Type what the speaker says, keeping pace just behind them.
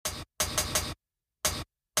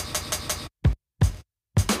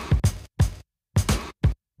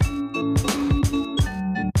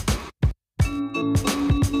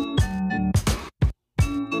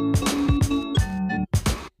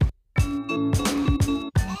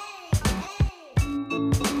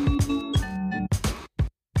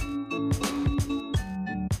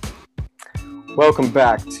Welcome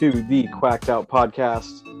back to the Quacked Out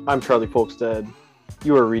Podcast. I'm Charlie Folkstead.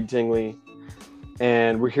 You are Reed Tingley.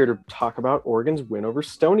 And we're here to talk about Oregon's win over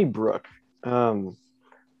Stony Brook. Some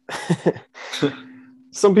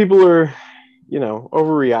people are,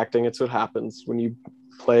 overreacting. It's what happens when you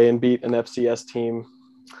play and beat an FCS team.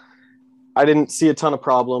 I didn't see a ton of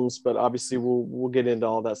problems, but obviously we'll get into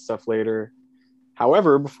all that stuff later.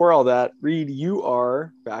 However, before all that, Reed, you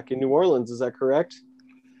are back in New Orleans. Is that correct?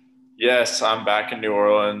 Yes, I'm back in New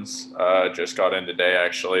Orleans. Just got in today,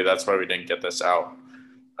 actually. That's why we didn't get this out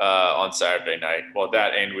on Saturday night. Well,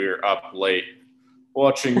 that and we were up late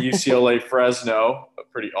watching UCLA Fresno, a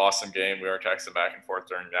pretty awesome game. We were texting back and forth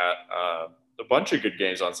during that. A bunch of good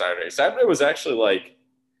games on Saturday. Saturday was actually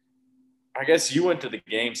I guess you went to the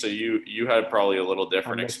game, so you had probably a little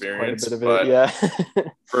different experience. Quite a bit of it, yeah.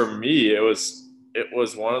 For me, it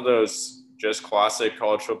was one of those just classic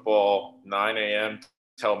college football 9 a.m.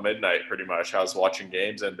 till midnight, pretty much. I was watching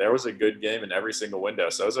games, and there was a good game in every single window.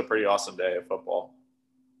 So it was a pretty awesome day of football.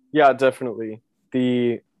 Yeah, definitely.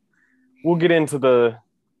 We'll get into the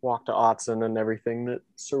walk to Autzen and everything that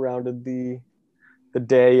surrounded the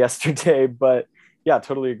day yesterday, but yeah,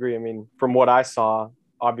 totally agree. I mean, from what I saw,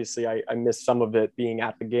 obviously I missed some of it being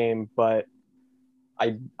at the game, but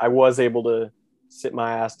I was able to sit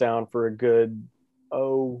my ass down for a good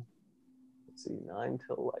 9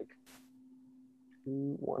 till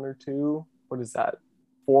 1 or 2. What is that?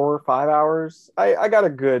 4 or 5 hours. I got a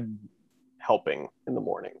good helping in the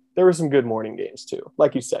morning. There were some good morning games too.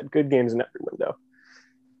 Like you said, good games in every window.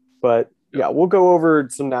 But yeah, we'll go over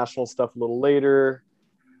some national stuff a little later.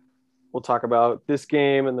 We'll talk about this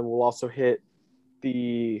game, and then we'll also hit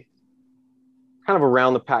the kind of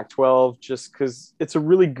around the Pac-12, just because it's a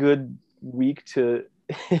really good week to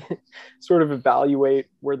sort of evaluate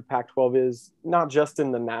where the Pac-12 is, not just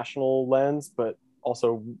in the national lens, but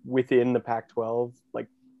also within the Pac-12. Like,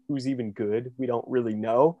 who's even good? We don't really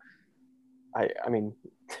know. I mean,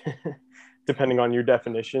 depending on your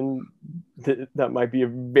definition, that might be a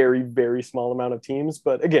very, very small amount of teams.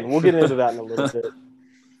 But again, we'll get into that in a little bit.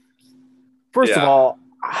 First of all,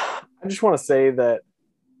 I just want to say that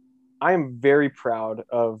I am very proud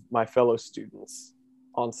of my fellow students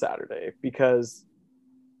on Saturday because,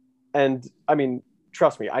 and I mean,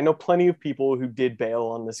 trust me, I know plenty of people who did bail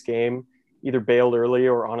on this game, either bailed early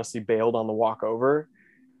or honestly bailed on the walkover.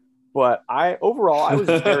 But I was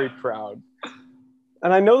very proud.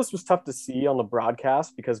 And I know this was tough to see on the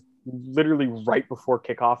broadcast because literally right before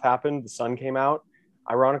kickoff happened, the sun came out,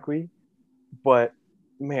 ironically. But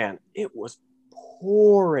man, it was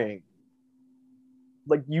pouring.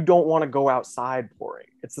 Like, you don't want to go outside pouring.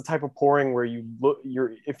 It's the type of pouring where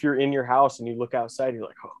if you're in your house and you look outside, you're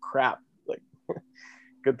like, oh crap, like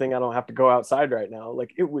good thing I don't have to go outside right now.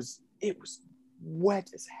 Like, it was wet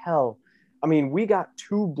as hell. I mean, we got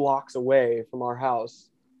 2 blocks away from our house.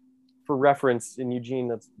 For reference, in Eugene,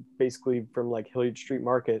 that's basically from like Hilliard Street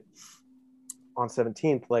Market on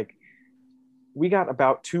 17th. Like, we got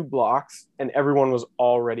about 2 blocks and everyone was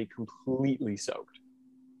already completely soaked.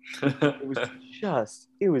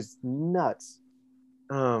 It was nuts.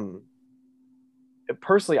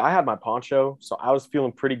 Personally, I had my poncho, so I was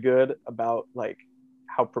feeling pretty good about like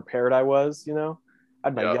how prepared I was. I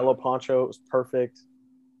had my yellow poncho. It was perfect.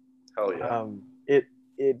 Hell yeah.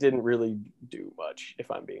 It didn't really do much,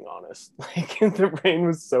 if I'm being honest. Like, the rain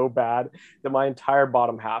was so bad that my entire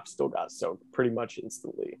bottom half still got soaked pretty much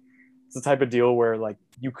instantly. It's the type of deal where like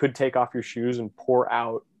you could take off your shoes and pour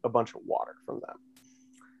out a bunch of water from them.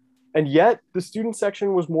 And yet the student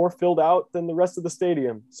section was more filled out than the rest of the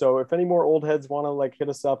stadium. So if any more old heads want to like hit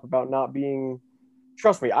us up about not being,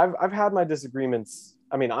 trust me, I've had my disagreements.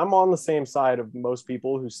 I mean, I'm on the same side of most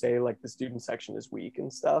people who say like the student section is weak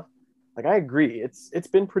and stuff. Like, I agree. It's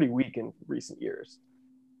been pretty weak in recent years.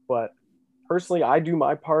 But personally, I do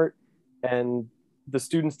my part and the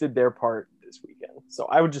students did their part this weekend. So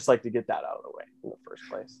I would just like to get that out of the way in the first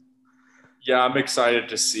place. Yeah, I'm excited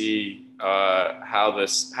to see how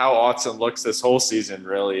Autzen looks this whole season,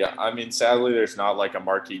 really. I mean, sadly, there's not like a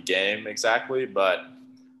marquee game exactly, but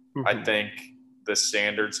I think the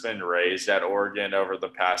standard's been raised at Oregon over the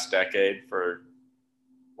past decade for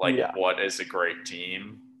what is a great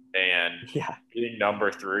team. And being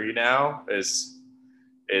number 3 now is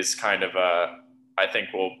kind of I think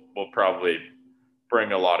we'll probably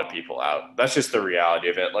bring a lot of people out. That's just the reality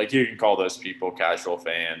of it. Like, you can call those people casual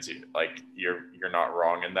fans. You're not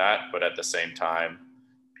wrong in that. But at the same time,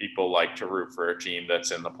 people like to root for a team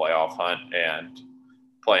that's in the playoff hunt and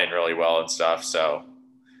playing really well and stuff. So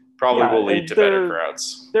probably will lead to better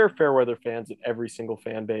crowds. There are fair weather fans at every single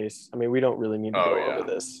fan base. I mean, we don't really need to go over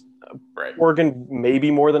this. Right. Oregon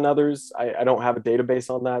maybe more than others. I don't have a database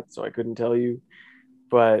on that, so I couldn't tell you.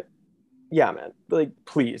 But yeah, man, like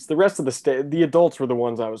please, the rest of the state, the adults were the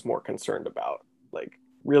ones I was more concerned about. Like,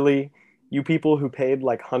 really, you people who paid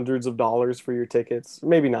like hundreds of dollars for your tickets,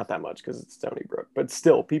 maybe not that much because it's Stony Brook, but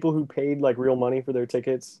still, people who paid like real money for their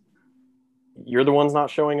tickets, you're the ones not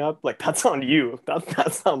showing up. Like, that's on you.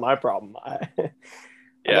 That's not my problem. I got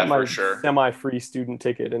Yeah, my for sure. semi-free student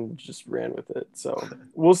ticket and just ran with it. So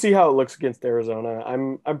we'll see how it looks against Arizona.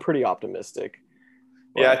 I'm pretty optimistic.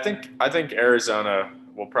 Yeah, But I think Arizona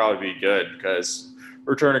will probably be good because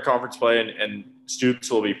return to conference play and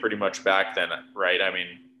students will be pretty much back then, right? I mean,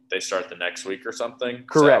 they start the next week or something. So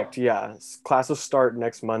correct, yeah. Classes start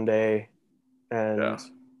next Monday, yeah, and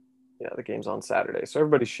yeah, the game's on Saturday, so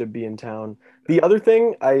everybody should be in town. The other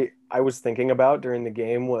thing I was thinking about during the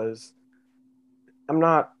game was I'm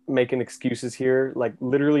not making excuses here. Like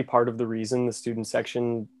literally part of the reason the student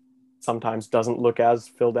section sometimes doesn't look as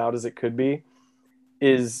filled out as it could be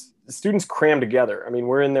is students cram together. I mean,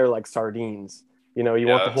 we're in there like sardines. You know, you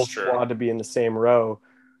want yeah, the that's whole true. squad to be in the same row.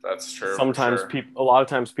 That's true for Sometimes sure. people, a lot of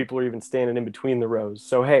times people are even standing in between the rows.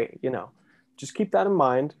 So hey, just keep that in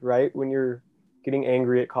mind, right? When you're getting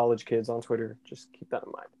angry at college kids on Twitter, just keep that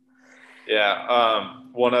in mind. Yeah.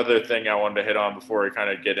 One other thing I wanted to hit on before we kind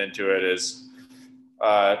of get into it is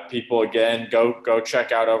people again go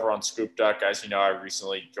check out over on Scoop Duck. As you know, I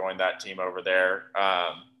recently joined that team over there,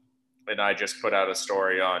 and I just put out a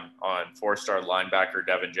story on 4-star linebacker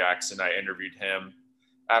Devin Jackson. I interviewed him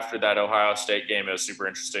after that Ohio State game. It was super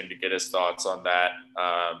interesting to get his thoughts on that.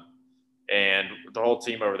 And the whole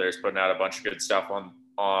team over there is putting out a bunch of good stuff on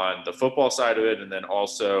the football side of it, and then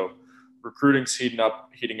also recruiting's heating up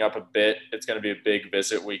a bit. It's going to be a big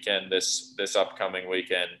visit weekend this upcoming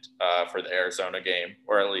weekend for the Arizona game,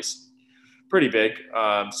 or at least pretty big.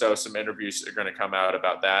 So some interviews are going to come out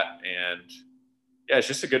about that, and yeah, it's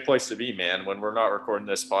just a good place to be, man. When we're not recording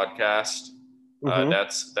this podcast, Mm-hmm.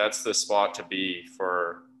 that's the spot to be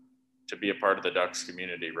a part of the Ducks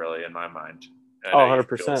community, really, in my mind. And I Oh, know you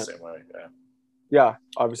feel the 100%. same way. Yeah. Yeah,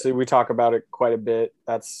 obviously we talk about it quite a bit.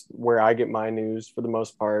 That's where I get my news for the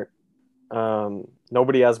most part.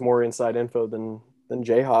 Nobody has more inside info than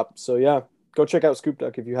J Hop. So yeah, go check out Scoop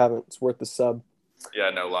Duck if you haven't. It's worth the sub Yeah,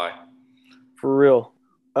 no lie. for real.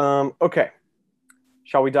 Okay,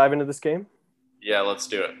 shall we dive into this game Yeah, let's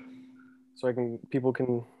do it. so people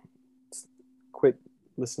can quit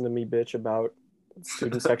listening to me bitch about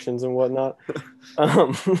student sections and whatnot.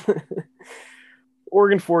 Um,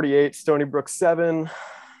 Oregon 48, Stony Brook 7.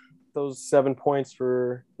 Those 7 points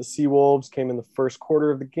for the Seawolves came in the first quarter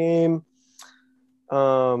of the game. I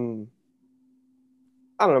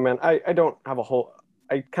don't know, man. I don't have a whole.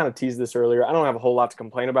 I kind of teased this earlier. I don't have a whole lot to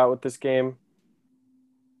complain about with this game.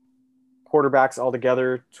 Quarterbacks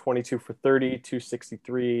altogether 22 for 30,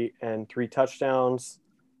 263, and 3 touchdowns.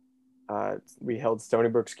 We held Stony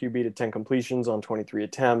Brook's QB to 10 completions on 23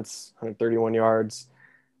 attempts, 131 yards.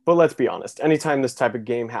 But let's be honest, anytime this type of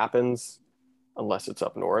game happens, unless it's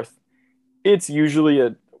up north, it's usually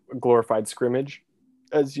a glorified scrimmage,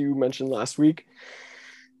 as you mentioned last week.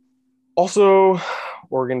 Also,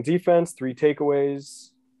 Oregon defense, 3 takeaways,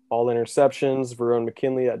 all interceptions. Verone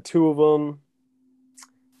McKinley had 2 of them.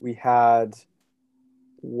 We had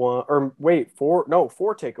 4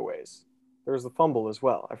 takeaways. There was the fumble as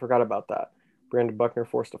well. I forgot about that. Brandon Buckner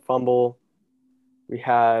forced a fumble. We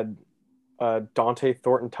had a Dante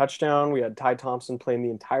Thornton touchdown. We had Ty Thompson playing the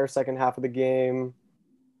entire second half of the game.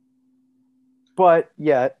 But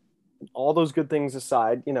yet, all those good things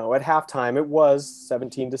aside, at halftime it was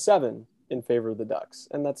 17-7 in favor of the Ducks,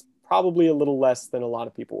 and that's probably a little less than a lot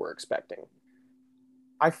of people were expecting.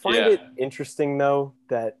 I find Yeah. it interesting though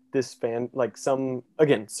that this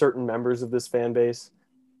certain members of this fan base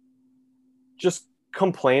just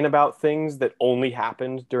complain about things that only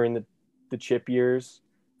happened during the chip years.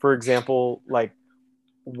 For example, like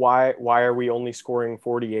why are we only scoring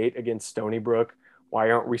 48 against Stony Brook?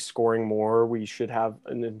 Why aren't we scoring more? We should have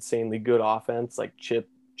an insanely good offense. Like Chip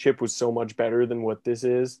was so much better than what this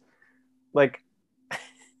is. Like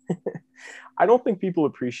I don't think people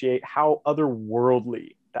appreciate how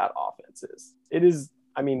otherworldly that offense is. It is,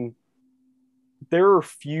 I mean, there are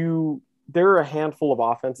a handful of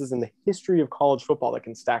offenses in the history of college football that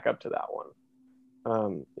can stack up to that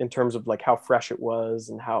one. In terms of like how fresh it was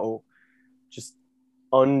and how just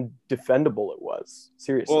undefendable it was.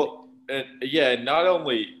 Seriously. Well, yeah, not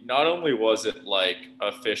only was it like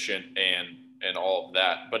efficient and all of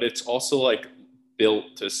that, but it's also like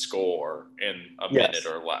built to score in a minute Yes.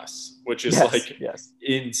 or less, which is Yes. like Yes.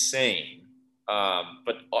 insane.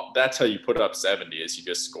 But that's how you put up 70 is you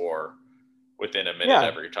just score within a minute Yeah.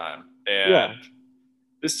 every time. And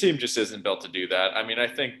this team just isn't built to do that. I mean, I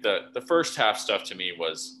think the first half stuff to me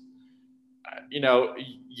was,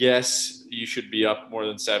 yes, you should be up more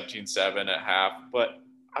than 17-7 at half, but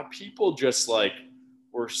people just like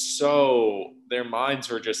their minds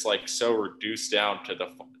were just like so reduced down to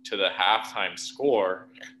the halftime score.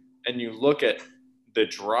 And you look at the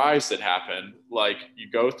drives that happen, like you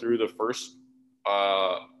go through the first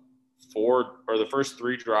the first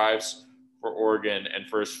 3 drives for Oregon and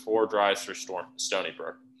first 4 drives for Stony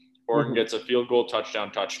Brook. Oregon gets a field goal,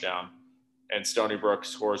 touchdown, and Stony Brook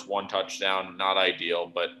scores 1 touchdown. Not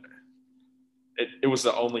ideal, but it was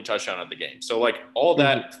the only touchdown of the game. So like all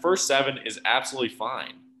that first 7 is absolutely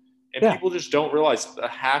fine. And people just don't realize the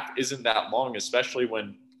half isn't that long, especially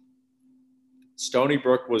when Stony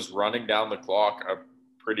Brook was running down the clock a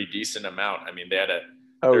pretty decent amount. I mean, they had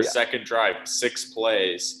their second drive, 6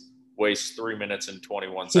 plays, waste 3 minutes and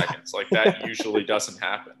 21 seconds. Like that usually doesn't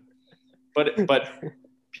happen. But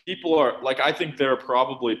people are like, I think there are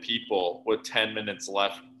probably people with 10 minutes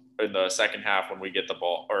left in the second half when we get the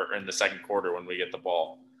ball, or in the second quarter when we get the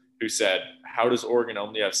ball, who said, how does Oregon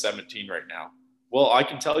only have 17 right now? Well, I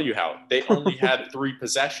can tell you how. They only had 3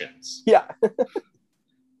 possessions. Yeah.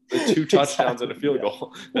 The 2 touchdowns and a field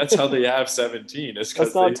goal. That's how they have 17.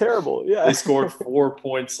 That's not terrible. Yeah. They scored 4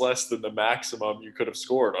 points less than the maximum you could have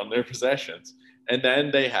scored on their possessions. And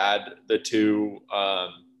then they had the 2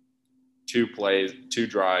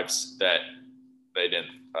 drives that they didn't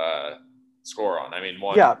score on. I mean,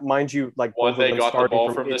 one. Yeah, mind you, like one they got the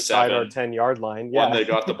ball from the 7 or 10-yard line. Yeah. One they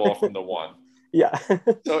got the ball from the 1. Yeah.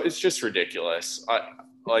 So it's just ridiculous.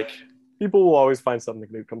 People will always find something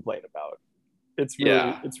to complain about. It's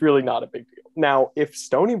really not a big deal. Now, if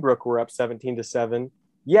Stony Brook were up 17-7,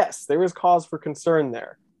 yes, there is cause for concern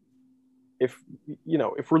there. If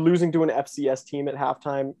we're losing to an FCS team at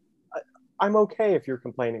halftime, I'm okay if you're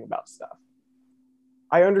complaining about stuff.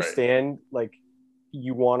 I understand, like,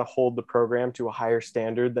 you want to hold the program to a higher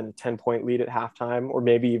standard than a 10-point lead at halftime, or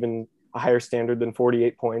maybe even a higher standard than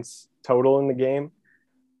 48 points total in the game.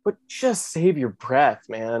 But just save your breath,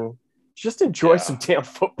 man. Just enjoy some damn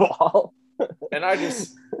football. And I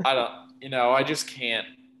just can't.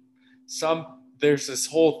 There's this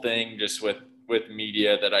whole thing just with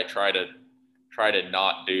media that I try to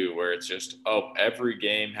not do, where it's just, every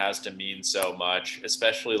game has to mean so much,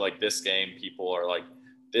 especially like this game. People are like,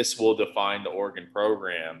 this will define the Oregon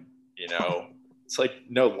program. It's like,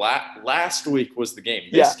 no, last week was the game.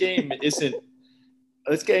 This game isn't.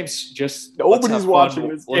 This game's just nobody's watching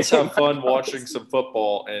this game. Let's have fun watching some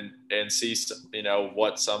football and see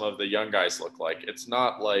what some of the young guys look like. It's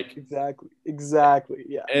not like exactly,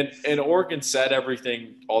 yeah. And Oregon said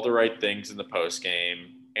all the right things in the post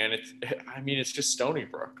game, and it's just Stony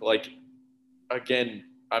Brook. Like, again,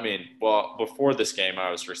 before this game, I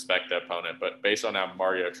was respect the opponent, but based on how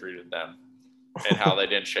Mario treated them and how they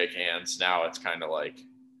didn't shake hands, now it's kind of like,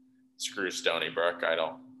 screw Stony Brook. I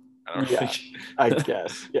don't I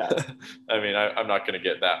guess, yeah. I mean, I'm not going to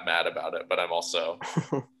get that mad about it, but I'm also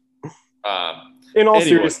in all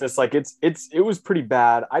seriousness, like it was pretty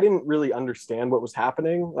bad. I didn't really understand what was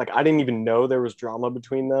happening. Like, I didn't even know there was drama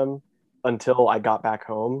between them until I got back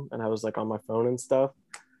home and I was like on my phone and stuff.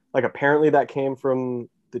 Like, apparently that came from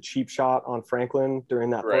the cheap shot on Franklin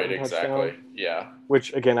during that touchdown, exactly. Yeah.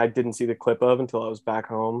 Which, again, I didn't see the clip of until I was back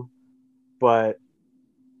home. But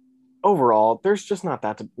overall, there's just not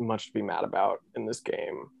that much to be mad about in this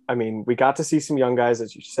game. I mean, we got to see some young guys,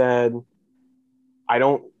 as you said. I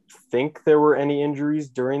don't think there were any injuries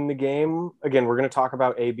during the game. Again, we're going to talk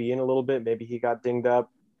about AB in a little bit. Maybe he got dinged up.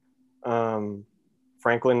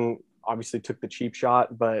 Franklin obviously took the cheap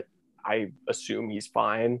shot, but I assume he's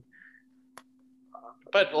fine.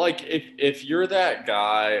 But, like, if you're that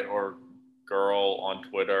guy or girl on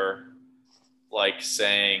Twitter, like,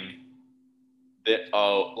 saying that,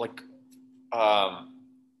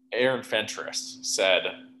 Aaron Fentress said,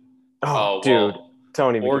 dude,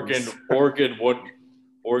 Tony, Oregon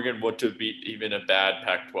would have beat even a bad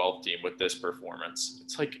Pac-12 team with this performance.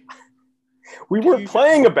 It's like, we weren't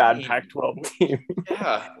playing a bad Pac-12 team.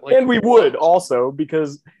 Yeah. And we would also,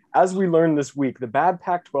 because as we learned this week, the bad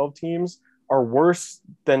Pac-12 teams are worse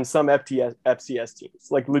than some FCS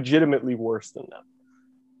teams, like legitimately worse than them.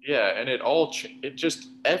 Yeah, and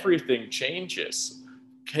everything changes.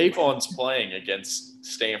 Kayvon's playing against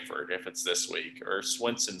Stanford if it's this week, or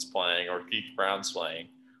Swinson's playing, or Keith Brown's playing,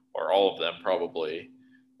 or all of them probably.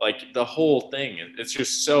 Like, the whole thing, it's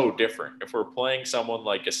just so different. If we're playing someone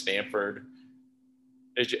like a Stanford,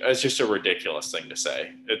 it's just a ridiculous thing to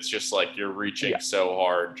say. It's just like you're reaching so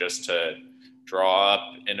hard just to draw up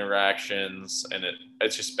interactions, and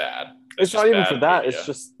it's just bad. It's not just even for bad that. It's media.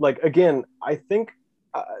 just like, again, I think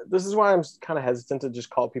this is why I'm kind of hesitant to just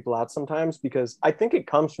call people out sometimes, because I think it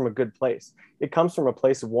comes from a good place. It comes from a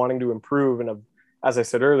place of wanting to improve and of, as I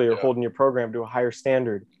said earlier, Yeah. holding your program to a higher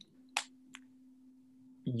standard.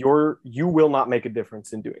 You will not make a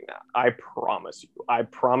difference in doing that. I promise you. I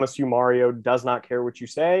promise you, Mario does not care what you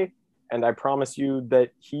say. And I promise you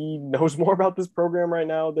that he knows more about this program right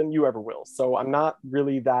now than you ever will. So I'm not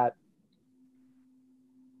really that.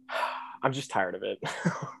 I'm just tired of it.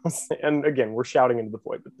 And again, we're shouting into the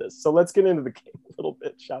void with this. So let's get into the game a little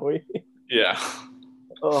bit, shall we? Yeah.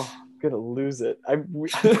 Oh, I'm gonna lose it. I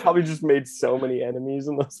probably just made so many enemies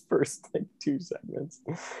in those first like 2 segments.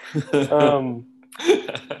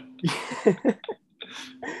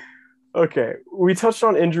 Okay, we touched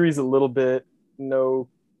on injuries a little bit. No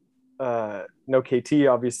KT,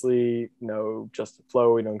 obviously. No Justin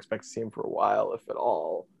Flo. We don't expect to see him for a while, if at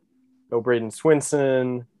all. No Braden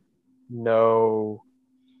Swinson. No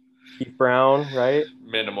Keith Brown, right?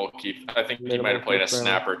 Minimal keep. I think he might Minimal have played Keith a Brown.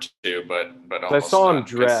 snap or two, but I almost saw him none.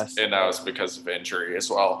 dressed, And that was because of injury as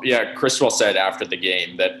well. Yeah, Criswell said after the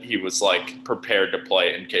game that he was like prepared to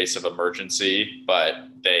play in case of emergency, but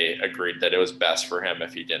they agreed that it was best for him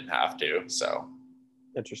if he didn't have to. So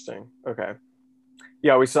interesting. Okay.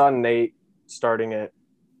 Yeah, we saw Nate starting at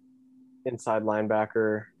inside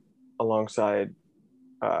linebacker alongside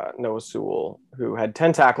Noah Sewell, who had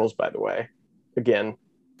 10 tackles, by the way, again.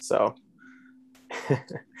 So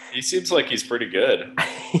he seems like he's pretty good.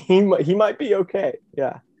 he might be okay.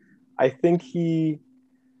 Yeah. I think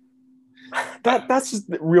that's just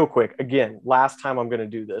real quick. Again, last time I'm going to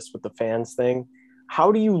do this with the fans thing.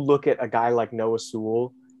 How do you look at a guy like Noah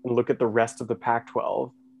Sewell and look at the rest of the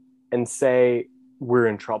Pac-12 and say we're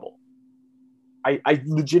in trouble? I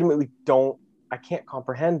legitimately I can't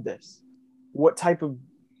comprehend this. What type of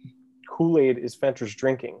Kool-Aid is Fenter's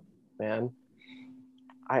drinking, man?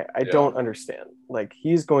 I don't understand. Like,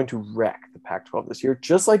 he's going to wreck the Pac-12 this year,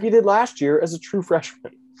 just like he did last year as a true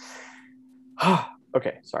freshman.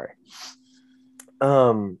 Okay, sorry.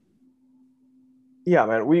 Yeah,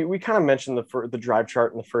 man, we kind of mentioned the drive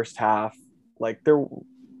chart in the first half. Like, there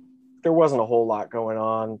wasn't a whole lot going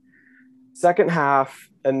on. Second half,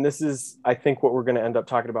 and this is, I think, what we're going to end up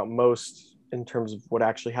talking about most in terms of what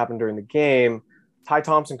actually happened during the game. Ty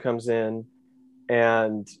Thompson comes in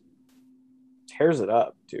and tears it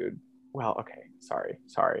up, dude. Well, okay, sorry,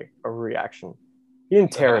 overreaction. He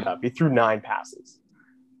didn't tear it up. He threw 9 passes.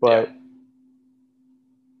 But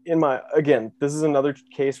again, this is another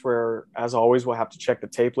case where, as always, we'll have to check the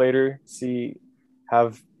tape later,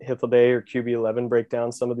 have Hythloday or QB11 break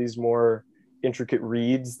down some of these more intricate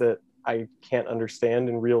reads that I can't understand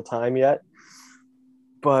in real time yet.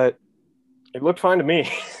 But it looked fine to me.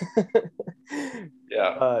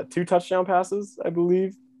 Yeah. 2 touchdown passes, I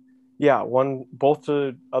believe. Yeah, both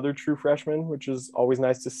to other true freshmen, which is always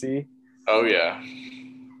nice to see. Oh yeah.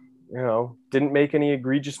 Didn't make any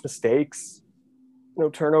egregious mistakes. No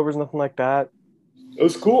turnovers, nothing like that. It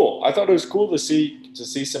was cool. I thought it was cool to see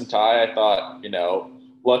some Ty. I thought,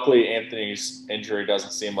 luckily Anthony's injury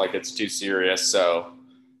doesn't seem like it's too serious. So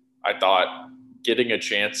I thought getting a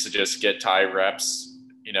chance to just get Ty reps,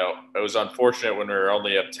 it was unfortunate when we were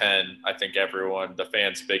only up 10. I think the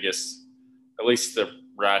fans' biggest, at least the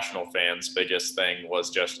rational fans' biggest thing was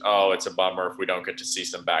just, oh, it's a bummer if we don't get to see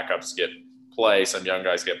some backups some young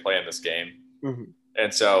guys get play in this game. Mm-hmm.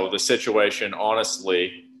 And so the situation,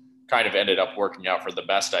 honestly, kind of ended up working out for the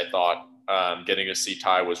best, I thought. Getting to see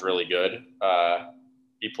Ty was really good.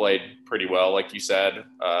 He played pretty well, like you said.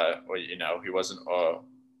 He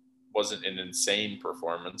wasn't an insane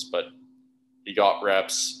performance, but he got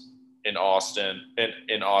reps in Autzen,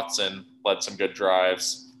 led some good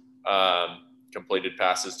drives, completed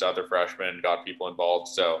passes to other freshmen, got people involved.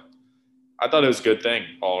 So I thought it was a good thing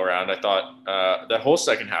all around. I thought the whole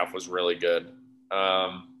second half was really good.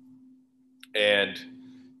 And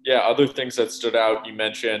yeah, other things that stood out. You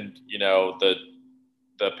mentioned, the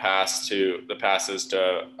passes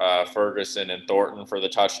to Ferguson and Thornton for the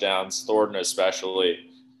touchdowns. Thornton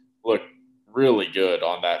especially looked really good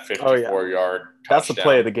on that 54-yard touchdown. That's the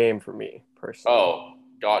play of the game for me personally. Oh,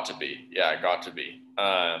 got to be. Yeah, got to be.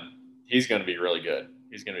 He's going to be really good.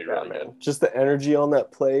 He's going to be really good. Just the energy on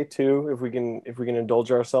that play too. If we can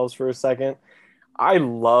indulge ourselves for a second, I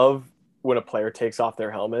love when a player takes off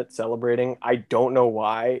their helmet celebrating. I don't know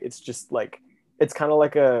why. It's just like, it's kind of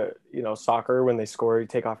like a, soccer when they score, you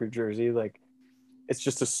take off your jersey. Like, it's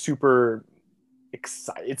just a super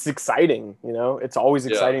it's exciting. It's always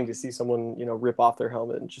exciting to see someone, rip off their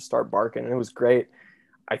helmet and just start barking. And it was great.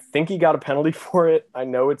 I think he got a penalty for it. I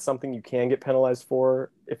know it's something you can get penalized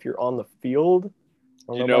for if you're on the field.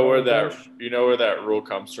 You know where that rule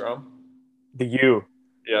comes from? The U.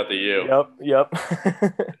 Yeah, the U. Yep.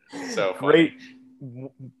 So great. Funny.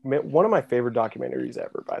 One of my favorite documentaries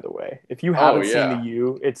ever, by the way. If you haven't seen the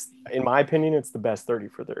U, it's, in my opinion, it's the best 30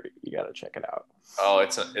 for 30. You got to check it out. Oh,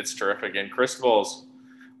 it's terrific. And Cristobal's,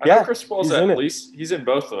 I know Cristobal's at least he's in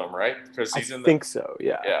both of them, right? Because he's in. I think so.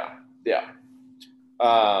 Yeah. Yeah.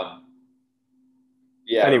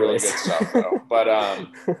 Anyways. Really good stuff though. But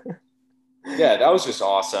yeah, that was just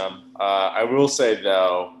awesome. I will say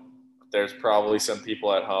though, there's probably some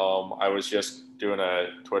people at home. I was just doing a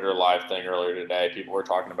Twitter live thing earlier today. People were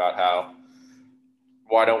talking about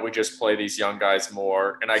why don't we just play these young guys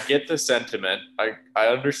more? And I get the sentiment. I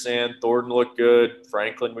understand Thornton looked good.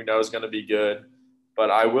 Franklin we know is going to be good. But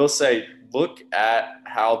I will say, look at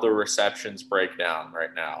how the receptions break down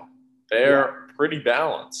right now. They're pretty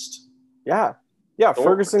balanced. Yeah.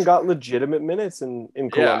 Ferguson got legitimate minutes in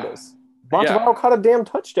Columbus. Montevideo caught a damn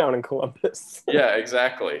touchdown in Columbus. Yeah,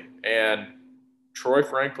 exactly. And Troy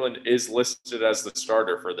Franklin is listed as the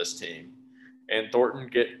starter for this team. And Thornton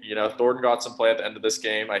got some play at the end of this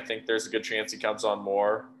game. I think there's a good chance he comes on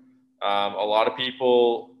more. A lot of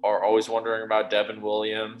people are always wondering about Devin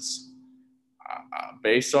Williams.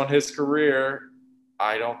 Based on his career,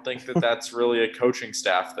 I don't think that's really a coaching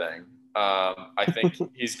staff thing. I think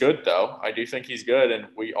he's good, though. I do think he's good, and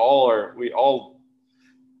we all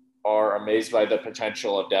are amazed by the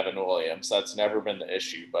potential of Devin Williams. That's never been the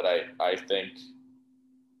issue, but I think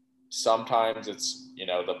sometimes it's,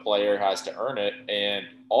 the player has to earn it. And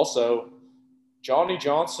also, Johnny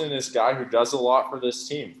Johnson is a guy who does a lot for this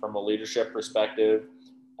team from a leadership perspective.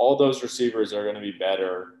 All those receivers are going to be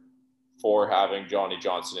better for having Johnny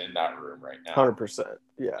Johnson in that room right now. 100%.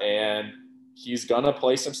 Yeah. And he's going to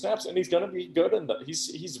play some snaps, and he's going to be good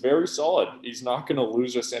he's very solid. He's not going to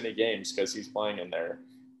lose us any games because he's playing in there.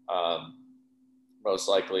 Most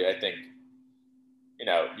likely, I think,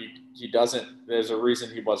 he doesn't – there's a reason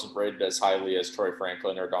he wasn't rated as highly as Troy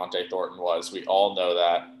Franklin or Dante Thornton was. We all know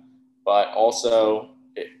that. But also,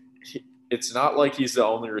 it's not like he's the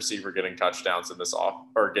only receiver getting touchdowns in this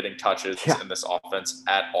getting touches in this offense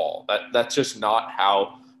at all. That's just not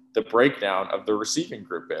how the breakdown of the receiving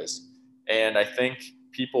group is. And I think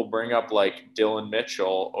people bring up like Dylan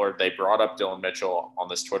Mitchell, or they brought up Dylan Mitchell on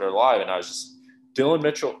this Twitter live, and I was just – Dylan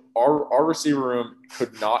Mitchell, our receiver room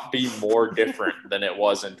could not be more different than it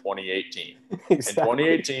was in 2018. Exactly. In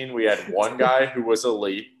 2018, we had one guy who was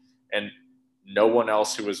elite and no one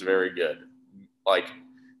else who was very good.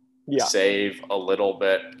 Save a little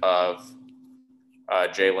bit of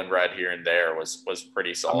Jalen Redd here and there was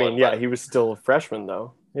pretty solid. He was still a freshman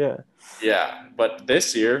though. Yeah. Yeah, but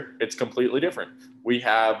this year it's completely different. We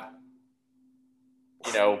have,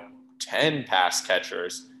 10 pass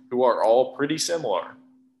catchers who are all pretty similar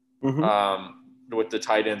with the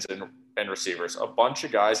tight ends and receivers. A bunch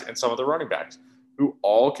of guys and some of the running backs who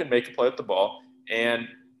all can make a play with the ball. And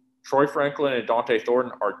Troy Franklin and Dante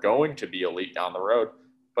Thornton are going to be elite down the road,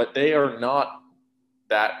 but they are not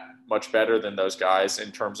that much better than those guys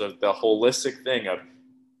in terms of the holistic thing of,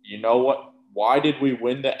 why did we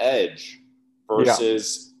win the edge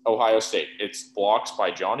versus Ohio State? It's blocks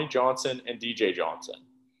by Johnny Johnson and DJ Johnson.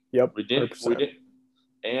 Yep. We didn't.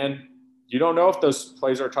 And you don't know if those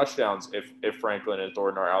plays are touchdowns if Franklin and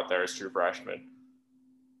Thornton are out there as true freshmen.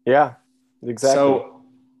 Yeah, exactly. So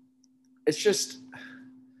it's just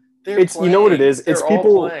you know what it is? It's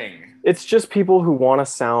people playing. It's just people who want to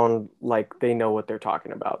sound like they know what they're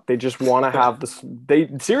talking about. They just want to have this. They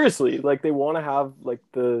want to have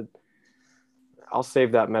I'll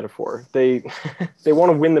save that metaphor. They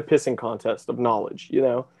want to win the pissing contest of knowledge.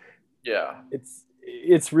 Yeah.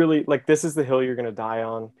 It's really like, this is the hill you're going to die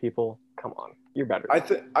on, people. Come on. You're better.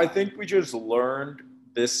 I think we just learned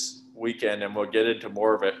this weekend, and we'll get into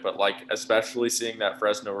more of it, but especially seeing that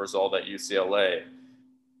Fresno result at UCLA,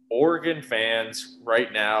 Oregon fans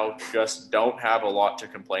right now just don't have a lot to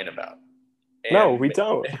complain about. No, we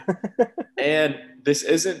don't. And this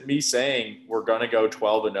isn't me saying we're going to go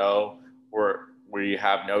 12-0, where we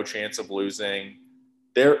have no chance of losing.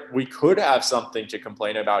 We could have something to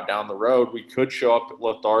complain about down the road. We could show up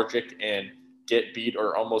lethargic and get beat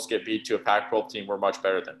or almost get beat to a Pac-12 team we're much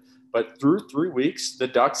better than. But through 3 weeks, the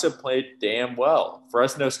Ducks have played damn well.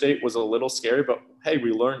 Fresno State was a little scary, but hey,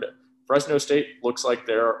 we learned it. Fresno State looks like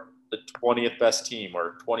they're the 20th best team,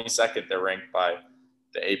 or 22nd. They're ranked by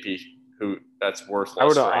the AP, who that's worthless. I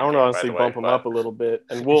would honestly bump them up a little bit,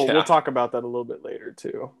 and we'll talk about that a little bit later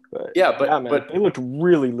too. But but they looked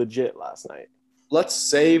really legit last night. Let's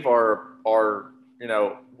save our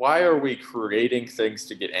why are we creating things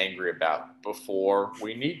to get angry about before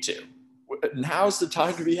we need to? Now's the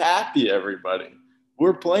time to be happy, everybody.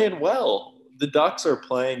 We're playing well. The Ducks are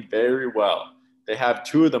playing very well. They have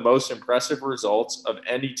two of the most impressive results of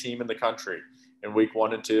any team in the country in week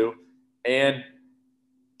 1 and 2. And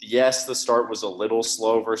yes, the start was a little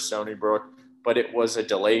slow versus Stony Brook, but it was a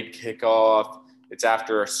delayed kickoff. It's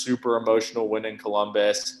after a super emotional win in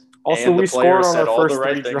Columbus. Also, and we the players scored on said our all first the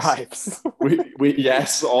right 3 things. drives.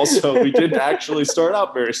 Yes, also, we didn't actually start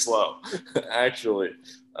out very slow, actually.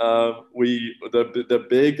 The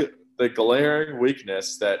glaring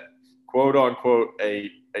weakness that, quote unquote,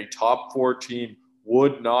 a top 4 team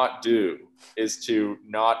would not do is to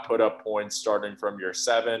not put up points starting from your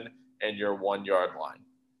 7 and your 1 yard line.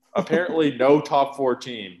 Apparently, no top 4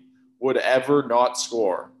 team would ever not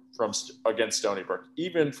score against Stony Brook,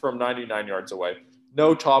 even from 99 yards away.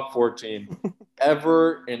 No top 4 team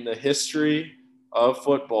ever in the history of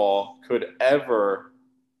football could ever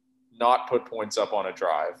not put points up on a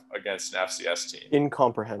drive against an FCS team.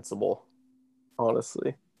 Incomprehensible,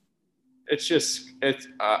 honestly. It's just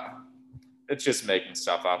making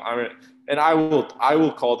stuff up. I mean, and I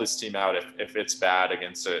will call this team out if it's bad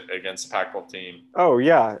against a Pac-12 team. Oh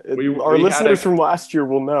yeah, our listeners from last year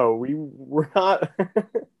will know we're not.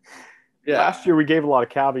 Yeah. Last year we gave a lot of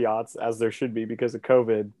caveats, as there should be because of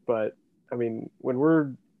COVID. But I mean, when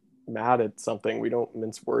we're mad at something, we don't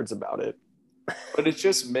mince words about it. But it's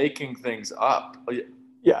just making things up.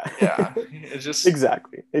 Yeah. Yeah. It's just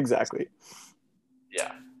exactly.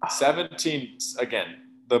 Yeah. 17 again.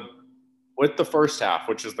 With the first half,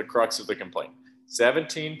 which is the crux of the complaint,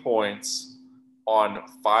 17 points on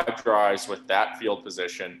 5 drives with that field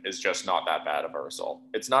position is just not that bad of a result.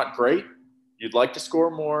 It's not great. You'd like to score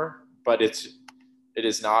more, but it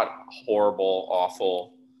is not horrible,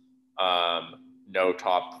 awful. No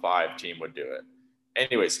top 5 team would do it.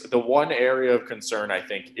 Anyways, the one area of concern I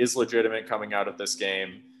think is legitimate coming out of this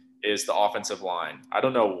game is the offensive line. I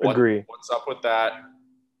don't know what's up with that.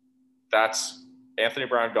 Anthony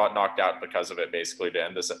Brown got knocked out because of it, basically, to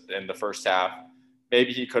end this in the first half.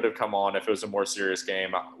 Maybe he could have come on if it was a more serious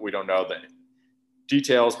game. We don't know the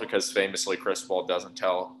details because famously Cristobal doesn't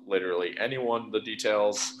tell literally anyone the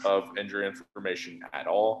details of injury information at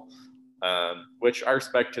all, which I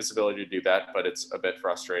respect his ability to do that, but it's a bit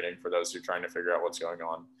frustrating for those who are trying to figure out what's going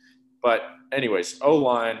on. But anyways,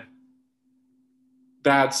 O-line,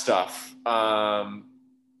 bad stuff.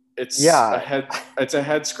 It's a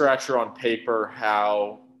head scratcher on paper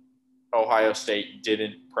how Ohio State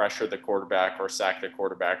didn't pressure the quarterback or sack the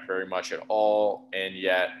quarterback very much at all, and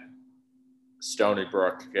yet Stony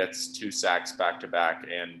Brook gets 2 sacks back-to-back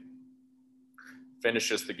and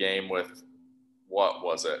finishes the game with, what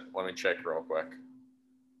was it? Let me check real quick.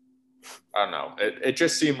 I don't know. It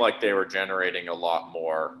just seemed like they were generating a lot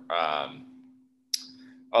more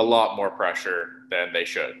pressure than they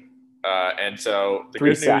should. And so the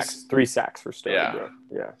good news, 3 sacks for Stony Brook.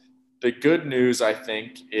 Yeah. The good news, I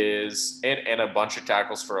think, is and a bunch of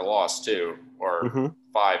tackles for a loss too, or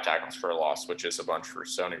 5 tackles for a loss, which is a bunch for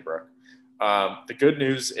Stony Brook. The good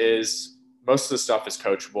news is most of the stuff is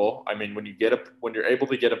coachable. I mean, when you're able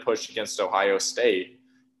to get a push against Ohio State,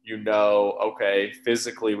 okay,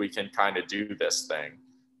 physically we can kind of do this thing.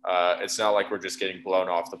 It's not like we're just getting blown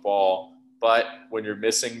off the ball. But when you're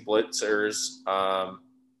missing blitzers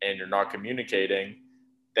and you're not communicating,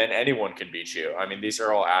 then anyone can beat you. I mean, these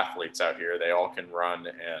are all athletes out here. They all can run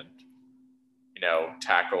and,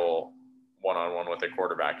 tackle one-on-one with a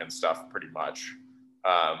quarterback and stuff pretty much,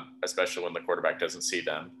 especially when the quarterback doesn't see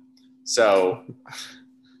them. So,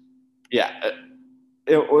 yeah,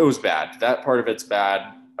 it was bad. That part of it's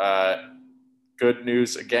bad. Good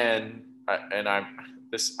news again,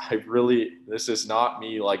 this is not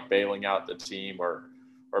me like bailing out the team or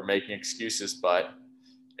making excuses, but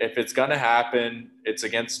if it's going to happen, it's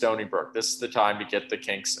against Stony Brook. This is the time to get the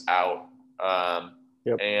kinks out.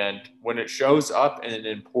 And when it shows up in an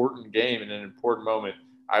important game, in an important moment,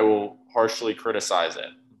 I will harshly criticize it.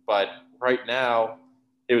 But right now,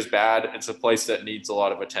 it was bad. It's a place that needs a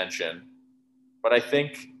lot of attention. But I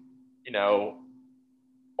think,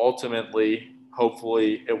 ultimately,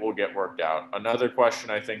 hopefully, it will get worked out. Another question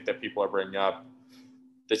I think that people are bringing up,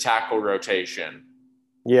 the tackle rotation.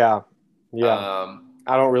 Yeah.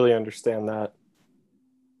 I don't really understand that.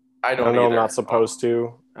 I don't know. Either. I'm not supposed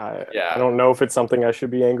to. I don't know if it's something I should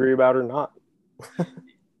be angry about or not.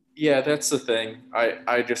 Yeah, that's the thing.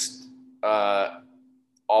 I just,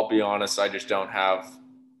 I'll be honest, I just don't have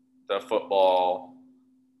the football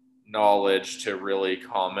knowledge to really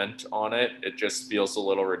comment on it. It just feels a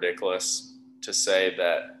little ridiculous to say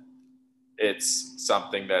that it's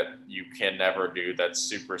something that you can never do. That's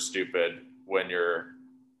super stupid when you're,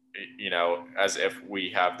 as if we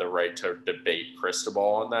have the right to debate Cristobal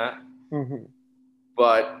on that. Mm-hmm.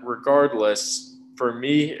 But regardless, for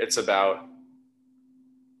me, it's about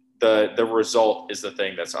the result is the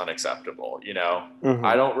thing that's unacceptable. Mm-hmm.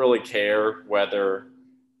 I don't really care whether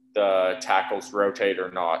the tackles rotate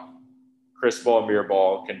or not. Cristobal and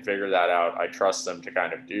Mirabal can figure that out. I trust them to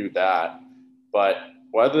kind of do that. But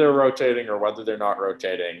whether they're rotating or whether they're not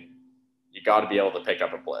rotating, you got to be able to pick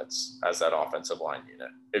up a blitz as that offensive line unit.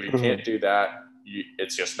 If you can't do that,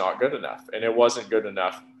 it's just not good enough. And it wasn't good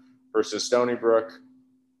enough versus Stony Brook,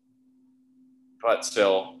 but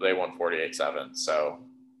still they won 48-7. So,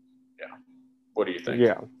 yeah. What do you think?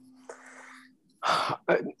 Yeah.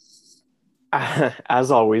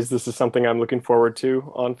 As always, this is something I'm looking forward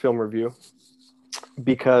to on film review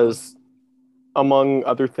because among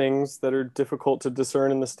other things that are difficult to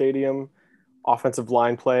discern in the stadium, offensive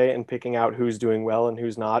line play and picking out who's doing well and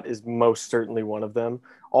who's not is most certainly one of them.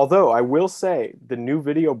 Although I will say the new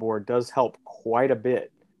video board does help quite a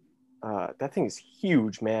bit. That thing is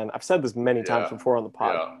huge, man. I've said this many times before on the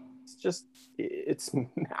pod. Yeah. It's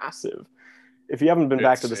massive. If you haven't been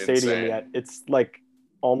back to the stadium yet, it's like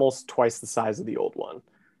almost twice the size of the old one,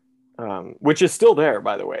 which is still there,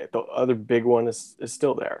 by the way. The other big one is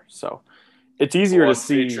still there. So it's easier to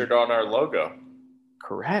see. Featured on our logo.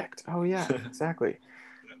 Correct. Oh, yeah, exactly.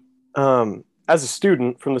 As a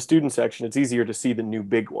student, from the student section, it's easier to see the new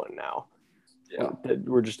big one now. Yeah.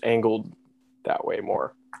 We're just angled that way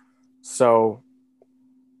more. So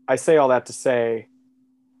I say all that to say,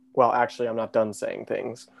 well, actually, I'm not done saying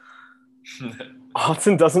things.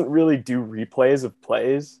 Autzen doesn't really do replays of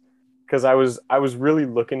plays because I was really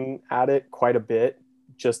looking at it quite a bit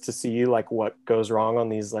just to see like what goes wrong on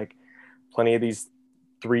these, like plenty of these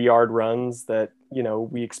 3-yard runs that,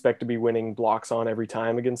 we expect to be winning blocks on every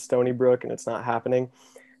time against Stony Brook, and it's not happening.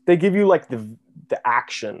 They give you like the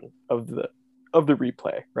action of the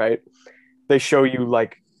replay, right? They show you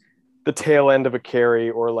like the tail end of a carry,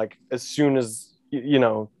 or like as soon as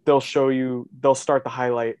they'll start the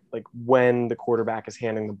highlight like when the quarterback is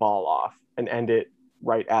handing the ball off and end it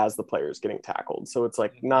right as the player is getting tackled. So it's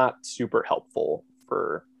like not super helpful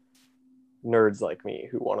for nerds like me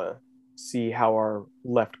who want to see how our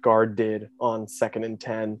left guard did on 2nd and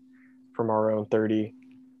 10 from our own 30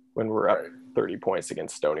 when we're up 30 points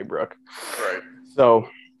against Stony Brook. Right. So,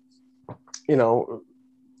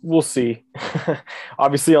 we'll see.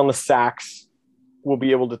 Obviously on the sacks, we'll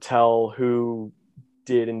be able to tell who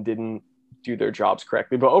did and didn't do their jobs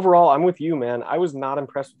correctly. But overall, I'm with you, man. I was not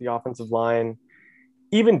impressed with the offensive line,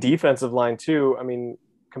 even defensive line too. I mean,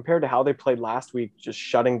 compared to how they played last week, just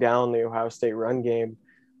shutting down the Ohio State run game.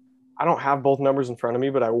 I don't have both numbers in front of me,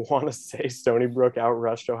 but I want to say Stony Brook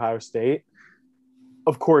outrushed Ohio State.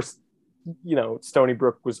 Of course, Stony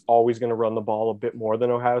Brook was always going to run the ball a bit more than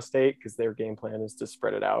Ohio State because their game plan is to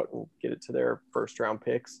spread it out and get it to their first round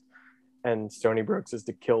picks. And Stony Brook's is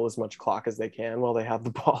to kill as much clock as they can while they have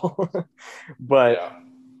the ball. But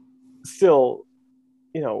still,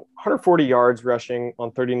 140 yards rushing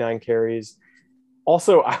on 39 carries.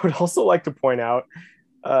 Also, I would also like to point out,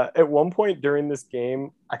 at one point during this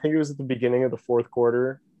game, I think it was at the beginning of the fourth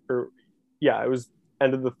quarter, it was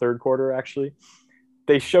end of the third quarter, actually.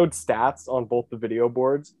 They showed stats on both the video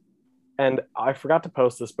boards, and I forgot to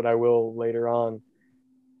post this, but I will later on.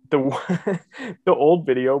 The old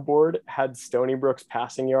video board had Stony Brook's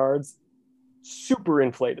passing yards super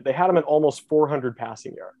inflated. They had them at almost 400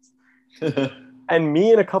 passing yards. And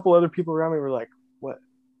me and a couple other people around me were like, what?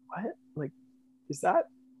 Like, is that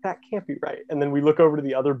can't be right. And then we look over to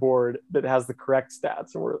the other board that has the correct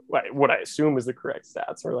stats, and we're like, what I assume is the correct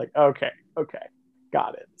stats. And we're like, okay,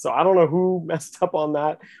 got it. So I don't know who messed up on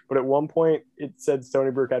that, but at one point it said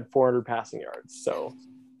Stony Brook had 400 passing yards. So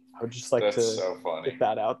I would just like to get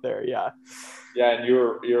that out there. Yeah. Yeah, and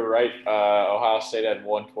you're right. Ohio State had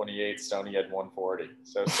 128, Stony had 140.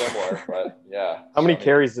 So similar, but yeah. How many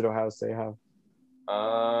carries did Ohio State have?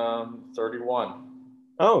 31.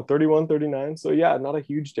 Oh, 31, 39. So yeah, not a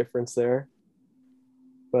huge difference there.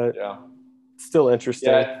 But yeah, still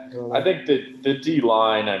interesting. Yeah, I think the D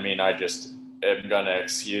line, I just am gonna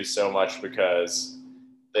excuse so much because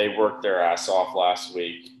they worked their ass off last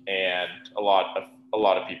week, and a lot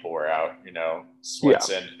of people were out.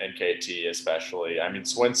 Swinson and KT especially.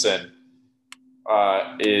 Swinson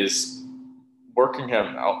is working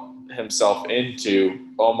himself into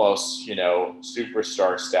almost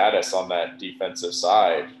superstar status on that defensive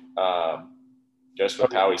side. Just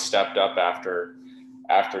with how he stepped up after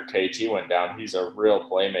KT went down, he's a real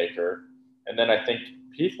playmaker. And then I think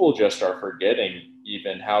people just are forgetting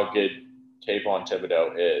even how good Kayvon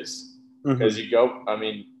Thibodeau is. Because Mhm. you go, I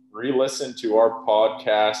mean, re-listen to our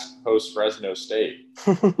podcast post Fresno State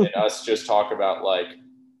and us just talk about like,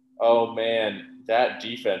 oh man, that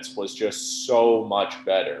defense was just so much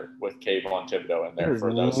better with Kayvon Thibodeau in It there was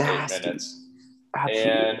for those nasty. 8 minutes.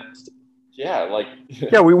 Absolutely And nasty. yeah, like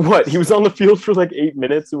Yeah, he was on the field for like 8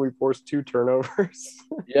 minutes and we forced 2 turnovers,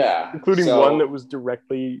 yeah. including one that So was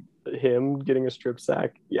directly him getting a strip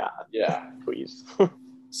sack. Yeah, yeah. please.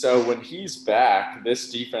 So when he's back, this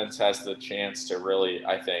defense has the chance to really,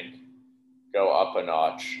 I think, go up a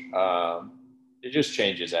notch. It just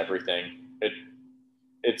changes everything.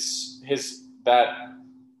 It's his that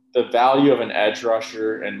the value of an edge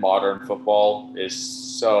rusher in modern football is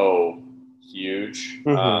so huge.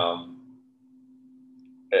 Mhm.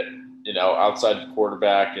 It, outside the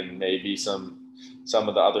quarterback and maybe some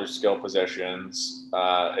of the other skill positions,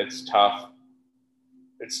 it's tough.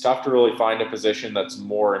 It's tough to really find a position that's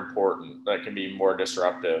more important, that can be more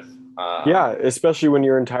disruptive. Yeah, especially when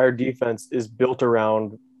your entire defense is built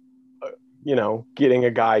around, getting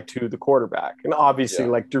a guy to the quarterback. And obviously,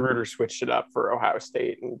 Yeah, like DeRuyter switched it up for Ohio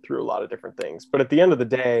State and threw a lot of different things. But at the end of the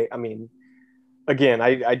day, I mean, again,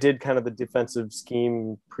 I did kind of the defensive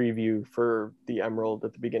scheme preview for the Emerald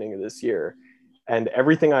at the beginning of this year. And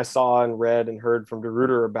everything I saw and read and heard from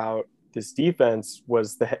DeRuyter about this defense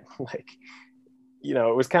was that, like,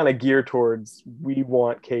 it was kind of geared towards we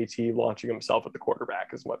want KT launching himself at the quarterback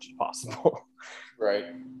as much as possible. right.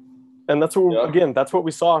 And Yep. that's what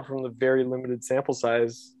we saw from the very limited sample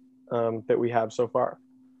size that we have so far.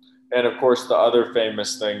 And of course, the other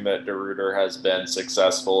famous thing that DeRuyter has been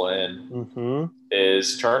successful in Mm-hmm.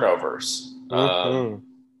 is turnovers, Mm-hmm.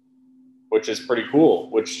 which is pretty cool.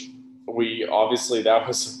 Which we obviously that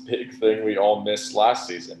was a big thing we all missed last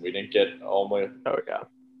season. We didn't get only Oh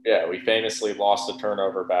yeah. we famously lost the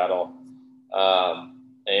turnover battle,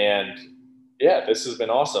 and yeah, this has been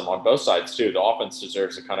awesome on both sides too. The offense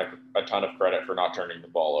deserves a ton of credit for not turning the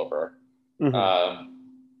ball over, Mm-hmm.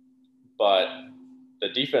 but the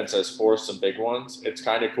defense has forced some big ones. It's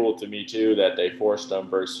kind of cool to me too that they forced them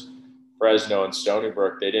versus Fresno and Stony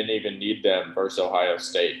Brook. They didn't even need them versus Ohio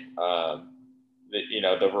State.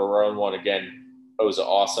 The Verone one again, it was an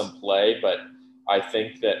awesome play, but I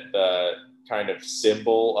think that the kind of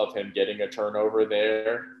symbol of him getting a turnover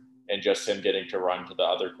there and just him getting to run to the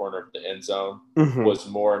other corner of the end zone Mm-hmm. was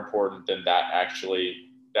more important than that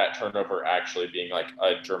turnover actually being like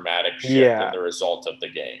a dramatic shift in Yeah. the result of the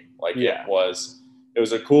game. Like Yeah. it was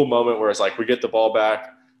a cool moment where it's like we get the ball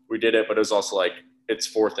back, we did it, but it was also like it's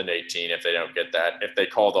 4th and 18 if they don't get that. If they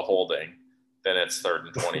call the holding, then it's 3rd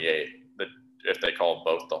and 28. If they called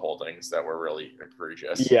both the holdings that were really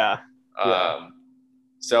egregious. Yeah. Yeah.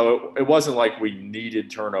 So it wasn't like we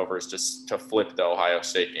needed turnovers to flip the Ohio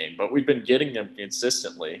State game, but we've been getting them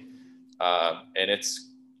consistently, and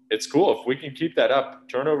it's cool if we can keep that up.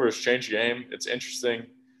 Turnovers change the game. It's interesting.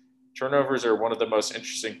 Turnovers are one of the most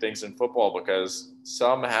interesting things in football because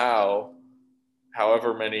somehow,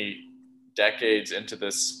 however many decades into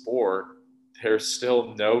this sport, there's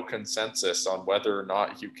still no consensus on whether or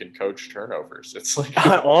not you can coach turnovers. It's like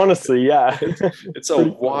Honestly, yeah. it's a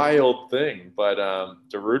Pretty funny. wild thing, but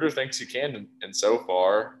DeRuyter thinks he can, and so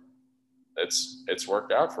far, it's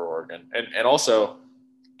worked out for Oregon, and also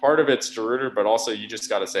part of it's DeRuyter, but also you just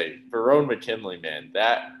got to say Verone McKinley, man,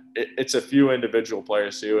 it's a few individual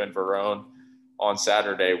players too, and Verone on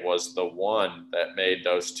Saturday was the one that made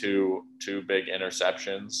those two big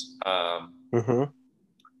interceptions. Mm-hmm.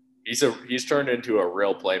 He's turned into a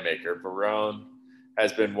real playmaker. Verone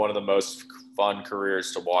has been one of the most fun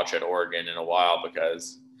careers to watch at Oregon in a while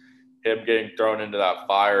because him getting thrown into that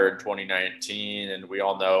fire in 2019, and we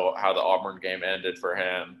all know how the Auburn game ended for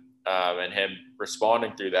him, and him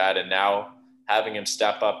responding through that, and now having him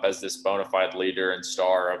step up as this bona fide leader and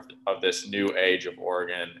star of this new age of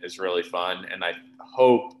Oregon is really fun. And I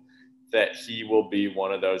hope that he will be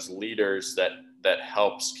one of those leaders that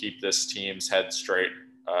helps keep this team's head straight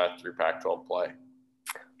through Pac-12 play.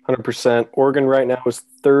 100%. Oregon right now is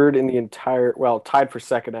third in the entire, well, tied for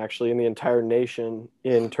second actually in the entire nation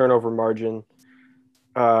in turnover margin.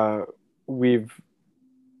 We've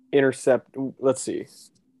intercepted. Let's see.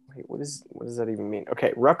 Wait, what does that even mean?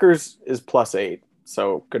 Okay, Rutgers is +8,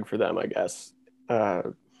 so good for them, I guess.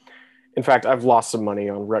 In fact, I've lost some money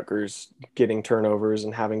on Rutgers getting turnovers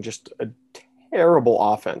and having just a terrible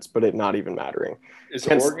offense, but it not even mattering. Is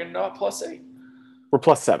Oregon not +8? We're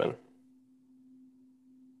 +7.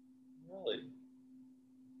 Really?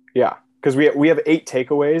 Yeah, because we have 8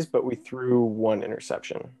 takeaways, but we threw 1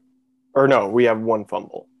 interception. Or no, we have 1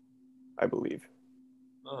 fumble, I believe.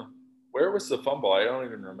 Where was the fumble? I don't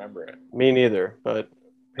even remember it. Me neither, but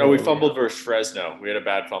No, we Apparently, fumbled versus Fresno. We had a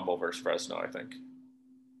bad fumble versus Fresno, I think.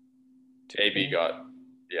 AB got,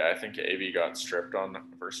 I think AB got stripped on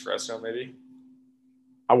versus Fresno, maybe.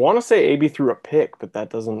 I want to say AB threw a pick, but that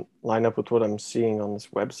doesn't line up with what I'm seeing on this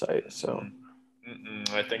website. So,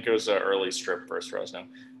 I think it was an early strip versus Fresno.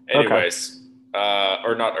 okay. Anyways,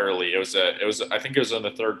 or not early. It was. I think it was in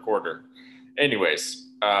the third quarter. Anyways,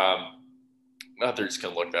 others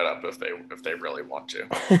can look that up if they really want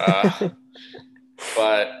to.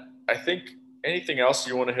 But I think anything else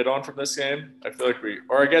you want to hit on from this game? I feel like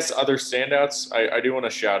or I guess other standouts. I do want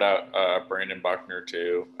to shout out Brandon Buckner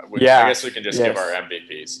too. I guess we can just give our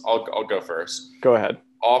MVPs. I'll go first. Go ahead.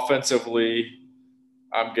 Offensively,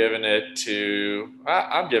 I'm giving it to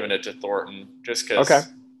Thornton just because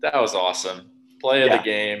that was awesome. Play of the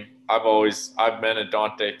game. I've been a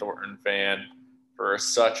Dante Thornton fan for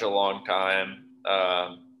such a long time.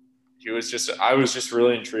 I was just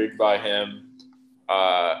really intrigued by him,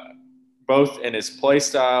 both in his play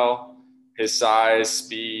style, his size,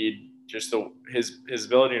 speed, just his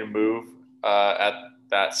ability to move at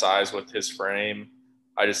that size with his frame.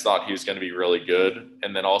 I just thought he was going to be really good,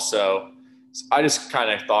 and then also, I just kind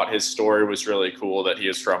of thought his story was really cool that he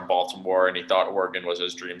is from Baltimore and he thought Oregon was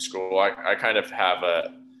his dream school. I kind of have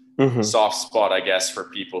a soft spot, I guess, for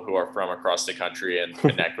people who are from across the country and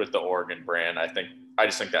connect with the Oregon brand. I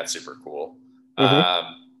just think that's super cool.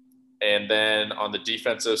 And then on the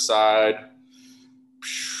defensive side,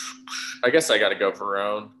 I guess I got to go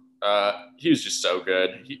Verone. He was just so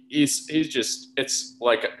good. He's just, it's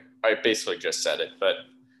like I basically just said it, but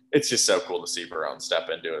it's just so cool to see Verone step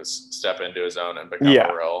into his own and become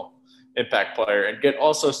a real impact player and get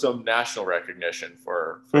also some national recognition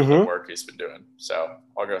for the work he's been doing. So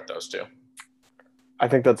I'll go with those two. I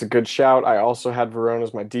think that's a good shout. I also had Verone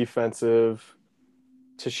as my defensive.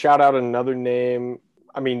 To shout out another name,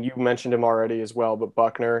 I mean, you mentioned him already as well, but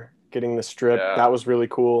Buckner getting the strip, that was really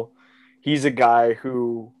cool. He's a guy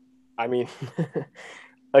who, I mean,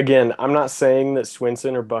 again, I'm not saying that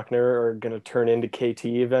Swinson or Buckner are going to turn into KT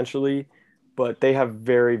eventually, but they have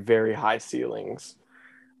very, very high ceilings.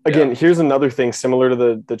 Again, here's another thing similar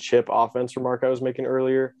to the chip offense remark I was making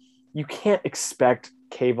earlier. You can't expect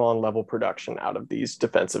Kayvon level production out of these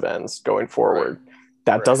defensive ends going forward. Right.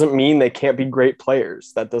 That doesn't mean they can't be great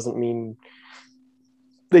players. That doesn't mean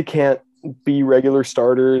they can't be regular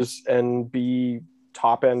starters and be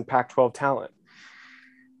top end Pac-12 talent.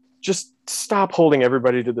 Just stop holding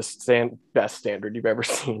everybody to the best standard you've ever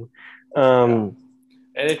seen. And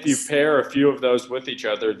if you pair a few of those with each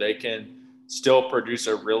other, they can still produce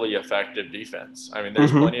a really effective defense. I mean,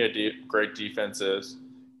 there's plenty of great defenses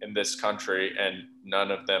in this country, and none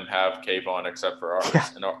of them have Kayvon except for ours.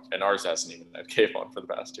 Yeah. And ours hasn't even had Kayvon for the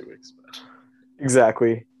past 2 weeks. But.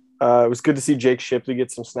 Exactly. It was good to see Jake Shipley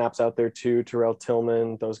get some snaps out there too. Terrell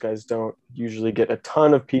Tillman. Those guys don't usually get a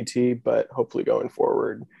ton of PT, but hopefully going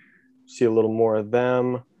forward, see a little more of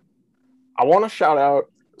them. I want to shout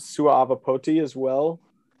out Su'a-Avapoti as well,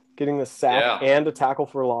 getting the sack and a tackle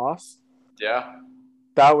for loss. Yeah.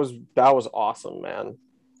 That was awesome, man.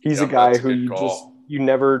 He's a guy who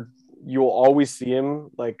you'll always see him.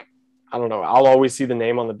 Like, I don't know. I'll always see the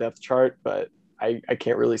name on the depth chart, but I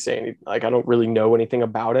can't really say anything. Like, I don't really know anything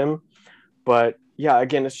about him. But yeah,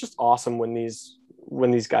 again, it's just awesome when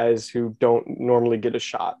these guys who don't normally get a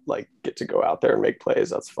shot, like, get to go out there and make plays.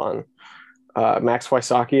 That's fun. Max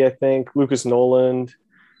Wysocki, I think, Lucas Noland.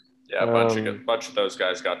 Yeah, a bunch of those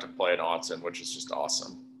guys got to play in Autzen, which is just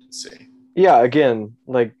awesome to see. Yeah, again,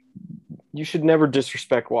 like, you should never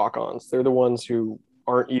disrespect walk-ons. They're the ones who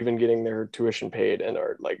aren't even getting their tuition paid and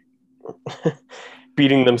are, like,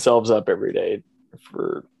 beating themselves up every day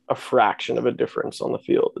for a fraction of a difference on the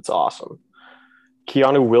field. It's awesome.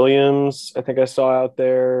 Keanu Williams, I think I saw out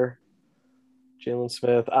there. Jalen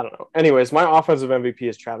Smith, I don't know. Anyways, my offensive MVP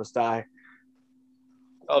is Travis Dye.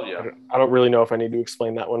 Oh, yeah. I don't really know if I need to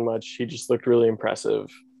explain that one much. He just looked really impressive.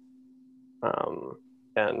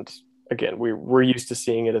 And again, we're used to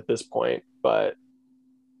seeing it at this point, but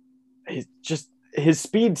his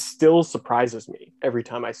speed still surprises me every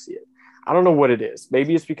time I see it. I don't know what it is.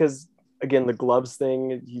 Maybe it's because, again, the gloves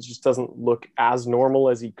thing, he just doesn't look as normal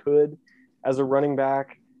as he could as a running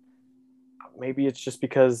back. Maybe it's just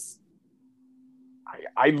because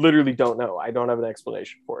I literally don't know. I don't have an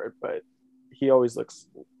explanation for it, but he always looks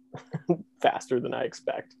faster than I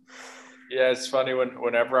expect. Yeah, it's funny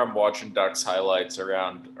whenever I'm watching Ducks highlights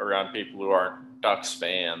around people who aren't Ducks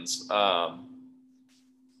fans,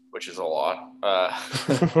 which is a lot.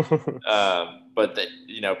 But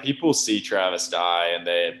people see Travis Dye and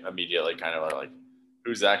they immediately kind of are like,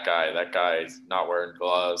 "Who's that guy? That guy's not wearing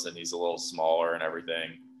gloves and he's a little smaller and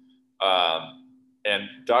everything." and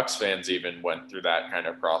Ducks fans even went through that kind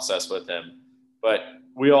of process with him. But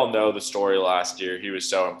we all know the story last year. He was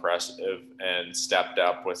so impressive and stepped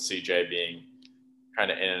up with CJ being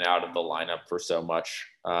kind of in and out of the lineup for so much.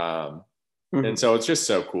 And so it's just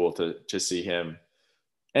so cool to see him.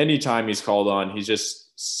 Anytime he's called on, he's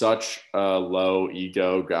just such a low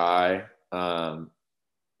ego guy.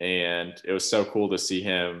 And it was so cool to see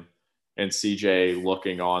him and CJ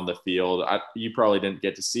looking on the field. You probably didn't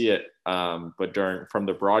get to see it, but from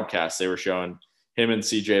the broadcast, they were showing him and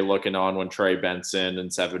CJ looking on when Trey Benson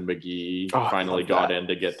and Seven McGee finally got in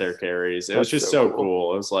to get their carries. It was just so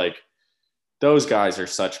cool. It was like, those guys are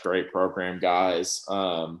such great program guys.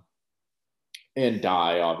 And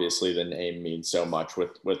Dye, obviously, the name means so much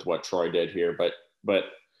with what Troy did here. But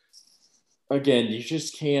again, you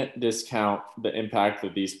just can't discount the impact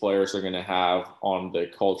that these players are going to have on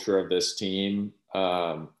the culture of this team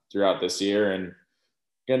throughout this year. And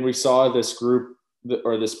again, we saw this group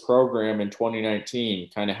or this program in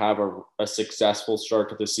 2019 kind of have a successful start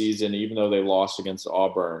to the season, even though they lost against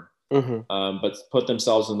Auburn, but put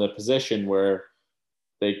themselves in the position where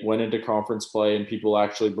they went into conference play and people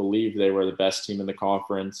actually believed they were the best team in the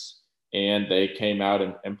conference, and they came out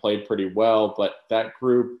and played pretty well. But that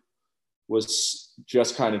group was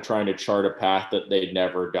just kind of trying to chart a path that they'd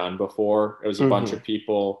never done before. It was a bunch of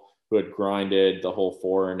people who had grinded the whole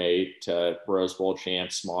 4-8 to Rose Bowl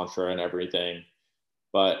champs mantra and everything.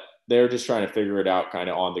 But they were just trying to figure it out kind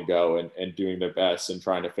of on the go and doing their best and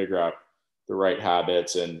trying to figure out the right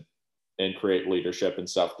habits and create leadership and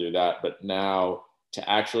stuff through that. But now to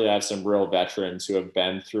actually have some real veterans who have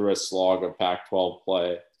been through a slog of Pac-12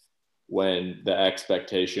 play when the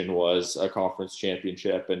expectation was a conference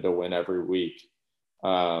championship and to win every week,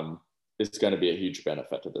 it's going to be a huge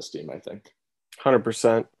benefit to this team, I think.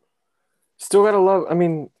 100%. Still got to love, I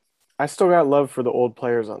mean, I still got love for the old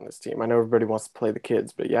players on this team. I know everybody wants to play the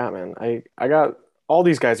kids, but yeah, man, I got, all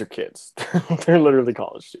these guys are kids. They're literally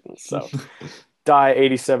college students. So Dye,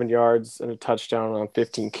 87 yards and a touchdown on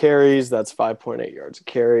 15 carries. That's 5.8 yards a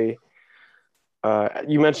carry.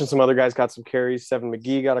 You mentioned some other guys got some carries. Seven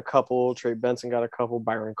McGee got a couple. Trey Benson got a couple.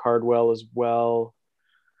 Byron Cardwell as well.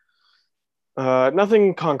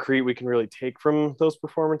 Nothing concrete we can really take from those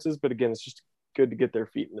performances, but again, it's just good to get their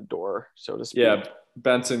feet in the door, so to speak. Yeah,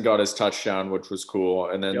 Benson got his touchdown, which was cool.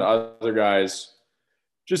 And then the other guys,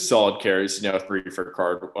 just solid carries, 3 for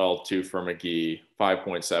Cardwell, 2 for McGee,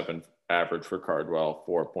 5.7 average for Cardwell,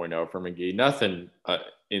 4.0 for McGee. Nothing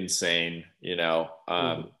insane,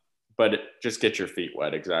 but just get your feet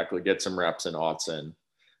wet. Exactly. Get some reps in Autzen.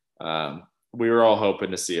 We were all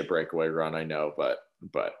hoping to see a breakaway run, I know, but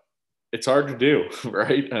it's hard to do,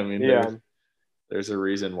 right? I mean, there's a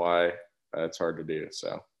reason why it's hard to do.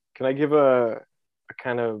 So can I give a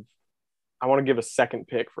kind of, I want to give a second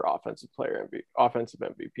pick for offensive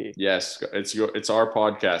MVP. Yes, it's our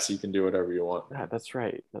podcast. You can do whatever you want. Yeah, that's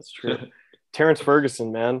right. That's true. Terrence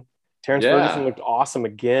Ferguson, man. Ferguson looked awesome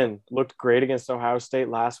again. Looked great against Ohio State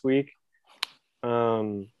last week.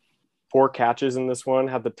 4 catches in this one.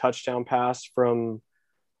 Had the touchdown pass from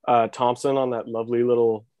Thompson on that lovely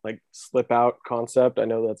little like slip out concept. I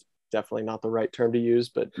know that's definitely not the right term to use,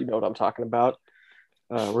 but you know what I'm talking about.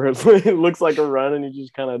 Where it looks like a run and he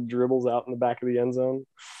just kind of dribbles out in the back of the end zone.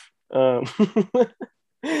 I'm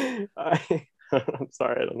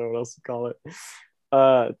sorry, I don't know what else to call it.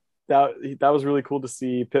 That was really cool to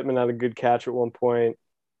see. Pittman had a good catch at one point.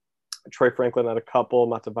 Troy Franklin had a couple.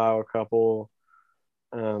 Matabayo a couple.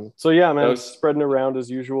 So yeah, man, spreading around as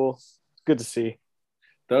usual. It's good to see.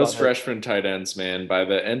 Those freshman tight ends, man, by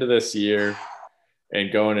the end of this year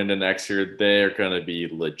and going into next year, they're going to be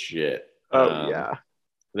legit. Yeah.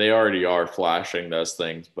 They already are flashing those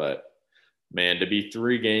things, but man, to be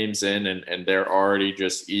 3 games in and they're already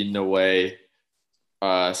just eating away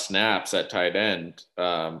snaps at tight end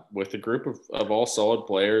with a group of all solid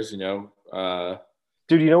players, dude,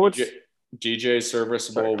 you know what's DJ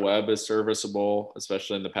serviceable, Webb is serviceable,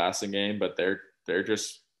 especially in the passing game, but they're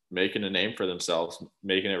just making a name for themselves,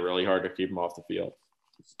 making it really hard to keep them off the field.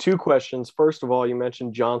 2 questions. First of all, you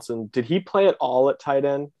mentioned Johnson. Did he play at all at tight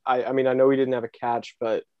end? I mean, I know he didn't have a catch,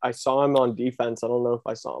 but I saw him on defense. I don't know if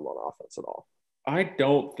I saw him on offense at all. I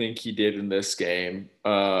don't think he did in this game.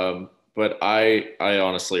 But I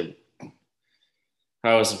honestly,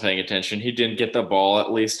 I wasn't paying attention. He didn't get the ball,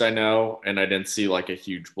 at least I know, and I didn't see like a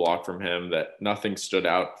huge block from him. That nothing stood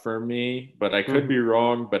out for me, but I could be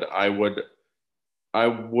wrong. But I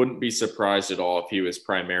wouldn't be surprised at all if he was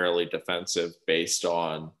primarily defensive based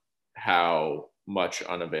on how much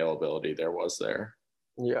unavailability there was there.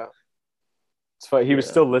 Yeah. It's funny. He was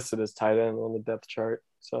Yeah. still listed as tight end on the depth chart,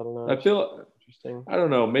 so I don't know. I feel, It's interesting. I don't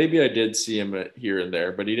know. I don't know. Maybe I did see him here and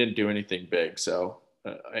there, but he didn't do anything big. So,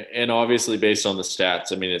 and obviously based on the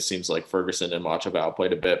stats, I mean, it seems like Ferguson and Matavao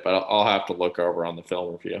played a bit, but I'll have to look over on the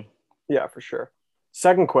film review. Yeah, for sure.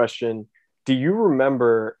 Second question: do you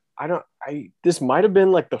remember? This might have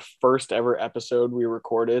been like the first ever episode we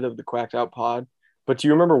recorded of the Quacked Out Pod, but do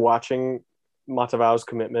you remember watching Matavao's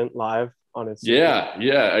commitment live on its? Yeah,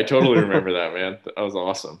 I totally remember that, man. That was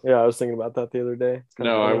awesome. Yeah, I was thinking about that the other day. It's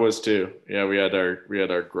kinda No, I funny. was too. Yeah, we had our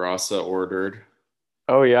Grassa ordered.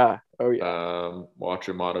 Oh yeah. Watch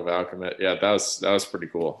him out of Alchemist. Yeah, that was pretty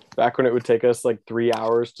cool. Back when it would take us like 3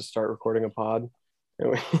 hours to start recording a pod.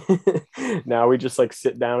 Now we just like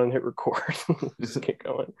sit down and hit record. Just get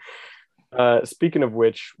going. Speaking of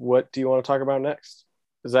which, what do you want to talk about next?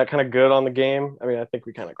 Is that kind of good on the game? I mean, I think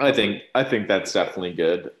we kind of. I think that's definitely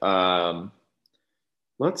good. You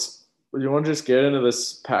want to just get into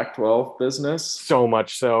this Pac-12 business? So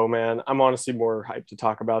much so, man. I'm honestly more hyped to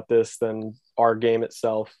talk about this than our game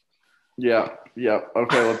itself. Yeah.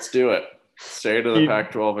 Okay, let's do it. State of the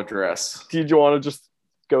Pac-12 address. Do you want to just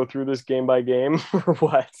go through this game by game or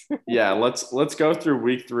what? Yeah, let's go through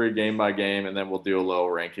week 3 game by game, and then we'll do a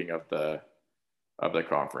little ranking of the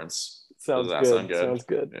conference. Sounds Does that good. sound good? Sounds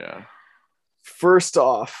good. Yeah. First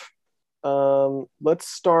off, let's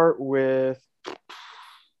start with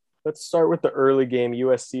the early game,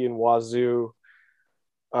 USC and Wazoo.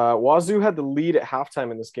 Wazoo had the lead at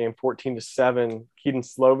halftime in this game, 14-7. Keaton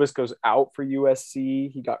Slovis goes out for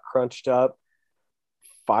USC. He got crunched up.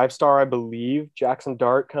 5-star, I believe. Jackson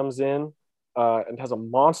Dart comes in and has a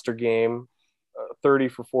monster game, 30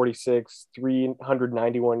 for 46,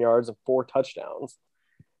 391 yards, and 4 touchdowns.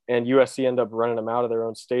 And USC end up running them out of their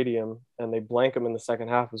own stadium, and they blank them in the second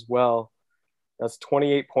half as well. That's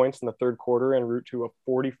 28 points in the third quarter en route to a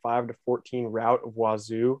 45-14 rout of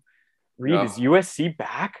Wazoo. Reed, is USC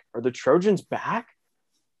back? Are the Trojans back?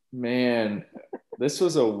 Man, this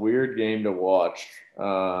was a weird game to watch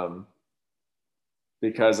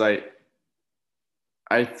because I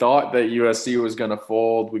thought that USC was going to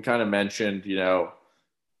fold. We kind of mentioned,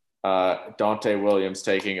 Dante Williams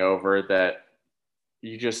taking over, that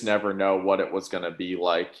you just never know what it was going to be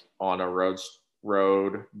like on a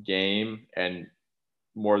road game, and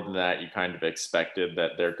more than that, you kind of expected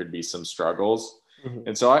that there could be some struggles. Mm-hmm.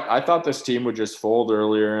 And so I thought this team would just fold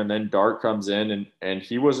earlier, and then Dart comes in and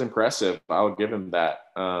he was impressive. I would give him that.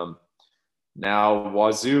 Now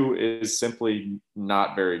Wazoo is simply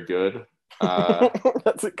not very good.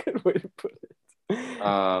 That's a good way to put it.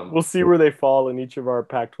 We'll see where they fall in each of our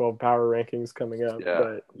Pac-12 power rankings coming up.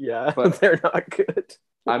 But they're not good.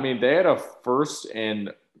 I mean, they had a first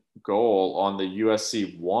and goal on the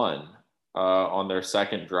USC 1 on their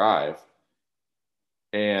second drive,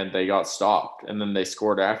 and they got stopped, and then they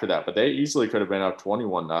scored after that. But they easily could have been up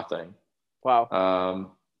 21-0.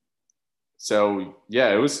 Wow. So yeah,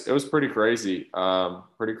 it was pretty crazy.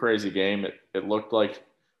 Pretty crazy game. It looked like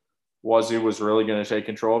Wazoo was really going to take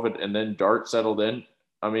control of it, and then Dart settled in.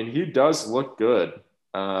 I mean, he does look good.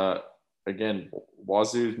 Again,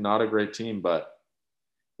 Wazoo's not a great team, but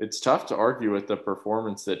it's tough to argue with the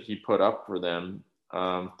performance that he put up for them.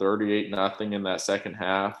 38-0 in that second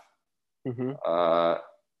half. Mm-hmm.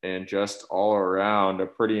 And just all around a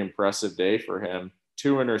pretty impressive day for him.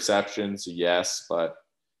 2 interceptions, yes, but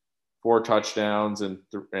 4 touchdowns and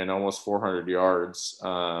almost 400 yards.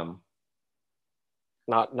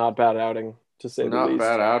 Not bad outing, to say the least. Not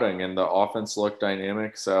bad outing, and the offense looked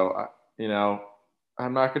dynamic. So,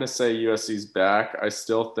 I'm not going to say USC's back. I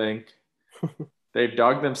still think they've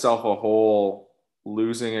dug themselves a hole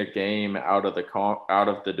losing a game out of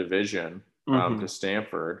the division to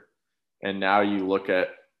Stanford. And now you look at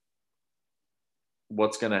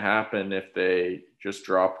what's going to happen if they just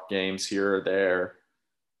drop games here or there.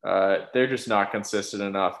 They're just not consistent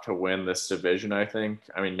enough to win this division, I think.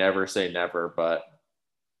 I mean, never say never, but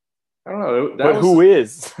I don't know. Who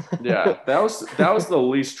is? Yeah, that was the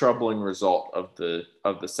least troubling result of the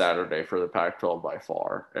Saturday for the Pac-12 by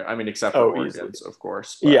far. I mean, except for Oregon's, of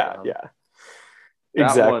course. But, yeah.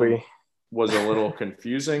 Exactly. Was a little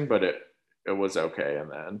confusing, but it was okay in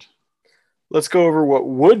the end. Let's go over what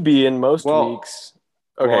would be in most weeks.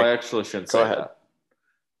 Okay. Well, I actually shouldn't say that.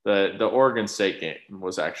 The Oregon State game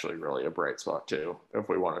was actually really a bright spot too, if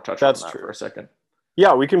we want to touch on that for a second.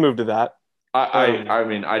 Yeah, we can move to that. I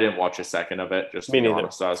mean, I didn't watch a second of it, just to be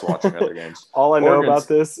honest. I was watching other games. All I know about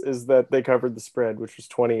this is that they covered the spread, which was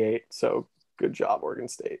 28, so good job, Oregon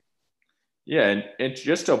State. Yeah, and it's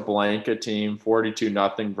just a blanket team,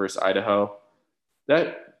 42-0 versus Idaho.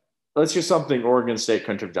 That's just something Oregon State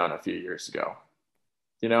couldn't have done a few years ago.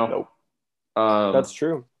 Nope. That's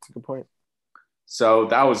true. That's a good point. So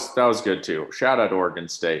that was good too. Shout out to Oregon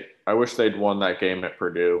State. I wish they'd won that game at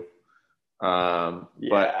Purdue. But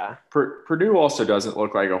Yeah. Purdue also doesn't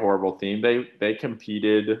look like a horrible team. They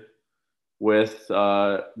competed with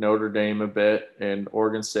Notre Dame a bit, and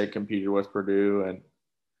Oregon State competed with Purdue. And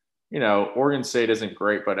Oregon State isn't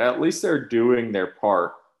great, but at least they're doing their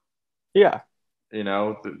part. Yeah.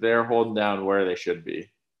 They're holding down where they should be,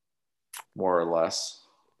 more or less.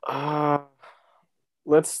 Uh,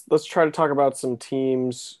 let's try to talk about some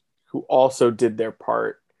teams who also did their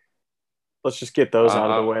part. Let's just get those out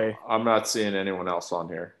of the way. I'm not seeing anyone else on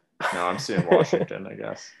here. No, I'm seeing Washington, I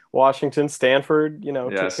guess. Washington, Stanford,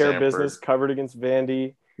 took care of business, covered against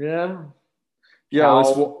Vandy. Yeah.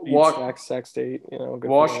 Sac State,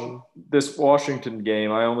 this Washington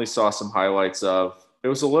game, I only saw some highlights of. It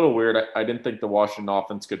was a little weird. I didn't think the Washington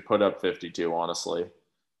offense could put up 52, honestly.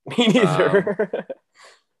 Me neither.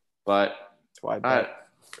 But that's why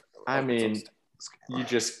I mean, you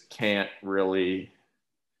just can't really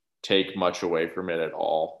take much away from it at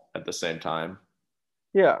all at the same time.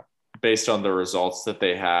 Yeah. Based on the results that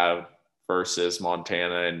they have versus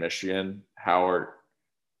Montana and Michigan,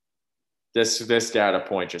 this data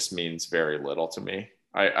point just means very little to me.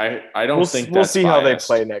 I don't think we'll see biased. How they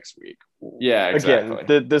play next week. Yeah, exactly.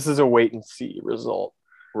 Again, this is a wait and see result.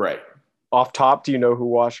 Right. Off top, do you know who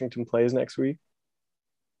Washington plays next week?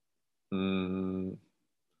 No,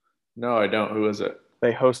 I don't. Who is it?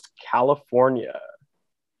 They host California.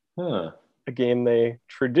 Huh. A game they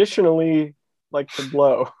traditionally like to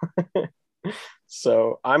blow.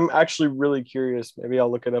 So I'm actually really curious. Maybe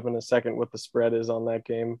I'll look it up in a second what the spread is on that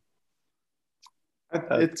game.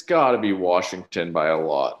 It's got to be Washington by a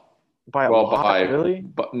lot. By a lot, really?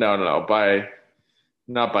 But no, not by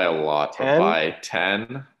a lot, 10? But by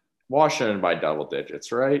 10. Washington by double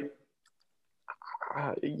digits, right?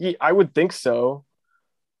 Yeah, I would think so,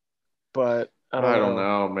 but I don't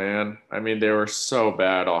know, man. I mean, they were so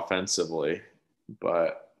bad offensively,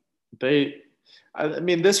 but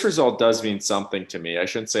this result does mean something to me. I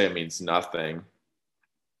shouldn't say it means nothing,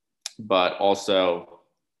 but also,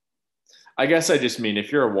 I guess I just mean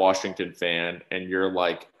if you're a Washington fan and you're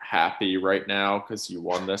like happy right now because you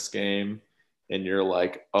won this game, and you're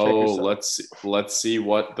like, oh, let's see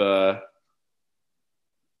what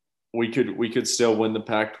we could still win the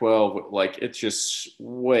Pac-12. Like, it's just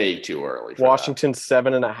way too early. Washington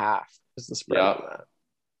 7.5 is the spread on that.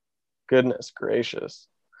 Goodness gracious.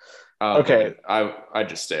 Okay. I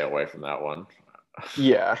just stay away from that one.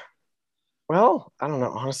 Yeah. Well, I don't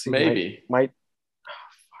know. Honestly, maybe might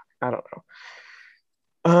I don't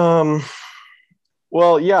know.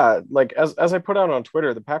 Well, yeah, like as I put out on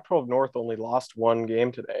Twitter, the Pac-12 North only lost one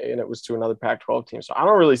game today, and it was to another Pac-12 team. So I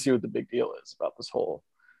don't really see what the big deal is about this whole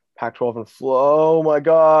Pac-12 and flow. Oh my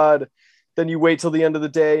God. Then you wait till the end of the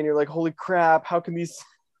day and you're like, holy crap, how can these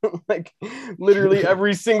like literally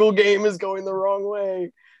every single game is going the wrong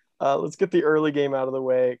way. Let's get the early game out of the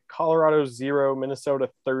way. Colorado 0, Minnesota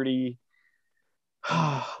 30.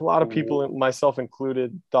 A lot of people, myself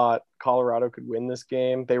included, thought Colorado could win this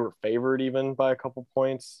game. They were favored even by a couple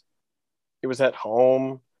points. It was at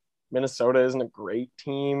home. Minnesota isn't a great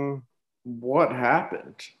team. What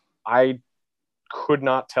happened? I could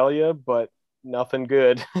not tell you, but nothing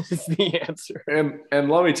good is the answer.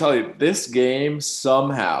 And let me tell you, this game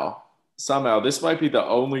somehow, this might be the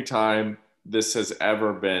only time this has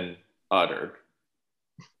ever been uttered.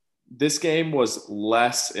 This game was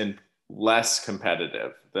less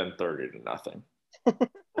competitive than 30-0.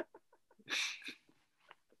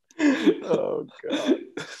 Oh God.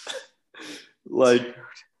 Like,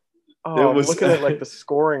 I'm looking at like the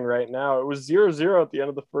scoring right now. It was 0-0 at the end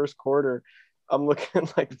of the first quarter. I'm looking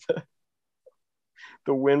at like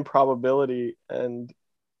the win probability, and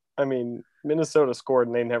I mean, Minnesota scored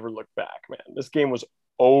and they never looked back, man. This game was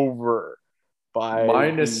over by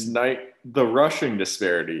 -9. The rushing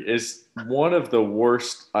disparity is one of the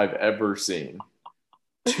worst I've ever seen.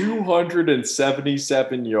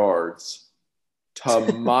 277 yards to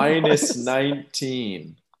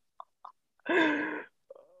 -19.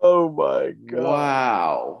 Oh my God.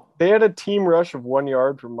 Wow. They had a team rush of 1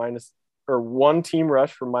 yard for one team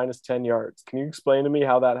rush for -10 yards. Can you explain to me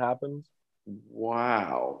how that happens?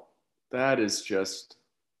 Wow. That is just,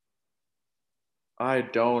 I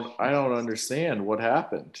don't understand what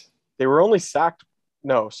happened. They were only sacked.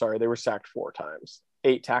 No, sorry. They were sacked 4 times.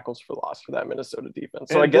 8 tackles for loss for that Minnesota defense.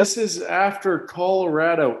 So and I guess this is after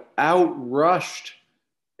Colorado outrushed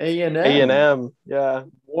A&M. A&M, yeah.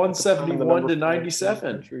 171 to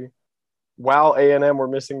 97. While A&M were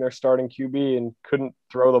missing their starting QB and couldn't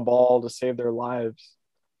throw the ball to save their lives.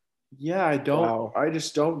 Yeah, I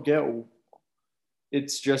just don't get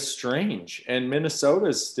it's just strange. And Minnesota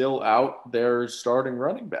is still out their starting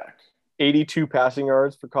running back. 82 passing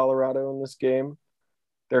yards for Colorado in this game.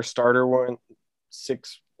 Their starter went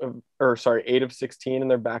 8 of 16, and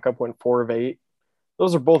their backup went 4 of 8.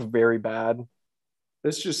 Those are both very bad.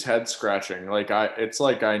 It's just head scratching. It's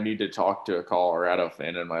like I need to talk to a Colorado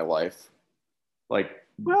fan in my life. Like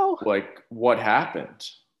what happened?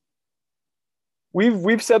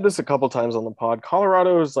 We've said this a couple times on the pod.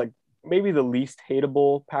 Colorado is like maybe the least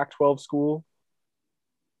hateable Pac-12 school,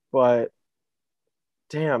 but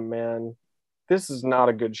damn, man, this is not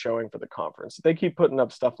a good showing for the conference. If they keep putting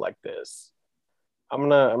up stuff like this, I'm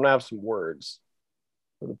gonna have some words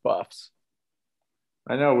for the Buffs.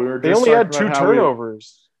 I know they only had 2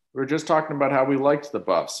 turnovers. We were just talking about how we liked the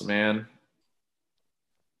Buffs, man.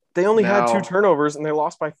 They only had 2 turnovers and they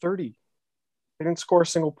lost by 30. They didn't score a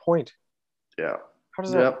single point. Yeah. How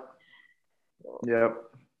does that? Yep.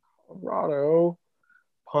 Colorado,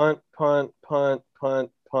 punt,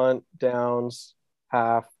 downs,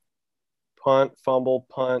 half, punt, fumble,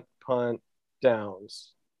 punt,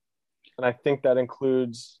 downs. And I think that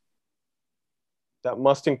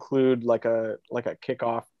must include like a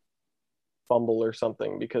kickoff fumble or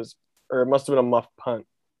something, or it must have been a muff punt.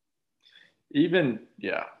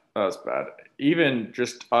 That was bad. Even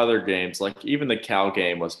just other games, like even the Cal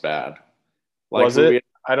game was bad. Was it?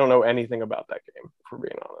 I don't know anything about that game, for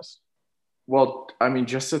being honest. Well, I mean,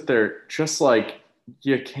 just sit there, just like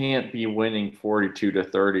you can't be winning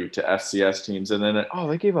 42-30 to FCS teams, and then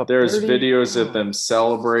they gave up. There's 30? videos of them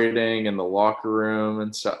celebrating in the locker room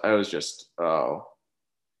and stuff. It was just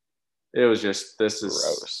this is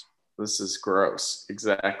gross. This is gross.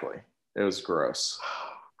 Exactly, it was gross.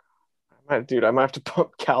 Dude, I might have to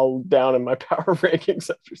pump Cal down in my power rankings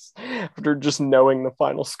after just knowing the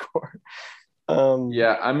final score.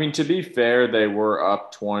 Yeah, I mean, to be fair, they were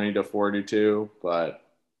up 20-42, but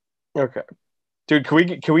okay, dude, can we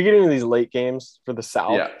get into these late games for the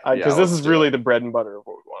South? Yeah, because this is really the bread and butter of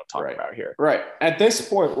what we want to talk about here. Right. At this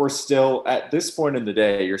point in the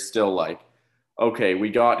day, you're still like, okay,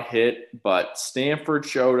 we got hit, but Stanford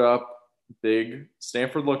showed up big.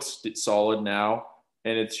 Stanford looks solid now,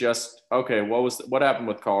 and it's just okay. What happened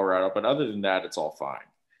with Colorado? But other than that, it's all fine.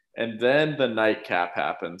 And then the nightcap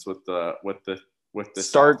happens with the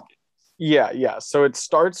start. South. Yeah. So it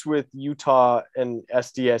starts with Utah and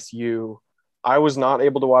SDSU. I was not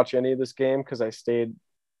able to watch any of this game because I stayed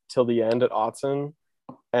till the end at Autzen,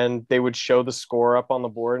 and they would show the score up on the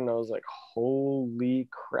board, and I was like, holy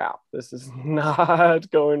crap, this is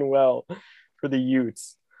not going well for the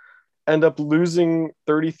Utes. End up losing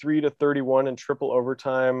 33-31 in triple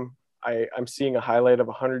overtime. I'm seeing a highlight of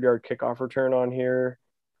a 100-yard kickoff return on here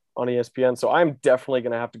on ESPN. So I'm definitely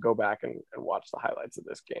going to have to go back and watch the highlights of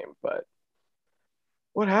this game. But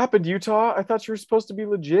what happened, Utah? I thought you were supposed to be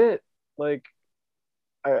legit. Like,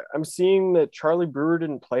 I'm seeing that Charlie Brewer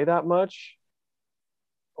didn't play that much.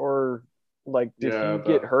 Or, like, did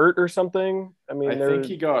he get hurt or something? I mean, I think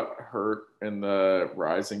he got hurt and the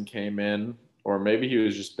Rising came in. Or maybe he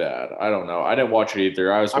was just bad. I don't know. I didn't watch it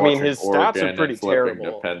either. I was watching his Oregon stats are pretty and flipping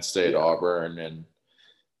terrible. to Penn State, Auburn, and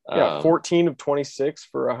 14 of 26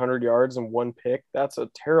 for 100 yards and 1 pick. That's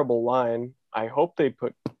a terrible line. I hope they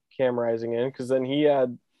put Cam Rising in, because then he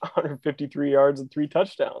had 153 yards and 3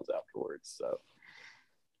 touchdowns afterwards.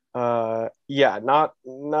 So,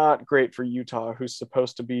 not great for Utah, who's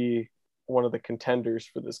supposed to be one of the contenders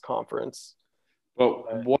for this conference.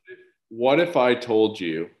 But what if I told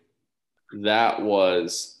you that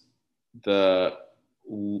was the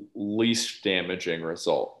least damaging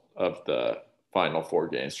result of the Final 4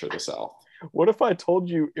 games for the South? What if I told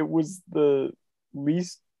you it was the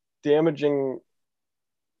least damaging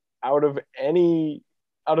out of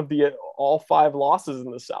the all 5 losses in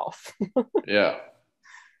the South? Yeah.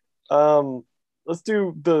 Let's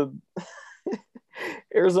do the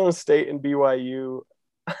Arizona State and BYU.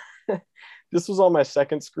 This was on my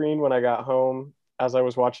second screen when I got home as I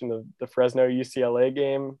was watching the Fresno UCLA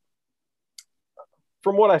game.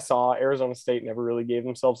 From what I saw, Arizona State never really gave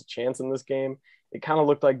themselves a chance in this game. It kind of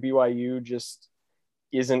looked like BYU just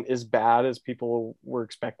isn't as bad as people were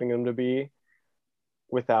expecting them to be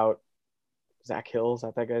without Zach Hill. Is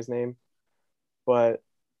that guy's name? But,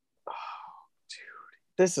 dude,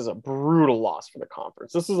 this is a brutal loss for the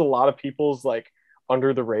conference. This is a lot of people's like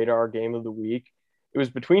under the radar game of the week. It was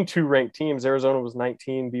between 2 ranked teams. Arizona was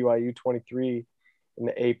 19, BYU 23 in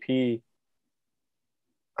the AP.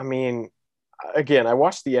 I mean, again, I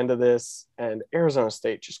watched the end of this, and Arizona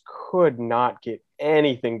State just could not get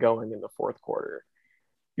anything going in the fourth quarter.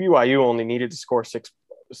 BYU only needed to score six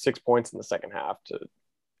points in the second half to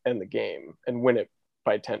end the game and win it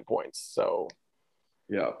by 10 points. So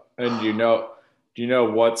Yeah. And do you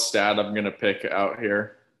know what stat I'm gonna pick out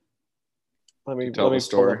here Let to me tell let the me pull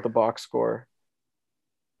story? up the box score.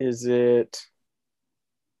 Is it?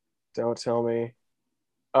 Don't tell me.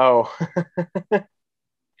 Oh,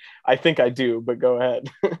 I think I do, but go ahead.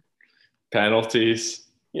 Penalties,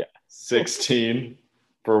 Yeah, 16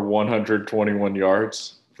 for 121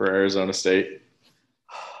 yards for Arizona State.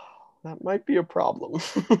 that might be a problem.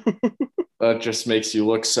 That just makes you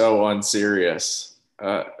look so unserious.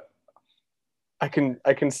 I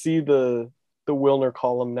can see the Wilner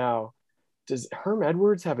column now. Does Herm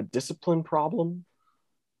Edwards have a discipline problem?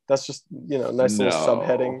 That's just, nice little No,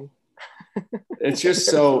 subheading. it's just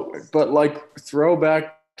so. But like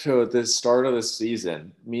throwback to the start of the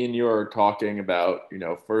season, me and you are talking about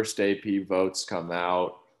first AP votes come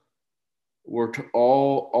out.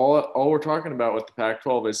 All we're talking about with the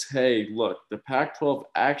Pac-12 is, hey, look, the Pac-12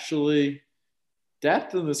 actually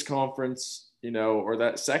depth in this conference, or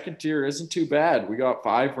that second tier isn't too bad. We got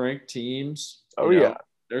 5 ranked teams. Oh yeah.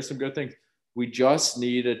 There's some good things. We just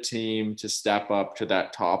need a team to step up to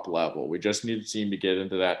that top level. We just need a team to get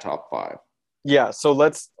into that top 5. Yeah, so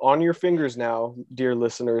let's on your fingers now, dear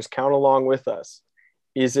listeners, count along with us.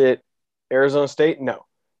 Is it Arizona State? No.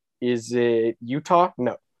 Is it Utah?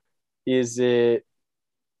 No. Is it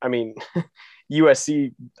I mean,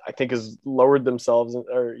 USC I think has lowered themselves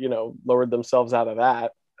lowered themselves out of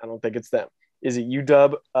that. I don't think it's them. Is it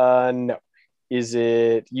UW? No. Is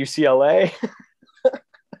it UCLA?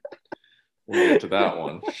 We'll get to that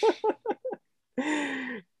one.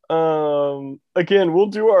 Again, we'll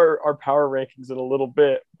do our power rankings in a little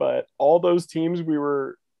bit, but all those teams we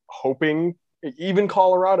were hoping, even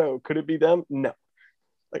Colorado, could it be them? No.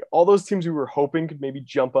 Like all those teams we were hoping could maybe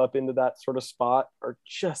jump up into that sort of spot are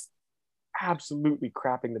just absolutely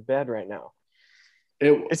crapping the bed right now.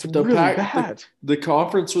 It's The really pack bad. the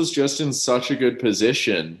conference was just in such a good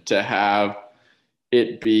position to have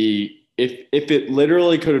it be, if it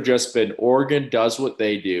literally could have just been Oregon does what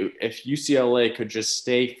they do. If UCLA could just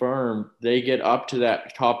stay firm, they get up to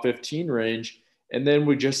that top 15 range. And then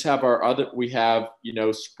we have,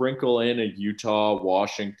 sprinkle in a Utah,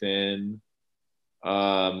 Washington,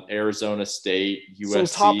 Arizona State, Some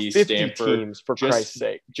top USC, 50 Stanford. teams, for Christ's Just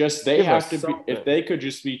sake. just they Give us have to be, if something. they could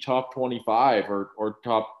just be top 25 or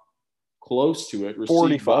top close to it,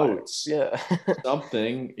 receive 45. votes, Yeah.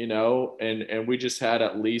 something, and we just had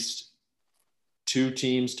at least 2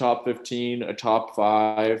 teams top 15, a top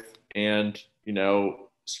 5, and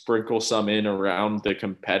sprinkle some in around the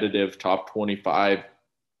competitive top 25,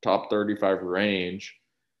 top 35 range.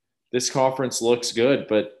 This conference looks good,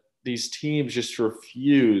 but these teams just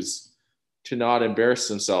refuse to not embarrass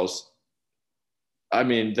themselves. I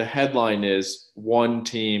mean, the headline is one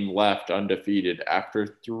team left undefeated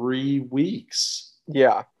after 3 weeks.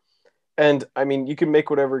 Yeah. And I mean, you can make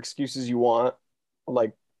whatever excuses you want,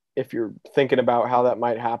 like if you're thinking about how that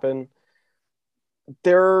might happen.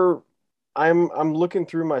 There I'm looking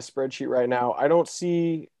through my spreadsheet right now. I don't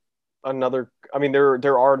see another I mean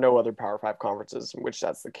there are no other Power 5 conferences in which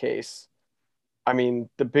that's the case. I mean,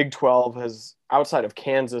 the Big 12 has outside of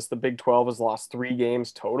Kansas, the Big 12 has lost 3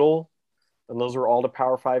 games total, and those are all to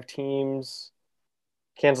Power 5 teams.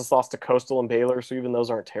 Kansas lost to Coastal and Baylor, so even those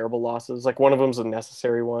aren't terrible losses. Like one of them's a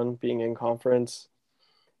necessary one, being in conference.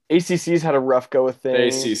 ACC's had a rough go of The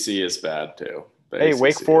things. ACC is bad too. The Hey,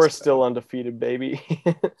 Wake ACC is Forest bad. still undefeated, baby.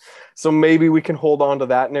 So maybe we can hold on to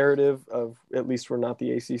that narrative of at least we're not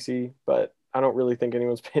the ACC, but I don't really think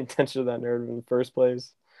anyone's paying attention to that narrative in the first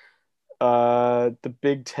place. The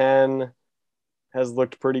Big Ten has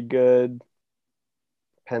looked pretty good.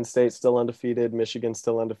 Penn State still undefeated. Michigan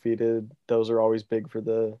still undefeated. Those are always big for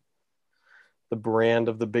the brand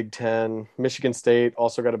of the Big Ten. Michigan State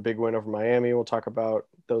also got a big win over Miami. We'll talk about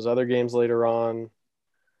those other games later on.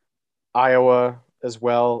 Iowa as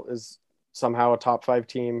well is somehow a top 5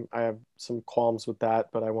 team. I have some qualms with that,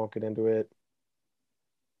 but I won't get into it.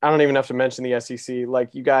 I don't even have to mention the SEC.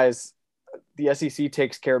 Like you guys, the SEC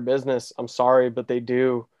takes care of business. I'm sorry, but they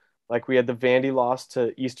do. Like we had the Vandy loss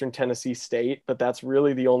to Eastern Tennessee State, but that's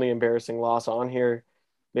really the only embarrassing loss on here.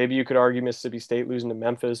 Maybe you could argue Mississippi State losing to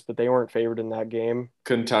Memphis, but they weren't favored in that game.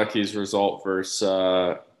 Kentucky's result versus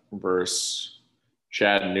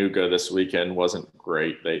Chattanooga this weekend wasn't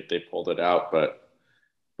great. They pulled it out, but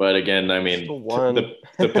again, I mean, Still won.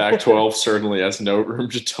 the Pac-12 certainly has no room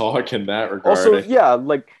to talk in that Also, regard. yeah,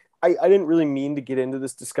 like I didn't really mean to get into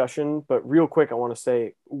this discussion, but real quick, I want to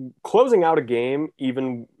say closing out a game,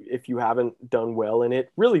 even if you haven't done well in it,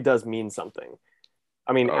 really does mean something.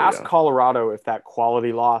 I mean, Oh ask yeah, Colorado if that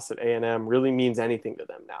quality loss at A&M really means anything to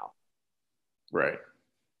them now. right.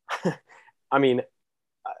 I mean,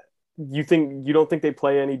 You don't think they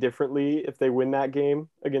play any differently if they win that game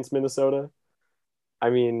against Minnesota? I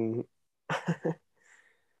mean,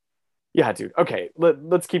 yeah, dude. Okay,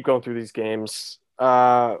 let's keep going through these games.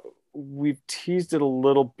 We've teased it a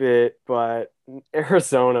little bit, but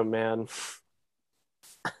Arizona, man.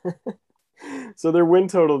 So their win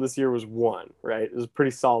total this year was one, right? It was a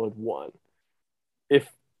pretty solid one. If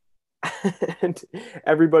and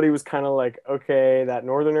everybody was kind of like, okay, that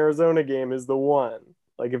Northern Arizona game is the one.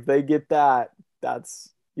 Like if they get that, that's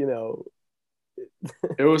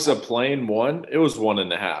It was a plain one. It was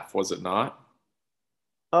 1.5, was it not?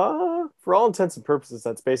 for all intents and purposes,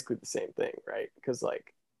 that's basically the same thing, right? Because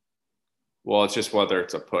like, Well, it's just whether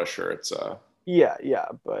it's a push or it's a. yeah,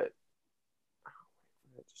 but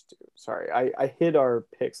sorry, I hid our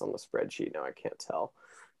picks on the spreadsheet. Now I can't tell,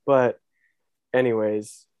 but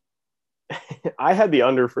anyways, I had the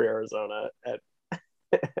under for Arizona at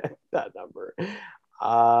that number.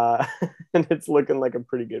 Uh, and it's looking like a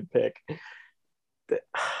pretty good pick.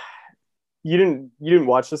 You didn't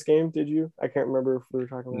watch this game, did you? I can't remember if we were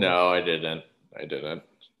talking about it. No, I didn't. I didn't.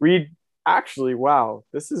 Reed, actually, wow,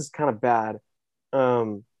 this is kind of bad.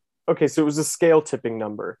 Okay, so it was a scale tipping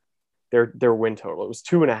number. Their win total. It was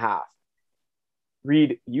 2.5.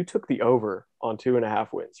 Reed, you took the over on 2.5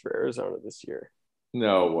 wins for Arizona this year.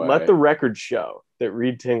 No way. Let the record show that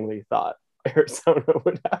Reed Tingley thought Arizona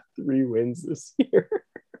would have 3 wins this year.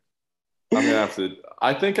 I'm gonna have to.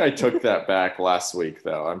 I think I took that back last week,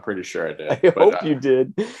 though. I'm pretty sure I did. I hope you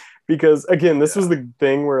did, because again, this was the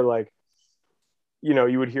thing where like,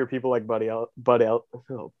 you would hear people like Buddy,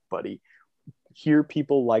 hear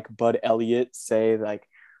people like Bud Elliott say like,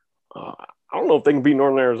 I don't know if they can beat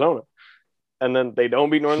Northern Arizona, and then they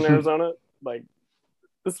don't beat Northern Arizona. Like,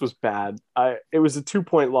 this was bad. It was a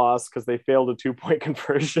 2-point loss because they failed a 2-point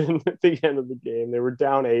conversion at the end of the game. They were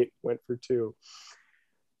down 8, went for 2.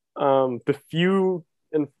 The few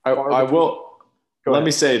and I will. Let ahead.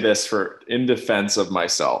 me say this in defense of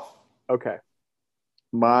myself. Okay.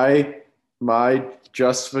 My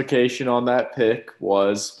justification on that pick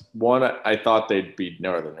was, one, I thought they'd beat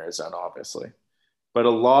Northern Arizona, obviously, but a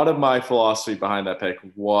lot of my philosophy behind that pick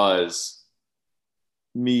was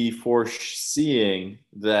me foreseeing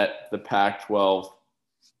that the Pac-12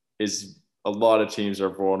 is, a lot of teams are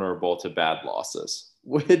vulnerable to bad losses,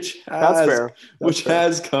 which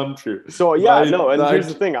has come true. So yeah, here's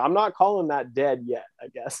the thing: I'm not calling that dead yet, I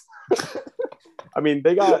guess. I mean,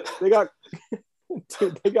 they got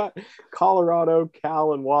dude, they got Colorado,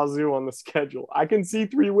 Cal, and Wazoo on the schedule. I can see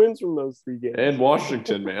 3 wins from those 3 games. And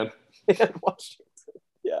Washington, man. And Washington,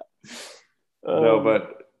 yeah. No,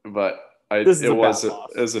 but it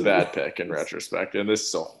was a bad pick in retrospect, and this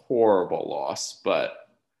is a horrible loss. But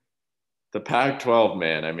the Pac-12,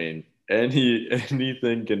 man, I mean,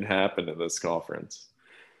 anything can happen in this conference.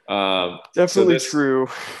 Definitely true.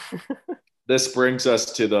 This brings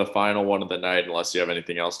us to the final one of the night, unless you have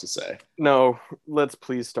anything else to say. No, let's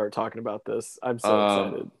please start talking about this. I'm so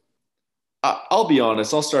excited. I'll be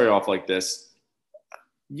honest. I'll start off like this.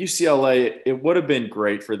 UCLA, it would have been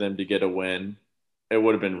great for them to get a win. It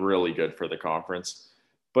would have been really good for the conference.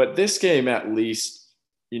 But this game, at least,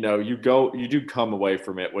 you do come away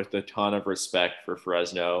from it with a ton of respect for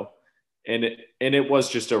Fresno. And it was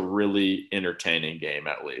just a really entertaining game,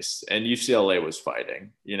 at least. And UCLA was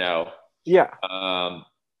fighting, Yeah.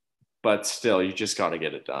 But still, you just got to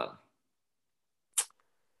get it done.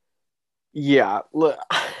 Yeah. Look,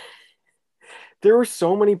 there were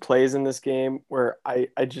so many plays in this game where I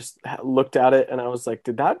just looked at it and I was like,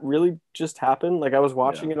 did that really just happen? Like, I was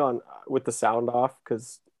watching it on with the sound off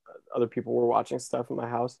because other people were watching stuff in my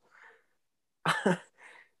house.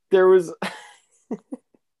 There was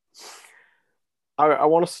I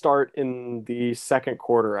want to start in the second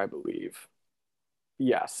quarter, I believe.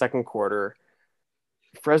 Yeah, second quarter.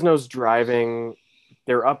 Fresno's driving.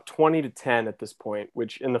 They're up 20-10 at this point,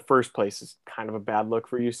 which in the first place is kind of a bad look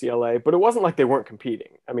for UCLA, but it wasn't like they weren't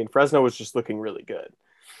competing. I mean, Fresno was just looking really good.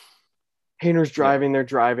 Hayner's driving, they're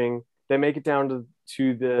driving. They make it down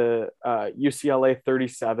to the UCLA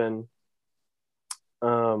 37.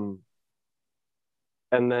 And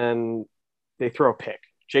then they throw a pick.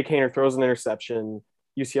 Jake Hayner throws an interception.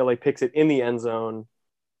 UCLA picks it in the end zone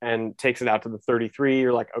and takes it out to the 33.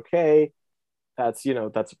 You're like, okay, that's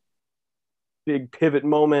a big pivot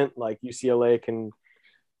moment. Like UCLA can,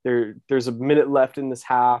 there's a minute left in this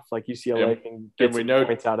half. Like UCLA can get some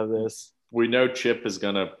points out of this. We know Chip is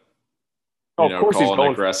going to, of course, call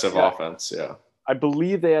an aggressive offense. Yeah. I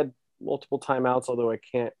believe they had multiple timeouts, although I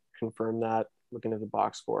can't confirm that looking at the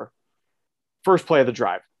box score. First play of the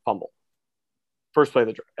drive, fumble. First play of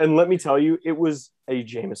the drive. And let me tell you, it was a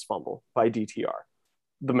Jameis fumble by DTR.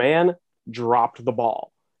 The man dropped the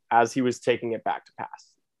ball as he was taking it back to pass.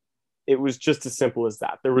 It was just as simple as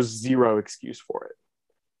that. There was zero excuse for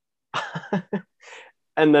it.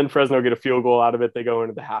 And then Fresno get a field goal out of it. They go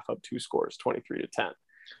into the half up 2 scores, 23-10.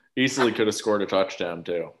 Easily could have scored a touchdown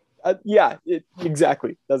too.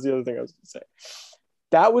 Exactly. That's the other thing I was going to say.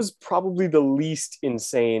 That was probably the least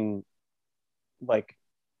insane, like,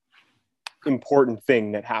 important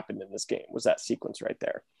thing that happened in this game was that sequence right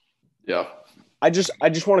there. Yeah. I just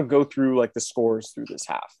want to go through like the scores through this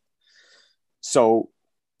half. So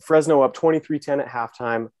Fresno up 23-10 at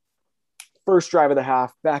halftime. First drive of the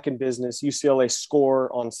half, back in business. UCLA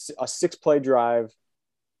score on a 6-play drive,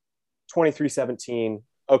 23-17.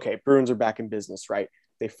 Okay, Bruins are back in business, right?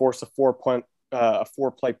 They force a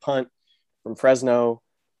 4-play punt from Fresno.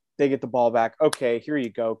 They get the ball back. Okay, here you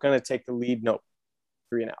go. Gonna take the lead. Nope.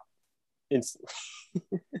 3 and out. Instantly.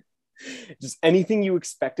 Just anything you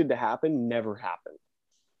expected to happen never happened.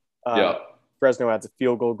 Fresno adds a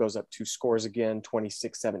field goal, goes up 2 scores again,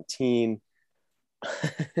 26-17.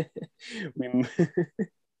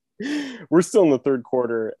 We're still in the third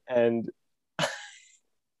quarter, and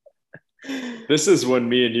this is when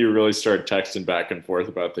me and you really started texting back and forth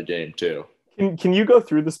about the game too. Can you go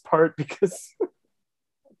through this part? Because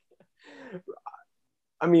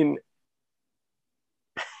I mean,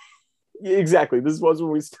 exactly. This was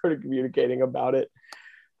when we started communicating about it.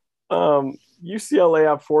 UCLA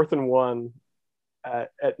up 4th and 1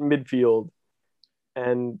 at midfield,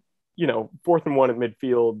 and 4th and 1 at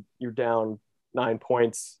midfield, you're down 9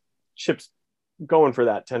 points. Chip's going for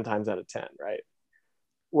that 10 times out of 10, right?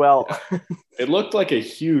 Well, it looked like a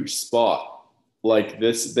huge spot. Like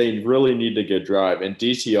this, they really need to get drive. And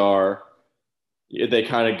DTR, they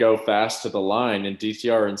kind of go fast to the line, and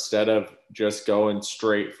DTR, instead of just going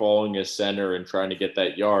straight, following his center and trying to get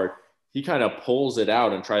that yard, he kind of pulls it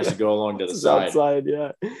out and tries to go along to the side. Outside,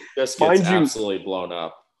 yeah. Just gets absolutely blown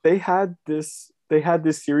up. They had this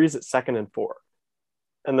series at 2nd and 4,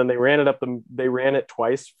 and then they ran it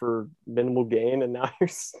twice for minimal gain, and now you're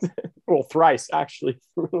thrice actually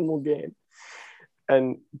for minimal gain,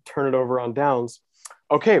 and turn it over on downs.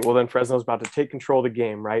 Okay, well then Fresno's about to take control of the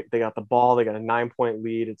game, right? They got the ball. They got a 9-point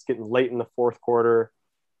lead. It's getting late in the 4th quarter.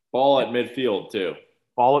 Ball at midfield too.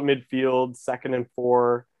 Ball at midfield, 2nd and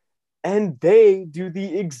 4. And they do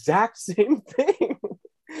the exact same thing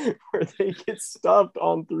where they get stuffed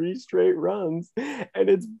on 3 straight runs, and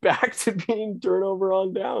it's back to being turnover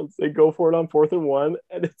on downs. They go for it on 4th and 1,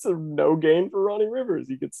 and it's a no gain for Ronnie Rivers.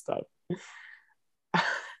 He gets stuffed.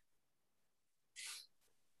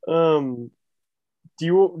 Do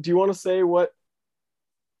you want to say what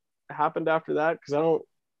happened after that? Because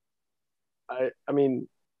I mean,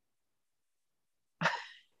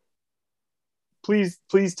 please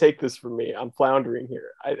take this from me. I'm floundering here.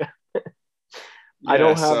 I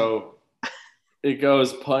don't have. So it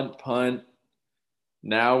goes punt.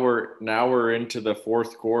 Now we're into the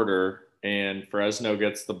 4th quarter, and Fresno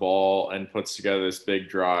gets the ball and puts together this big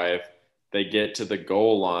drive. They get to the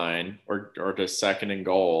goal line or to 2nd and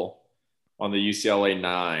goal on the UCLA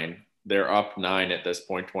 9. They're up 9 at this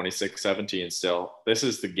point, 26-17 still. This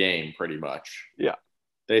is the game pretty much. Yeah.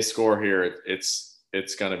 They score here. It's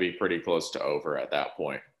going to be pretty close to over at that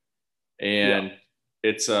point. And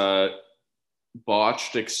it's a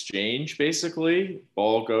botched exchange, basically.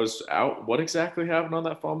 Ball goes out. What exactly happened on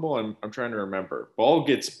that fumble? I'm trying to remember. Ball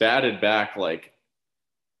gets batted back like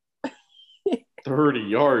 30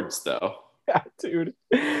 yards, though. Yeah, dude.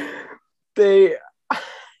 It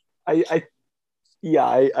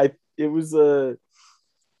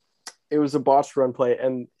was a botched run play,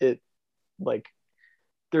 and it, like,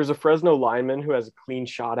 there's a Fresno lineman who has a clean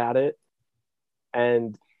shot at it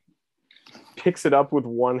and picks it up with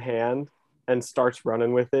one hand and starts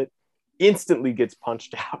running with it, instantly gets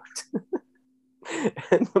punched out.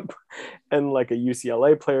 and like a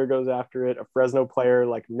UCLA player goes after it, a Fresno player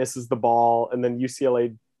like misses the ball, and then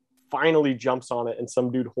UCLA finally jumps on it, and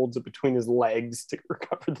some dude holds it between his legs to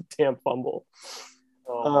recover the damn fumble.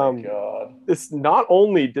 Oh my God. This, not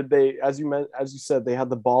only did they, as you said, they had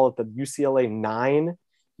the ball at the UCLA 9.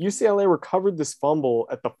 UCLA recovered this fumble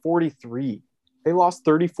at the 43. They lost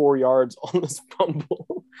 34 yards on this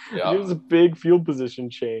fumble. Yeah. It was a big field position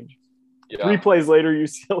change. Yeah. 3 plays later,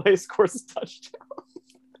 UCLA scores a touchdown.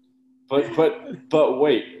 But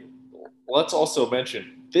wait, let's also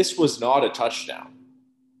mention this was not a touchdown.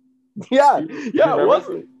 Yeah, it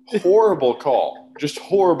wasn't. Horrible call. Just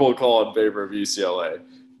horrible call in favor of UCLA.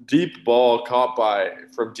 Deep ball caught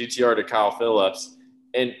from DTR to Kyle Phillips,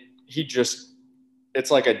 and it's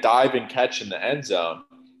like a dive and catch in the end zone.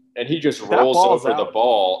 and he just That rolls ball's over the out.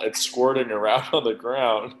 ball and squirting around on the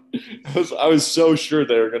ground. I was so sure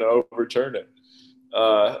they were going to overturn it.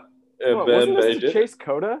 And What, wasn't then this they to did. Chase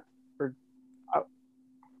Cota? Or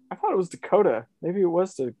I thought it was Dakota. Maybe it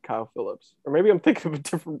was to Kyle Phillips. Or maybe I'm thinking of a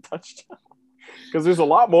different touchdown. Because there's a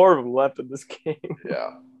lot more of them left in this game.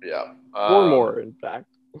 Yeah, yeah. Four more, in fact.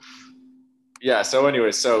 Yeah. So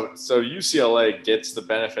anyway, so UCLA gets the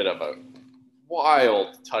benefit of a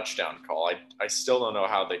wild touchdown call. I still don't know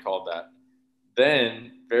how they called that.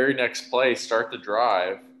 Then very next play, start the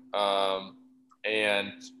drive,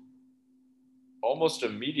 and almost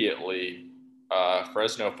immediately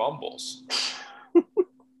Fresno fumbles.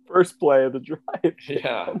 First play of the drive.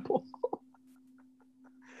 Yeah.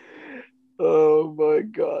 Oh my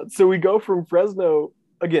God. So we go from Fresno,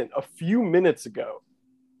 again, a few minutes ago,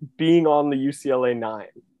 being on the UCLA 9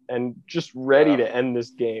 and just ready to end this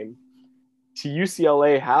game, to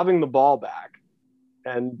UCLA having the ball back.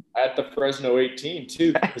 And at the Fresno 18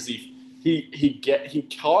 too, because he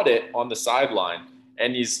caught it on the sideline,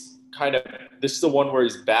 and he's kind of, this is the one where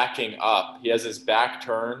he's backing up. He has his back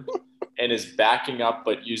turned and is backing up,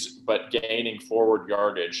 but gaining forward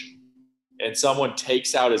yardage. And someone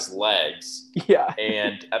takes out his legs. Yeah.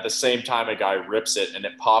 And at the same time, a guy rips it, and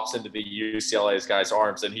it pops into the UCLA's guy's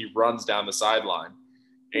arms, and he runs down the sideline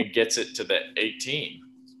and gets it to the 18.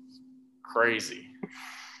 Crazy.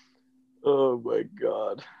 Oh my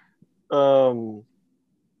God.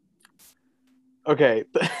 Okay.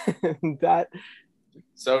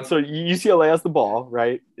 So UCLA has the ball,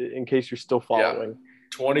 right? In case you're still following.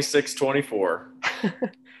 Yeah. 26-24.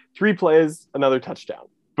 3 plays, another touchdown.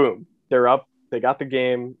 Boom. They're up. They got the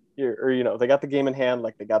game, or they got the game in hand.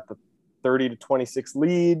 Like, they got the 30-26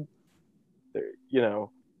 lead.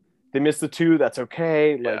 They missed the 2. That's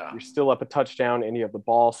okay. Like, you're still up a touchdown, and you have the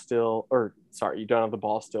ball still. Or sorry, you don't have the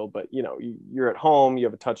ball still, but you're at home. You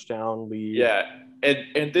have a touchdown lead. Yeah,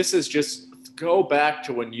 and this is just, go back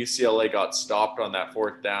to when UCLA got stopped on that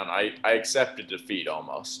 4th down. I accepted defeat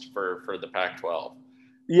almost for the Pac-12.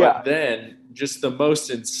 Yeah. But then just the most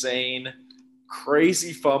insane,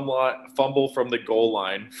 crazy fumble from the goal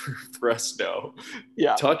line for Fresno.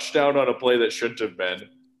 Yeah. Touchdown on a play that shouldn't have been.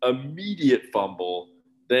 Immediate fumble.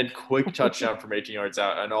 Then quick touchdown from 18 yards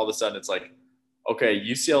out. And all of a sudden it's like, okay,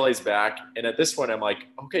 UCLA's back. And at this point I'm like,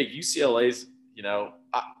 okay, UCLA's,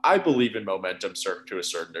 I believe in momentum to a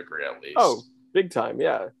certain degree at least. Oh, big time,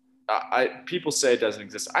 yeah. People say it doesn't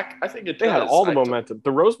exist. I think it does. They had all the momentum.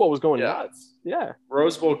 The Rose Bowl was going nuts. Yeah.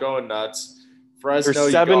 Rose Bowl going nuts. Fresno.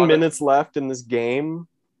 There's 7 minutes left in this game.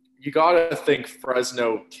 You got to think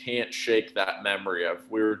Fresno can't shake that memory of,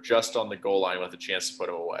 we were just on the goal line with a chance to put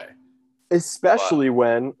them away. Especially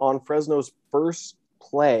when on Fresno's first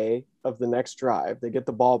play of the next drive, they get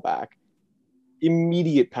the ball back.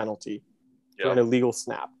 Immediate penalty for an illegal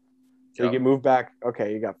snap. So you get moved back.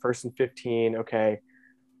 Okay, you got 1st and 15. Okay.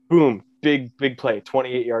 Boom. Big play.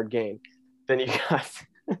 28-yard gain. Then you got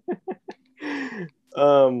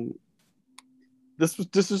this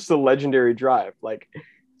was a legendary drive. Like,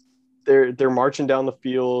 they're marching down the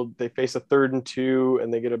field. They face a 3rd and 2,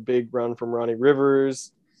 and they get a big run from Ronnie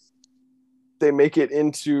Rivers. They make it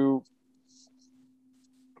into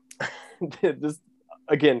this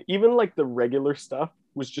again. Even like the regular stuff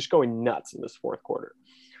was just going nuts in this 4th quarter.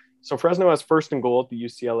 So Fresno has 1st and goal at the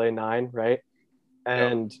UCLA 9, right?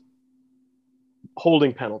 And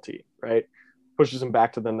holding penalty, right? Pushes them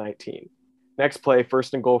back to the 19. Next play,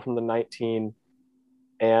 1st and goal from the 19,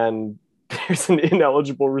 and there's an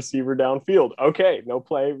ineligible receiver downfield. Okay, no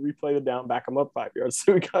play, replay the down, back them up 5 yards.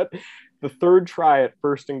 So we got the 3rd try at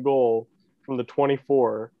 1st and goal from the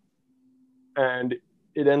 24, and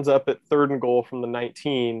it ends up at 3rd and goal from the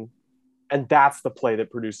 19, and that's the play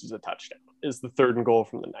that produces a touchdown, is the 3rd and goal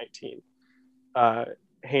from the 19.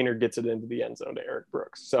 Haener gets it into the end zone to Eric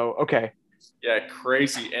Brooks. So, okay. Yeah,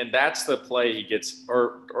 crazy. And that's the play he gets,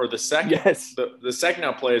 or the second. Yes. The second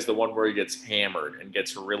out play is the one where he gets hammered and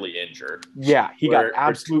gets really injured. Yeah, he got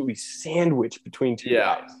absolutely sandwiched between 2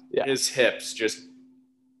 guys. Yeah, his hips, just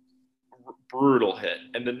brutal hit.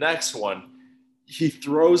 And the next one, he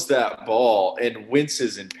throws that ball and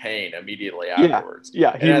winces in pain immediately afterwards.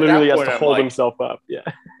 Yeah, he literally has to hold himself up. Yeah.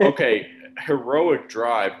 Okay, heroic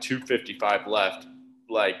drive, 2:55 left.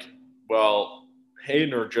 Like, well,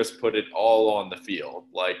 Haener just put it all on the field.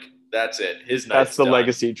 Like, that's it. His night's That's the done.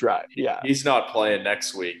 legacy drive. Yeah. He's not playing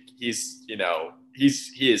next week. He's,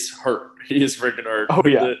 he is hurt. He is freaking hurt. Oh,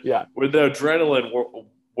 yeah. When the adrenaline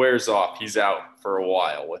wears off, he's out for a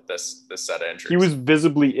while with this set of injuries. He was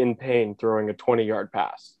visibly in pain throwing a 20-yard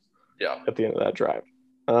pass. Yeah. At the end of that drive.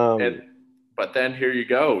 But then here you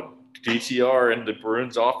go. DTR and the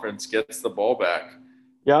Bruins offense gets the ball back.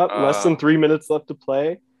 Yeah, less than 3 minutes left to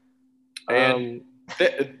play. And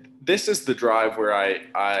this is the drive where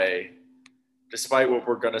I despite what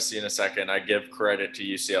we're going to see in a second, I give credit to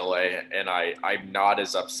UCLA, and I'm not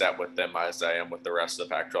as upset with them as I am with the rest of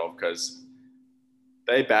the Pac-12 because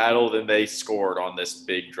they battled and they scored on this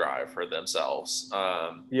big drive for themselves.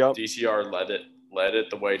 Yep. DTR led it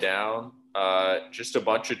the way down. Just a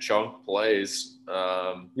bunch of chunk plays.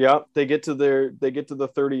 Yep. They get to the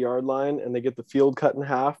 30-yard line and they get the field cut in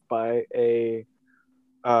half by a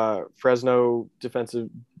Fresno defensive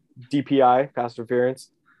DPI, pass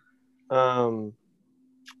interference. And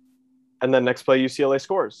then next play, UCLA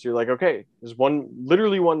scores. So you're like, okay, there's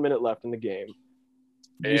literally 1 minute left in the game.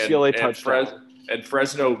 UCLA touchdown. And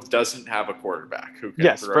Fresno doesn't have a quarterback who can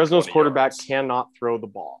yes, throw Fresno's 20 quarterback yards. Cannot throw the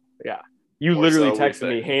ball. Yeah. You Or literally so we texted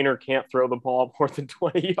me, think. Haener can't throw the ball more than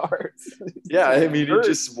 20 yards. Yeah, I mean, you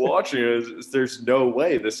just watching it, there's no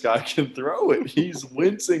way this guy can throw it. He's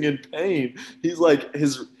wincing in pain. He's like,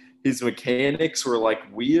 his mechanics were like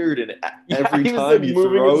weird, and every he was, time like, he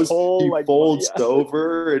moving his throws, whole, he like, folds yeah.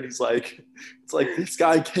 over, and he's like, it's like, this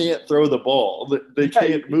guy can't throw the ball. They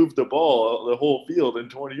can't move the ball the whole field in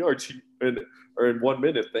 20 yards. Or in 1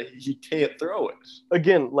 minute, he can't throw it.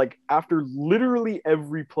 Again, like, after literally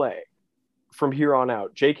every play from here on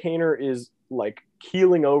out, Jake Haener is like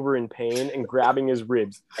keeling over in pain and grabbing his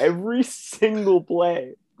ribs every single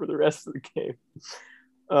play for the rest of the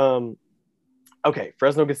game. Okay,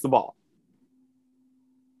 Fresno gets the ball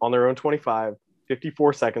on their own 25,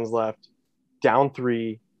 54 seconds left, down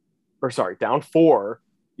 4.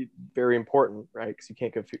 Very important, right? Because you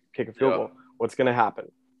can't kick a field goal. What's going to happen?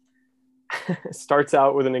 Starts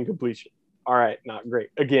out with an incompletion. All right, not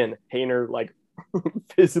great. Again, Haener, like,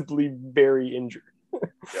 visibly very injured.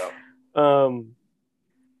 Throws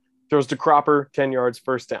to Cropper, 10 yards,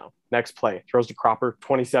 first down. Next play, throws to Cropper,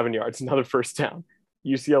 27 yards, another first down.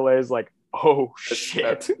 UCLA is like, oh,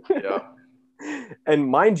 shit. And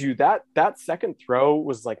mind you, that second throw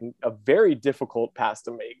was like a very difficult pass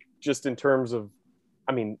to make, just in terms of,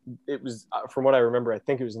 I mean, it was, from what I remember, I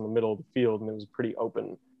think it was in the middle of the field and it was pretty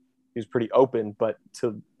open. He was pretty open, but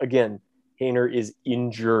again, Haener is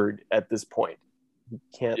injured at this point. He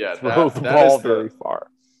can't throw the ball very far.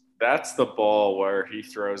 That's the ball where he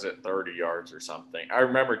throws it 30 yards or something. I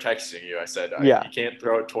remember texting you. I said, he can't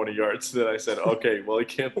throw it 20 yards. Then I said, okay, well, he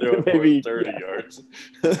can't throw it more than 30 yards.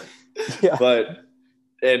 But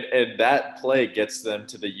and that play gets them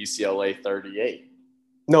to the UCLA 38.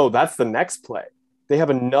 No, that's the next play. They have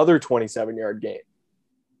another 27-yard gain.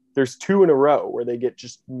 There's 2 in a row where they get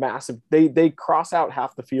just massive. They cross out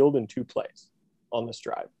half the field in 2 plays on this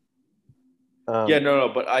drive.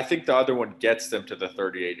 But I think the other one gets them to the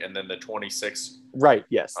 38, and then the 26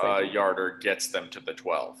 yarder gets them to the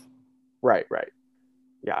 12. Right.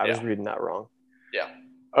 Yeah, I was reading that wrong. Yeah.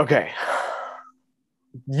 Okay.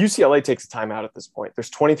 UCLA takes a timeout at this point. There's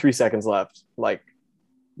 23 seconds left. Like,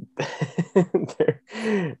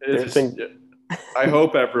 I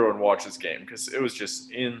hope everyone watched this game because it was just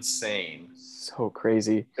insane. So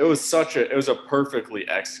crazy. It was a perfectly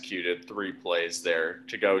executed 3 plays there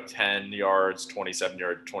to go 10 yards, 27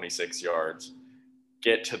 yards, 26 yards,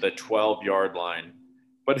 get to the 12-yard line.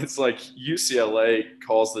 But it's like UCLA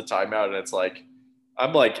calls the timeout, and it's like,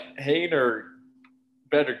 I'm like, Haener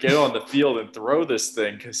better get on the field and throw this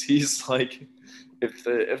thing, because he's like, if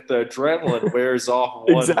the adrenaline wears off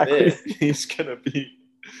one bit, he's gonna be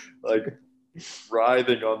like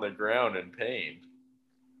writhing on the ground in pain.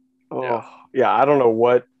 Yeah, I don't know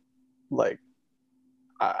what, like,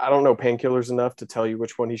 I don't know painkillers enough to tell you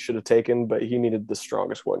which one he should have taken, but he needed the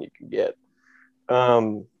strongest one you could get.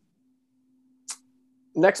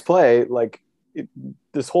 Next play, like,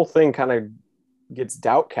 this whole thing kind of gets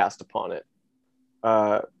doubt cast upon it,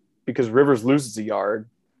 because Rivers loses a yard,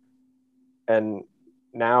 and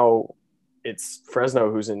now it's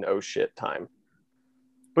Fresno who's in oh shit time.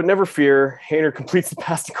 But never fear, Haener completes the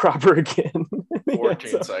pass to Cropper again.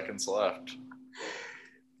 14 seconds left.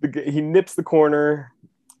 He nips the corner,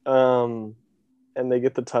 and they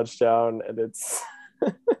get the touchdown, and it's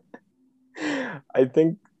I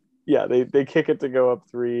think, they kick it to go up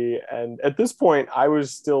 3. And at this point, I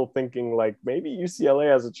was still thinking, like, maybe UCLA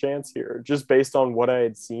has a chance here, just based on what I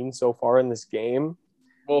had seen so far in this game.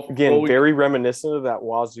 Very reminiscent of that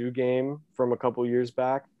Wazoo game from a couple years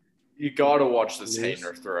back. You got to watch this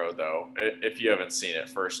Haener throw, though, if you haven't seen it.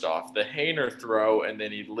 First off, the Haener throw, and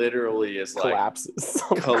then he literally is like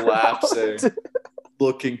collapsing,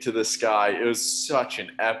 looking to the sky. It was such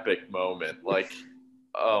an epic moment. Like,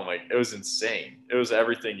 oh my, it was insane. It was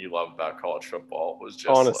everything you love about college football. It was just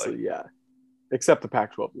honestly, except the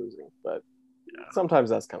Pac-12 losing, but sometimes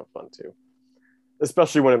that's kind of fun too.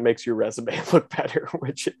 especially when it makes your resume look better,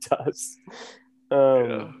 which it does.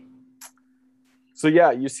 So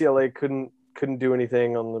yeah, UCLA couldn't do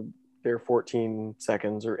anything on their 14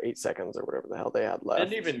 seconds or 8 seconds or whatever the hell they had left.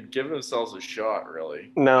 Didn't even give themselves a shot,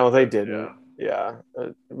 really. No, they didn't. Yeah.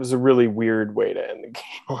 It was a really weird way to end the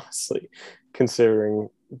game, honestly, considering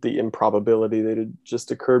the improbability that had just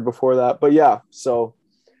occurred before that. But yeah, so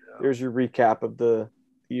there's your recap of the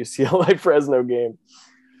UCLA Fresno game.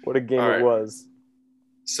 What a game it was.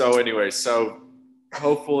 So anyway,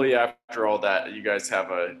 hopefully after all that, you guys have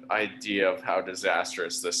an idea of how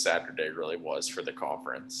disastrous this Saturday really was for the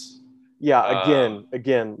conference. Yeah,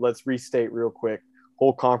 again, let's restate real quick.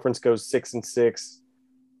 Whole conference goes 6-6,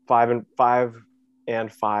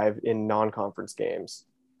 5-5 in non-conference games.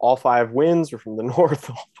 All 5 wins are from the North.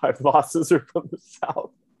 All 5 losses are from the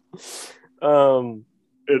South.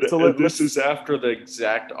 This is after the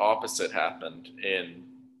exact opposite happened in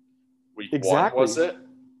week 1, was it?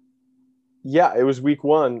 Yeah, it was week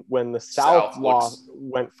 1 when the South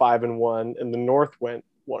went 5-1 and the North went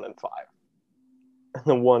 1-5. And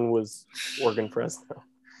the one was Oregon Fresno.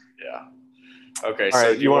 Yeah. Okay. All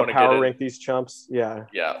right, you want to power rank these chumps? Yeah.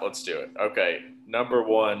 Yeah, let's do it. Okay. Number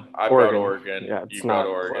 1, I've got Oregon. Yeah, you've got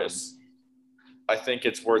Oregon. Close. I think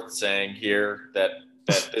it's worth saying here that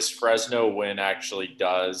this Fresno win actually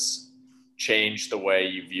does change the way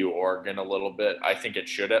you view Oregon a little bit. I think it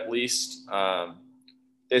should at least.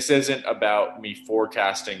 This isn't about me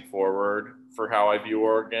forecasting forward for how I view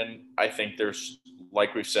Oregon. I think there's,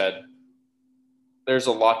 like we've said, there's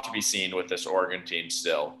a lot to be seen with this Oregon team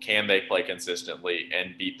still. Can they play consistently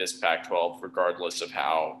and beat this Pac-12 regardless of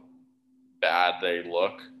how bad they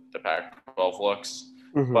look, the Pac-12 looks?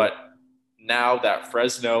 Mm-hmm. But now that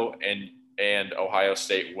Fresno and Ohio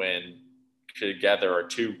State win together are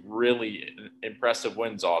 2 really impressive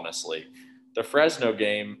wins, honestly. The Fresno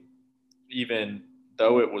game, even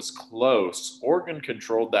though it was close, Oregon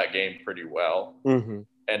controlled that game pretty well. Mm-hmm.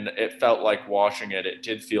 And it felt like watching it, it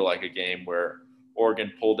did feel like a game where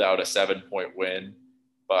Oregon pulled out a 7-point win,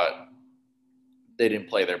 but they didn't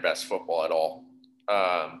play their best football at all.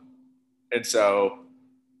 And so,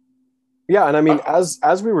 yeah, and I mean,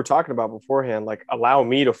 as we were talking about beforehand, like, allow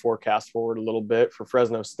me to forecast forward a little bit for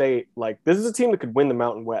Fresno State. Like, this is a team that could win the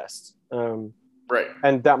Mountain West. Right.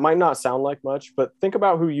 And that might not sound like much, but think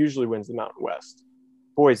about who usually wins the Mountain West.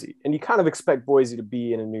 Boise. And you kind of expect Boise to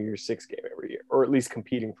be in a New Year's Six game every year, or at least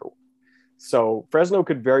competing for one. So Fresno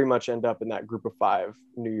could very much end up in that group of 5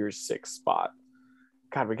 New Year's Six spot.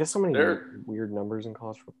 God, we get so many weird numbers in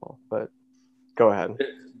college football, but go ahead.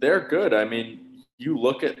 They're good. I mean, you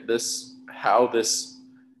look at how this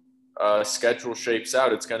schedule shapes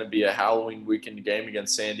out. It's going to be a Halloween weekend game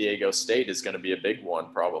against San Diego State is going to be a big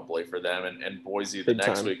one probably for them, and Boise the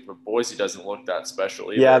next week. But Boise doesn't look that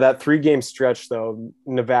special either. Yeah, that 3-game stretch though,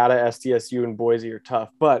 Nevada, SDSU, and Boise are tough.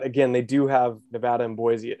 But again, they do have Nevada and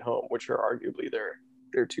Boise at home, which are arguably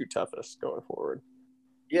their 2 toughest going forward.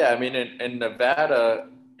 Yeah, I mean, and Nevada,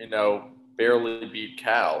 barely beat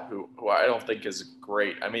Cal, who I don't think is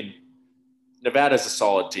great. I mean, Nevada's a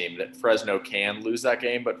solid team that Fresno can lose that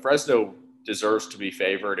game, but Fresno deserves to be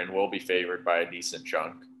favored and will be favored by a decent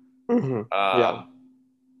chunk. Mm-hmm. Yeah.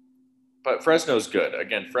 But Fresno's good.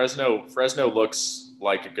 Again, Fresno looks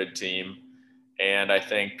like a good team, and I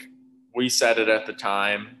think we said it at the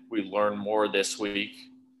time. We learned more this week,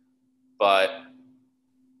 but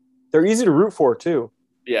they're easy to root for too.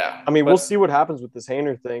 Yeah. I mean, we'll see what happens with this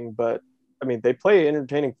Haener thing, but I mean, they play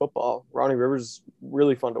entertaining football. Ronnie Rivers is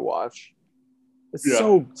really fun to watch. It's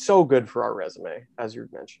so good for our resume, as you're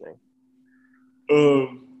mentioning.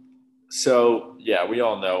 So yeah, we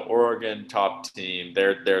all know Oregon top team.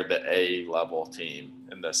 They're the A-level team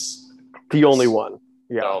in this. The only one.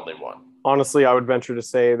 Yeah. The only one. Honestly, I would venture to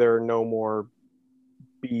say there are no more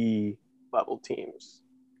B-level teams.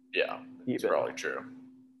 Yeah, that's probably true.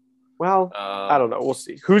 Well, I don't know. We'll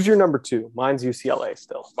see. Who's your number 2? Mine's UCLA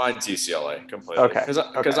still. Mine's UCLA completely. Okay.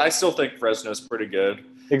 Because I still think Fresno's pretty good.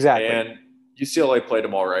 Exactly. And UCLA played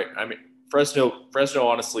them all right. I mean, Fresno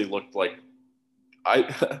honestly looked like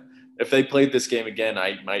if they played this game again,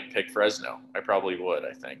 I might pick Fresno. I probably would,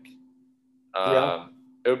 I think.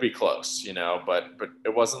 It would be close, but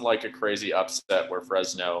it wasn't like a crazy upset where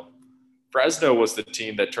Fresno was the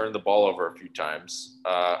team that turned the ball over a few times.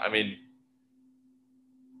 I mean,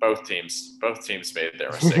 both teams made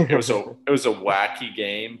their mistake. It was a wacky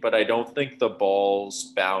game, but I don't think the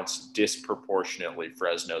balls bounced disproportionately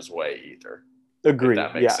Fresno's way either. Agreed.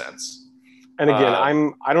 If that makes sense. And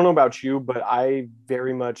again, I don't know about you, but I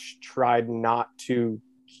very much tried not to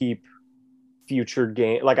keep future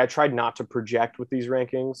game. Like, I tried not to project with these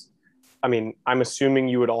rankings I mean, I'm assuming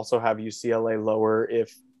you would also have UCLA lower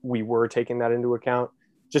if we were taking that into account,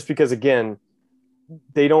 just because again,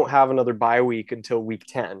 they don't have another bye week until week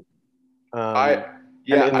 10. I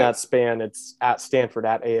And yeah, in that span, it's at Stanford,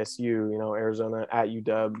 at ASU, Arizona, at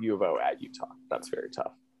UW, U of O, at Utah. That's very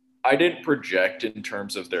tough. I didn't project in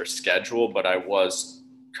terms of their schedule, but I was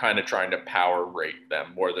kind of trying to power rate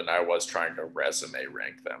them more than I was trying to resume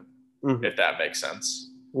rank them, if that makes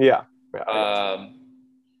sense. Yeah.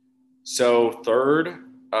 So third,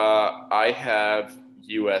 I have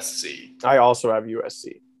USC. I also have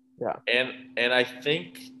USC. Yeah. And I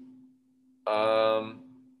think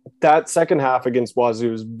that second half against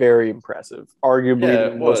Wazoo is very impressive.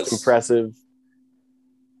 Arguably the most impressive.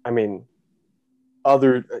 I mean,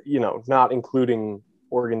 not including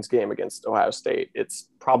Oregon's game against Ohio State, it's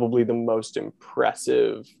probably the most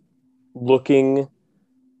impressive looking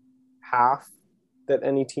half that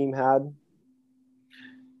any team had.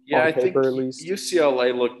 Yeah, I think at least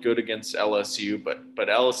UCLA looked good against LSU, but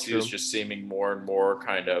LSU is just seeming more and more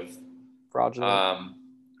kind of fraudulent.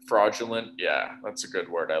 Fraudulent, yeah, that's a good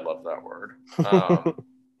word. I love that word.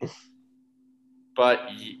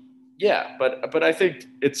 But I think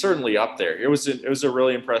it's certainly up there. It was a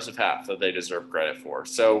really impressive half that they deserve credit for.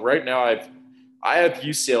 So right now I have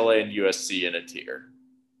UCLA and USC in a tier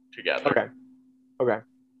together. Okay.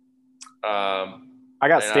 I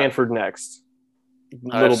got Stanford next.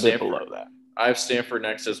 A little bit below that. I have Stanford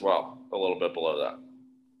next as well, a little bit below that.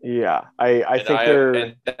 Yeah, I think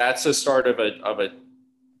and that's the start of a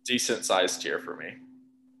decent sized tier for me.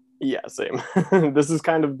 Yeah, same. This is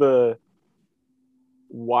kind of the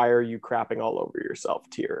why are you crapping all over yourself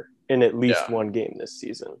tier in at least one game this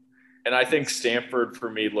season. And I think Stanford for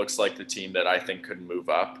me looks like the team that I think could move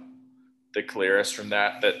up the clearest from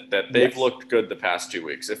that they've looked good the past 2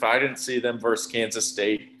 weeks. If I didn't see them versus Kansas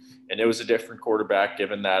State and it was a different quarterback,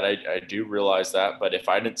 given that I do realize that, but if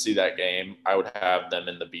I didn't see that game, I would have them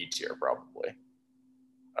in the B tier probably.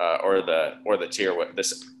 Or the tier with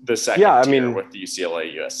the second tier with the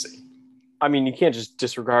UCLA USC. I mean, you can't just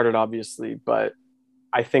disregard it, obviously, but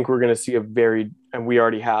I think we're going to see and we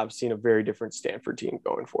already have seen a very different Stanford team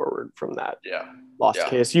going forward from that loss to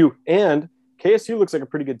KSU. And KSU looks like a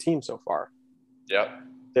pretty good team so far. Yeah.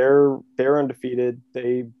 They're undefeated.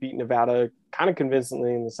 They beat Nevada kind of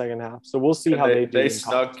convincingly in the second half. So we'll see how they do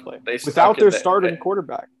without their starting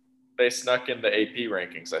quarterback. They snuck in the AP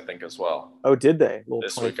rankings, I think, as well. Oh, did they?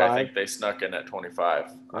 This 25? Week, I think they snuck in at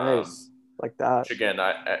 25. Nice. Like that. Which again,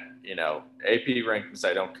 AP rankings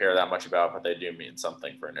I don't care that much about, but they do mean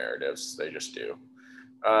something for narratives. They just do.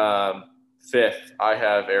 Fifth, I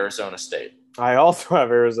have Arizona State. I also have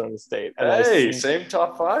Arizona State. And same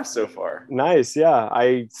top 5 so far. Nice, yeah.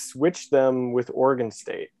 I switched them with Oregon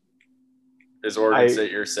State. Is Oregon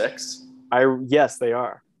State your 6? Yes, they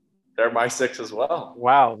are. They're my 6 as well.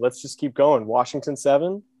 Wow, let's just keep going. Washington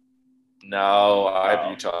 7? No, I have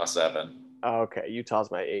Utah 7. Oh, okay, Utah's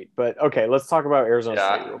my 8. But okay, let's talk about Arizona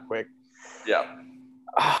State real quick. Yeah.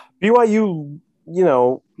 BYU,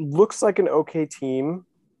 looks like an okay team,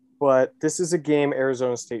 but this is a game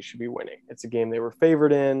Arizona State should be winning. It's a game they were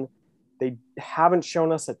favored in. They haven't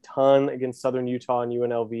shown us a ton against Southern Utah and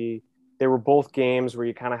UNLV. They were both games where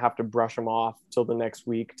you kind of have to brush them off till the next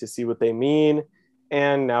week to see what they mean.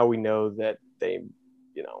 And now we know that they,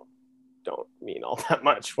 don't mean all that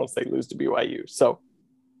much once they lose to BYU. So,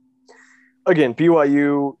 again,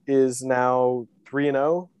 BYU is now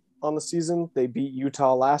 3-0 on the season. They beat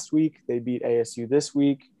Utah last week. They beat ASU this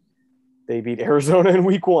week. They beat Arizona in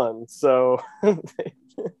week 1. So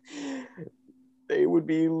they would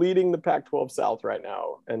be leading the Pac-12 South right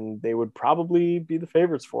now, and they would probably be the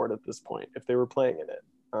favorites for it at this point if they were playing in it.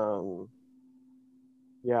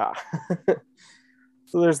 Yeah.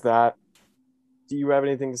 So there's that. Do you have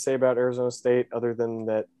anything to say about Arizona State other than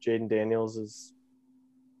that Jaden Daniels is,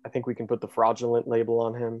 I think we can put the fraudulent label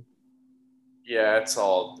on him? Yeah, it's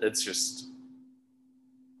just.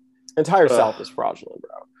 Entire South is fraudulent,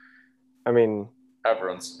 bro. I mean.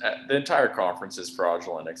 The entire conference is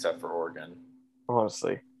fraudulent except for Oregon.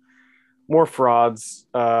 Honestly. More frauds.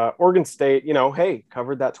 Oregon State,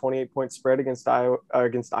 covered that 28-point spread against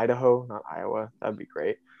Idaho, not Iowa. That'd be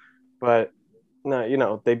great. But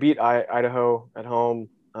no, they beat Idaho at home,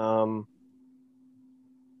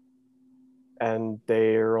 and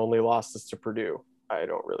their only losses to Purdue. I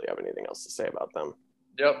don't really have anything else to say about them.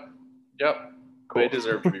 Yep. Cool. They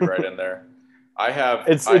deserve to be right in there.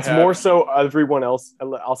 It's more so everyone else.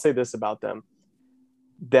 I'll say this about them.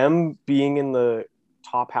 Them being in the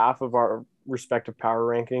top half of our respective power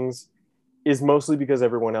rankings is mostly because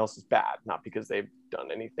everyone else is bad, not because they've done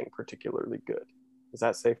anything particularly good. Is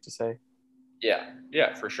that safe to say?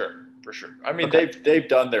 Yeah, for sure. I mean, Okay. they've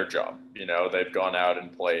done their job. They've gone out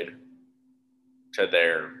and played to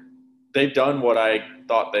their. They've done what I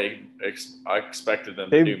thought I expected them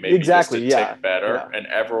to They do, maybe just exactly, a yeah. tick better. Yeah. And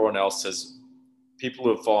everyone else has people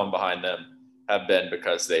who have fallen behind them have been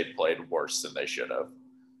because they played worse than they should have.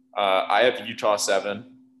 I have Utah 7.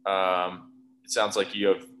 It sounds like you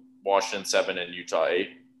have Washington 7 and Utah 8,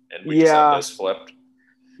 and we just have Yeah. those flipped.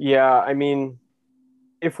 Yeah, I mean,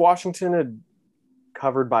 if Washington had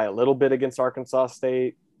covered by a little bit against Arkansas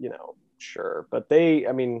State, sure. But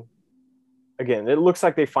I mean, again, it looks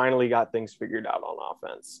like they finally got things figured out on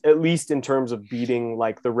offense, at least in terms of beating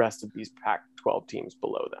like the rest of these Pac-12 teams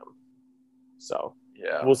below them. So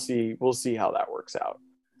Yeah. we'll see how that works out.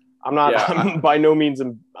 I'm not Yeah. by no means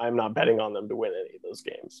I'm not betting on them to win any of those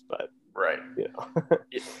games, but Right.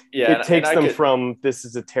 Yeah, it takes them from this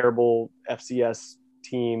is a terrible FCS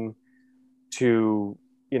team to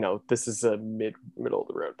this is a middle of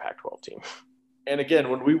the road Pac-12 team. And again,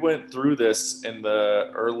 when we went through this in the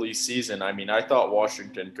early season, I mean, I thought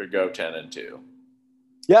Washington could go 10-2.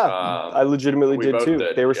 Yeah, I legitimately did too.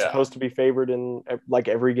 They were supposed to be favored in like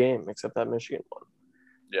every game except that Michigan one.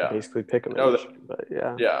 Yeah, basically pick them in Michigan, but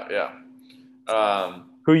yeah. Yeah.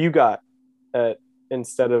 Who you got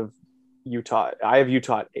instead of Utah? I have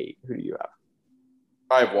Utah at 8. Who do you have?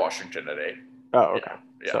 I have Washington at 8. Oh, okay.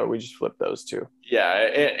 Yeah. So we just flipped those two. Yeah,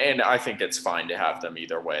 and I think it's fine to have them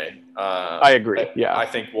either way. I agree. I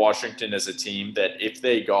think Washington is a team that if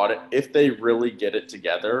they really get it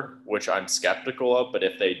together, which I'm skeptical of, but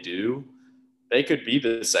if they do, they could be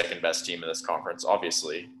the second best team in this conference,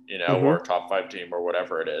 obviously, or top 5 team or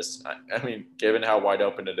whatever it is. I mean, given how wide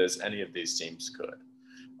open it is, any of these teams could.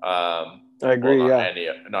 I agree.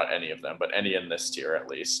 Not any of them, but any in this tier at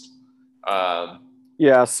least.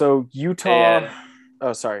 Yeah. So Utah.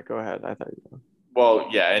 Oh, sorry. Go ahead. I thought you were. Well,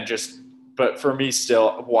 yeah, but for me,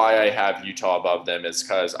 still, why I have Utah above them is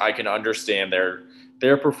because I can understand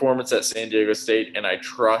their performance at San Diego State, and I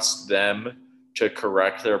trust them to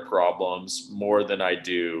correct their problems more than I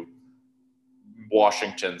do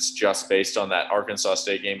Washington's, just based on that Arkansas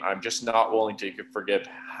State game. I'm just not willing to forgive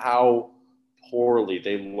how poorly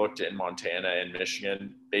they looked in Montana and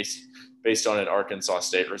Michigan based on an Arkansas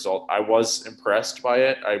State result. I was impressed by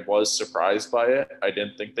it. I was surprised by it. I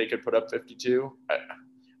didn't think they could put up 52. I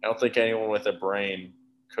don't think anyone with a brain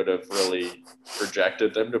could have really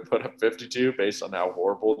projected them to put up 52 based on how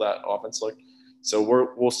horrible that offense looked. So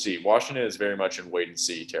we'll see. Washington is very much in wait and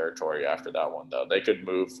see territory after that one, though. They could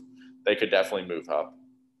definitely move up.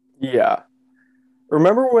 Yeah.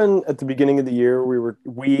 Remember when at the beginning of the year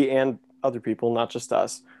we and other people, not just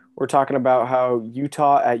us, we're talking about how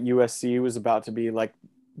Utah at USC was about to be like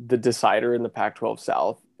the decider in the Pac-12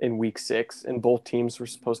 South in week 6, and both teams were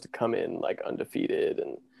supposed to come in like undefeated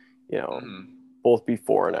and both be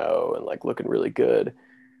 4-0 and like looking really good.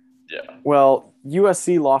 Yeah. Well,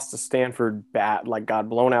 USC lost to Stanford got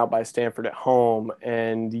blown out by Stanford at home,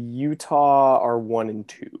 and Utah are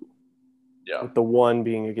 1-2. Yeah. With the one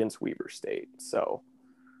being against Weber State. So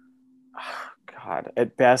God,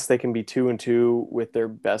 at best they can be 2-2 with their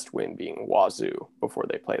best win being Wazoo before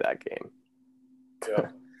they play that game. Yeah.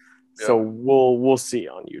 So we'll see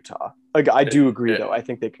on Utah. Like I do agree though. I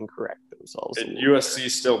think they can correct themselves. And USC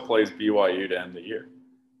still plays BYU to end the year.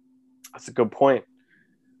 That's a good point.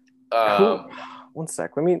 One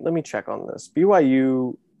sec. Let me check on this.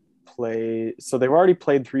 BYU so they've already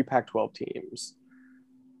played 3 Pac-12 teams.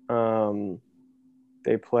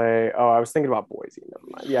 They play. Oh, I was thinking about Boise. Never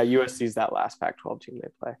mind. Yeah, USC's that last Pac-12 team they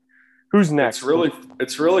play. Who's next?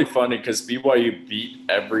 It's really funny because BYU beat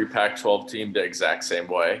every Pac-12 team the exact same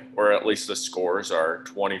way, or at least the scores are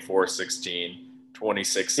 24-16,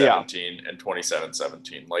 26-17, and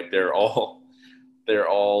 27-17. Like they're all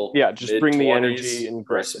just bring the energy and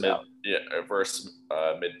versus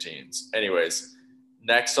mid-teens. Anyways,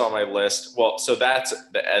 next on my list, so that's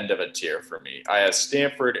the end of a tier for me. I have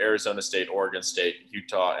Stanford, Arizona State, Oregon State,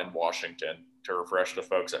 Utah, and Washington, to refresh the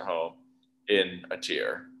folks at home, in a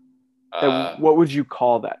tier. What would you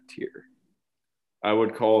call that tier? I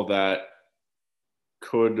would call that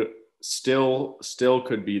could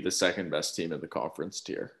be the second best team in the conference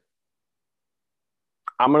tier.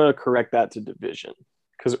 I'm going to correct that to division,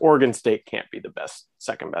 because Oregon State can't be the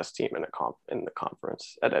second best team in the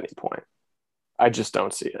conference at any point. I just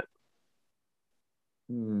don't see it.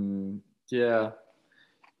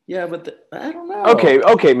 Yeah, but I don't know.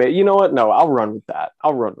 Okay, mate. You know what? No, I'll run with that.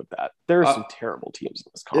 There are some terrible teams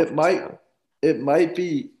in this conference. It might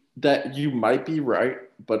be that you might be right,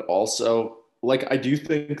 but also, like, I do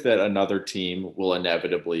think that another team will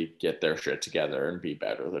inevitably get their shit together and be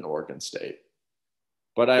better than Oregon State.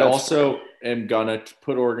 But I That's also am gonna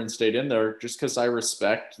put Oregon State in there just because I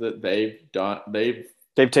respect that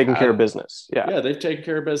They've taken care of had business. Yeah. they've taken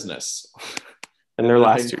care of business. In And their the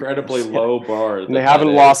last 2 incredibly years. Yeah. low bar And they that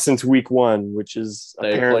haven't lost is. since week 1, which is They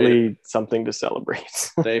played apparently something to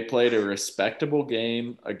celebrate. they played a respectable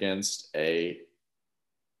game against a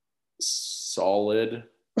solid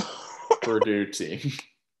Purdue team.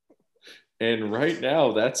 And right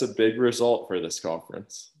now, that's a big result for this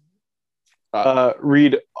conference.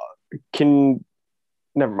 Reed,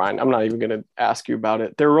 never mind. I'm not even going to ask you about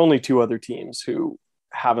it. There are only 2 other teams who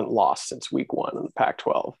haven't lost since week 1 in the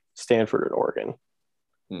Pac-12, Stanford and Oregon.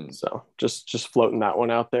 So just floating that one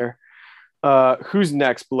out there. Who's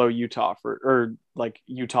next below Utah or like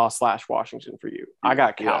Utah/Washington for you? I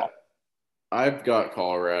got Cal. Yeah. I've got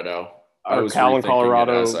Colorado. Or Cal and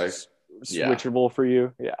Colorado switchable for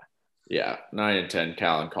you? Yeah. Yeah, 9 and 10,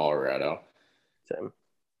 Cal and Colorado. Same.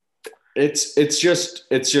 It's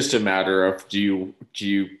just a matter of do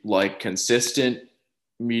you like consistent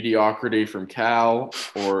mediocrity from Cal,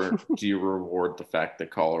 or do you reward the fact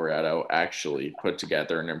that Colorado actually put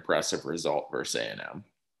together an impressive result versus A&M?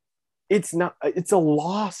 It's a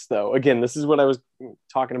loss though. Again, this is what I was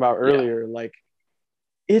talking about earlier. Yeah. Like,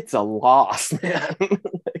 it's a loss, man.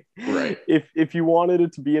 Right. If you wanted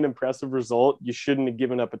it to be an impressive result, you shouldn't have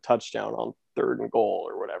given up a touchdown on 3rd and goal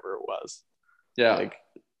or whatever it was. Yeah.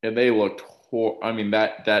 And they looked I mean,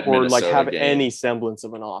 that or Minnesota like have game, any semblance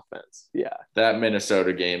of an offense. Yeah. That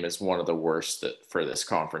Minnesota game is one of the worst for this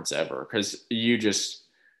conference ever, because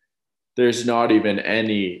there's not even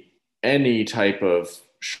any type of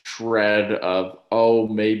shred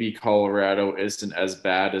of, maybe Colorado isn't as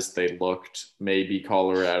bad as they looked. Maybe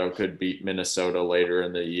Colorado could beat Minnesota later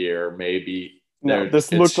in the year. Maybe. No,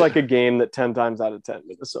 this looked like a game that 10 times out of 10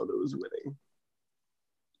 Minnesota was winning.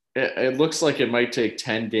 It looks like it might take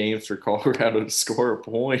 10 games for Colorado to score a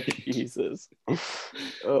point. Jesus.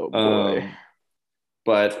 Oh, boy.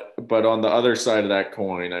 But on the other side of that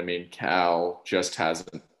coin, I mean, Cal just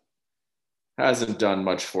hasn't done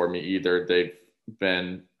much for me either. They've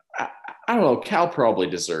been, I don't know, Cal probably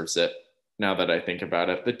deserves it now that I think about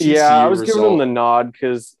it. The TCU I was giving them the nod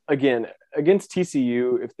because, again, against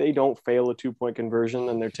TCU, if they don't fail a 2-point conversion,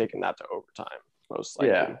 then they're taking that to overtime, most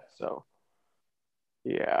likely. Yeah. So,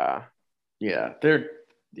 yeah. Yeah,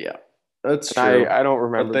 that's true. I don't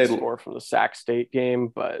remember the score from the Sac State game,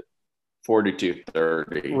 but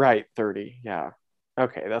 42-30. Right, 30. Yeah.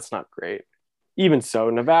 Okay, that's not great. Even so,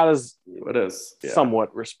 Nevada's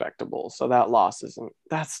somewhat respectable. So that loss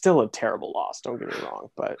that's still a terrible loss. Don't get me wrong,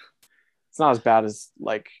 but it's not as bad as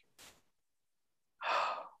like,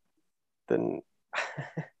 then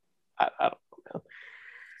I don't know,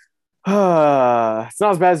 man. It's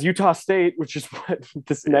not as bad as Utah State, which is what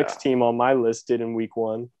this next team on my list did in week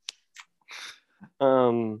 1.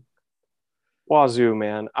 Wazoo,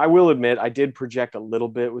 man. I will admit I did project a little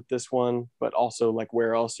bit with this one, but also like,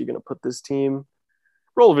 where else are you going to put this team?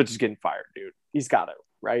 Rolovich is getting fired, dude. He's got it,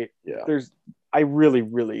 right? Yeah. I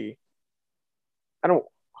don't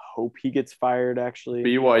hope he gets fired, actually.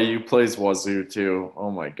 BYU plays Wazoo too.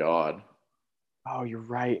 Oh my God. Oh, you're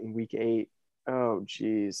right. In week 8. Oh,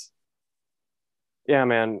 geez. Yeah,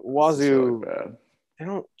 man. Wazoo. So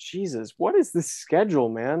bad. Jesus, what is this schedule,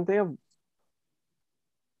 man? They have.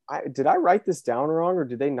 Did I write this down wrong, or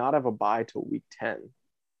did they not have a bye till week 10?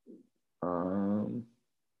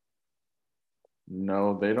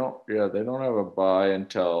 No, they don't. Yeah, they don't have a bye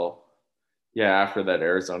until after that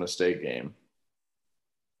Arizona State game.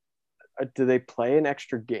 Do they play an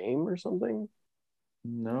extra game or something?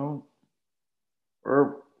 No.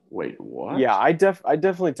 Or wait, what? Yeah, I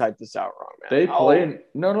definitely typed this out wrong, man. They play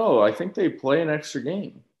no. I think they play an extra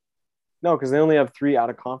game. No, because they only have 3 out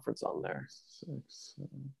of conference on there. 6, 7.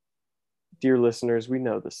 Dear listeners, we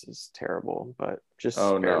know this is terrible, but just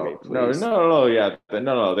spare me, please. No. Yeah,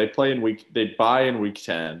 no. They bye in week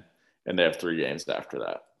 10, and they have 3 games after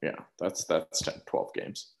that. Yeah, that's 10, 12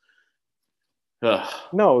 games. Ugh.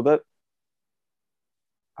 No, that.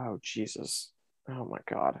 Oh, Jesus. Oh my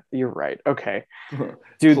God. You're right. Okay.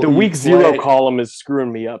 Dude, the week 0 column is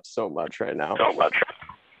screwing me up so much right now. So much.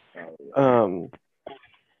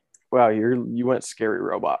 Wow, you went scary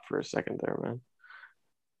robot for a second there, man.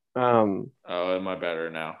 Am I better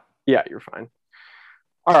now? Yeah, you're fine.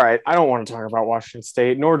 All right. I don't want to talk about Washington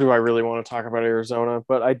State, nor do I really want to talk about Arizona,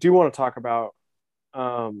 but I do want to talk about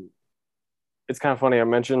it's kind of funny. I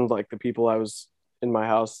mentioned like the people I was in my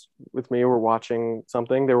house with me were watching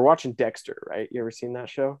something. They were watching Dexter, right? You ever seen that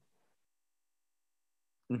show?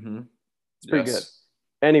 Mm-hmm. It's pretty good.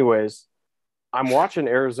 Anyways, I'm watching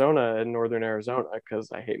Arizona and Northern Arizona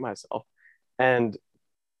because I hate myself. And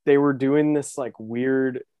they were doing this like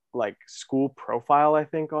weird like school profile, I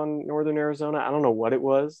think, on Northern Arizona. I don't know what it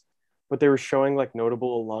was, but they were showing like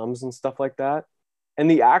notable alums and stuff like that. And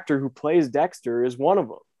the actor who plays Dexter is one of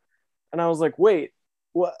them. And I was like, wait,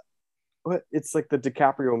 what? What? It's like the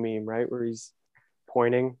DiCaprio meme, right? Where he's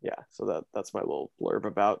pointing. Yeah. So that's my little blurb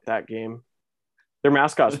about that game. Their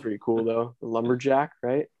mascot's pretty cool though. The lumberjack,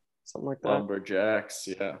 right? Something like that. Lumberjacks.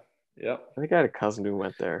 Yeah. Yep. I think I had a cousin who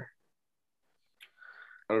went there.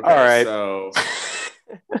 All Okay. right. So,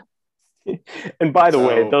 And by the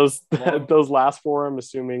way, those long, those last four, I'm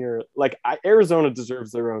assuming, are like Arizona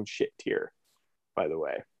deserves their own shit tier. By the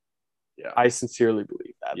way, yeah. I sincerely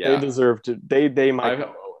believe that they Yeah. deserve to. They might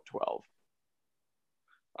go 0-12.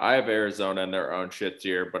 I have Arizona in their own shit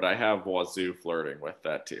tier, but I have Wazoo flirting with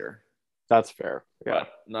that tier. That's fair. Yeah.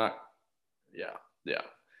 But not. Yeah. Yeah.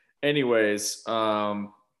 Anyways,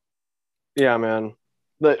 Yeah, man.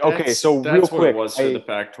 Okay, so real that's what quick, it was for the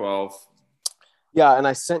Pac-12. yeah, and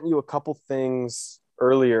I sent you a couple things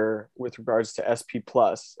earlier with regards to SP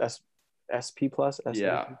Plus, SP Plus,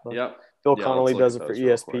 Yeah. Plus. Yep. Phil Yeah, Connolly does it for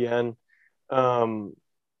ESPN.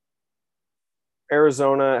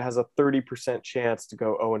 Arizona has a 30% chance to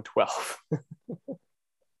go 0-12.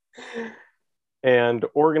 And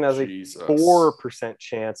Oregon has a 4%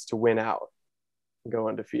 chance to win out and go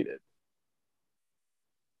undefeated.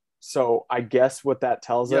 So I guess what that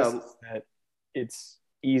tells us is that it's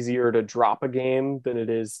easier to drop a game than it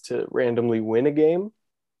is to randomly win a game.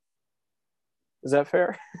 Is that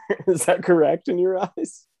fair? Is that correct in your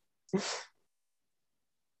eyes?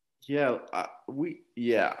 Yeah,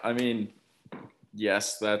 I mean,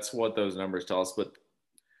 yes, that's what those numbers tell us. But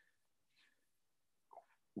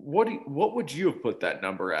what would you have put that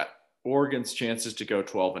number at? Oregon's chances to go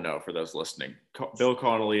 12-0 for those listening. Bill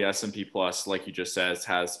Connolly, S&P Plus, like you just said,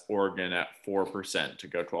 has Oregon at 4% to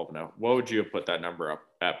go 12-0. What would you have put that number up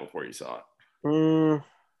at before you saw it?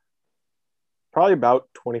 Probably about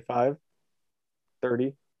 25,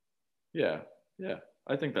 30. Yeah.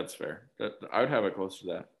 I think that's fair. I would have it close to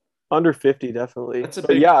that. Under 50, definitely.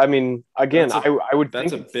 Yeah, I mean, again, I would think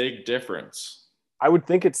that's a big difference. I would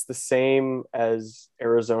think it's the same as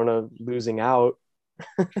Arizona losing out.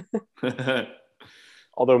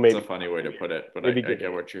 Although maybe it's a funny way to put it, but I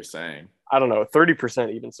get what you're saying. I don't know.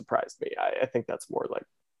 30% even surprised me. I think that's more like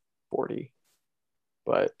 40.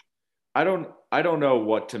 But I don't know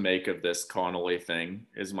what to make of this Connolly thing.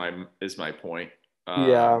 Is my point.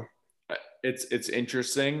 Yeah. It's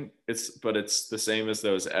interesting. But it's the same as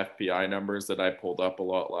those FPI numbers that I pulled up a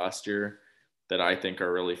lot last year that I think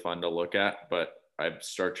are really fun to look at, but I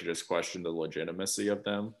start to just question the legitimacy of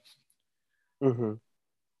them. Mm-hmm.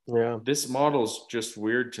 Yeah. This model's just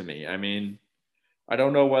weird to me. I mean, I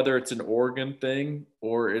don't know whether it's an Oregon thing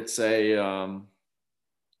or it's a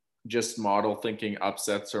just model thinking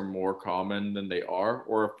upsets are more common than they are,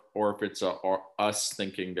 or if it's us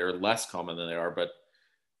thinking they're less common than they are. But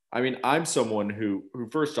I mean, I'm someone who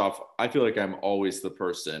first off, I feel like I'm always the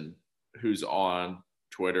person who's on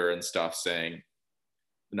Twitter and stuff saying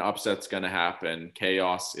an upset's going to happen.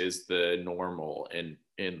 Chaos is the normal in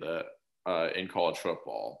college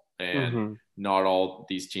football, and not all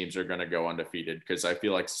these teams are going to go undefeated, because I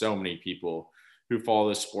feel like so many people who follow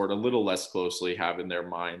the sport a little less closely have in their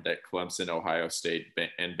mind that Clemson, Ohio State,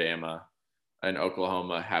 and Bama and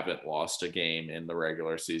Oklahoma haven't lost a game in the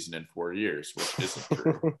regular season in 4 years, which isn't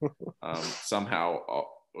true. Somehow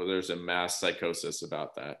there's a mass psychosis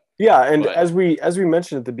about that. Yeah, and as we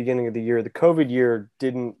mentioned at the beginning of the year, the COVID year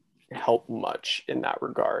didn't help much in that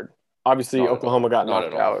regard. Obviously, Oklahoma got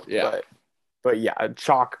knocked out. Yeah. But yeah,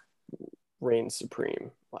 chalk reigned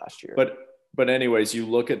supreme last year. But anyways, you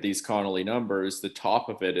look at these Connolly numbers, the top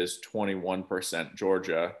of it is 21%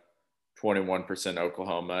 Georgia, 21%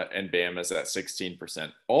 Oklahoma, and Bama's at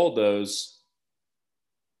 16%. All those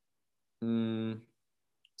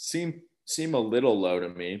seem a little low to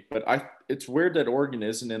me, but it's weird that Oregon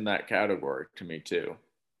isn't in that category to me too.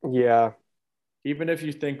 Yeah. Even if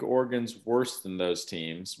you think Oregon's worse than those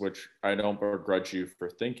teams, which I don't begrudge you for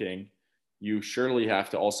thinking, you surely have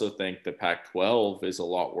to also think the Pac-12 is a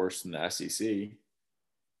lot worse than the SEC.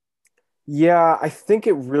 Yeah, I think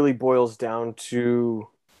it really boils down to,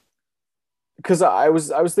 because I was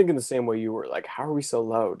thinking the same way you were, like, how are we so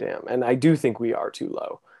low? Damn. And I do think we are too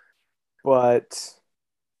low. But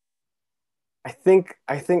I think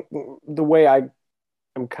the way I'm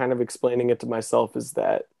kind of explaining it to myself is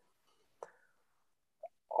that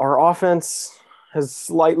our offense has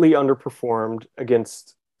slightly underperformed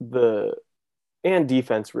against and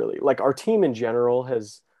defense, really. Like, our team in general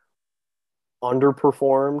has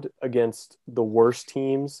underperformed against the worst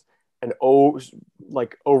teams and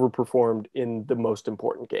like overperformed in the most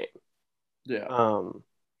important game. Yeah. Um,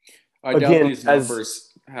 I doubt again, these as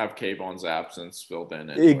numbers have Kayvon's absence filled in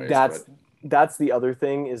it, anyways, that's but that's the other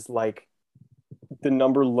thing is like the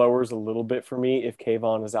number lowers a little bit for me if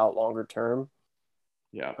Kayvon is out longer term.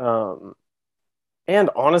 yeah. Um, and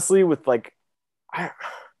honestly, with like, I,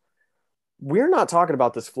 we're not talking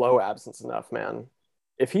about this flow absence enough, man.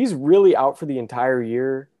 If he's really out for the entire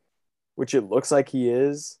year, which it looks like he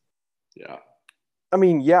is, Yeah. I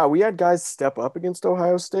mean, yeah, we had guys step up against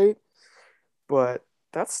Ohio State, but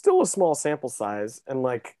that's still a small sample size. And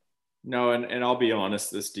like, No, and I'll be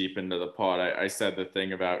honest, this deep into the pod, I said the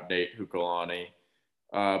thing about Nate Hukalani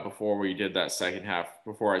before we did that second half,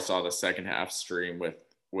 before I saw the second half stream with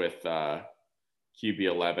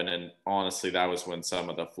QB11, and honestly, that was when some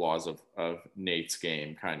of the flaws of Nate's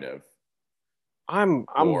game kind of I'm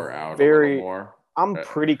bore out a little very more. I'm Uh,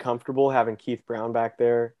 pretty comfortable having Keith Brown back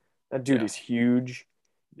there. That dude yeah, is huge,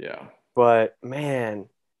 yeah, but man,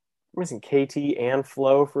 we're missing KT and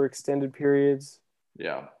Flo for extended periods.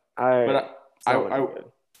 yeah. I But It's not looking I good.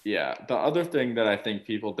 yeah, the other thing that I think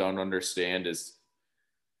people don't understand is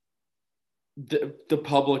the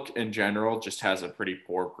public in general just has a pretty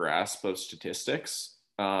poor grasp of statistics.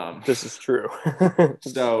 This is true.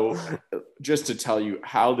 So just to tell you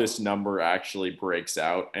how this number actually breaks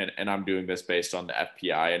out, and I'm doing this based on the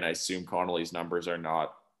FPI, and I assume Connolly's numbers are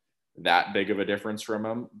not that big of a difference from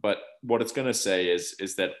him. But what it's going to say is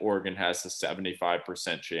that Oregon has a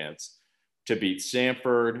 75% chance to beat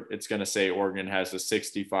Stanford. It's going to say Oregon has a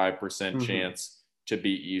 65% Mhm. chance to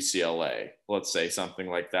beat UCLA. Let's say something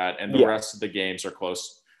like that. And the Yeah, rest of the games are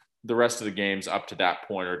close. The rest of the games up to that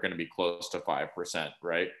point are going to be close to 5%,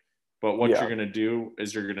 right? But what yeah, you're going to do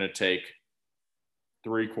is you're going to take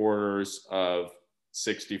 3/4 of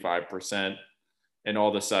 65%, and all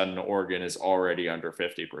of a sudden Oregon is already under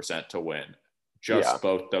 50% to win yeah, just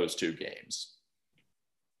both those two games.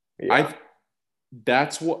 yeah, I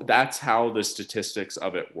that's how the statistics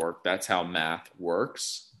of it work. That's how math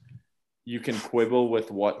works. You can quibble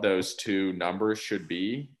with what those two numbers should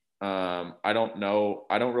be. I don't know.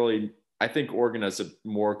 I don't really. I think Oregon has a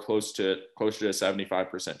more closer to a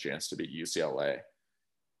 75% chance to beat UCLA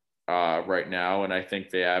right now, and I think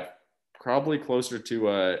they have probably closer to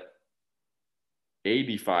a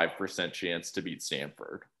 85% chance to beat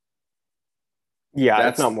Stanford. yeah.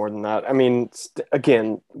 If not That's more than that. I mean,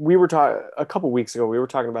 again, we were talking a couple weeks ago. We were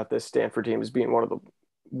talking about this Stanford team as being one of the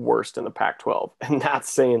worst in the Pac-12, and that's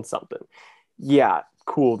saying something. Yeah,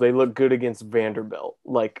 cool. They look good against Vanderbilt.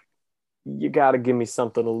 Like, you got to give me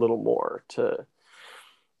something a little more to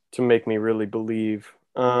make me really believe.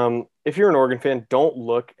 If you're an Oregon fan, don't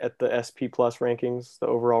look at the SP Plus rankings, the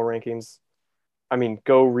overall rankings. I mean,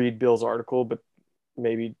 go read Bill's article, but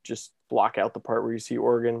maybe just block out the part where you see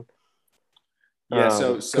Oregon, yeah.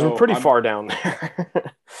 because we're pretty far down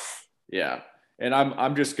there. Yeah, and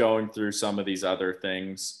I'm just going through some of these other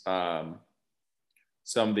things,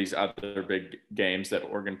 some of these other big games that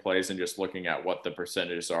Oregon plays, and just looking at what the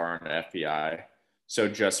percentages are on FPI. So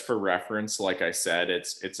just for reference, like I said,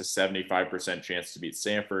 it's a 75% chance to beat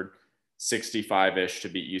Stanford, 65-ish to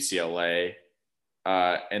beat UCLA,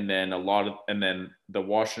 and then the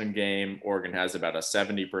Washington game, Oregon has about a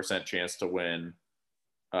 70% chance to win.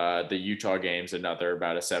 The Utah game's another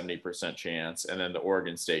about a 70% chance, and then the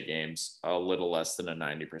Oregon State game's a little less than a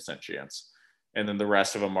 90% chance, and then the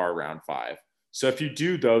rest of them are around 5. So if you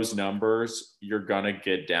do those numbers, you're gonna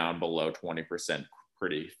get down below 20%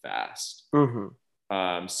 pretty fast. hmm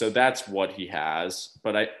So that's what he has,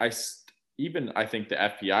 but I think the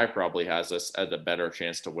FPI probably has us at a better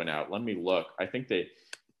chance to win out. Let me look. I think they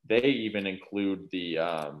even include the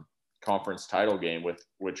conference title game, with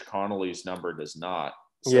which Connolly's number does not.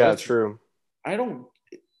 So Yeah, it's true. I don't.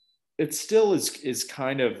 It still is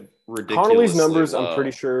kind of Connolly's ridiculously numbers, I'm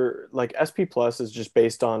pretty low. sure, like SP Plus is just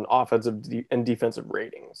based on offensive and defensive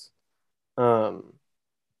ratings. Um,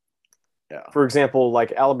 Yeah. for example,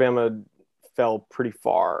 like Alabama fell pretty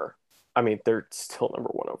far. I mean, they're still number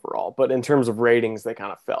one overall, but in terms of ratings, they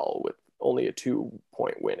kind of fell with only a 2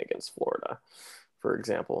 point win against Florida, for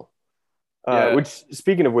example. Yeah. Which,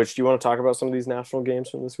 speaking of which, do you want to talk about some of these national games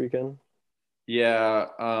from this weekend? Yeah.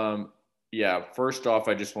 Yeah. First off,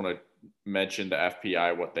 I just want to mention the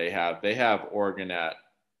FPI, what they have. They have Oregon at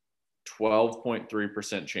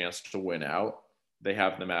 12.3% chance to win out. They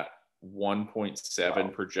have them at 1.7 Wow.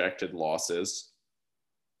 projected losses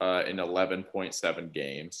in 11.7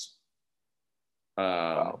 games.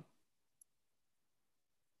 Wow.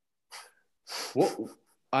 What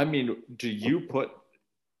I mean, do you put?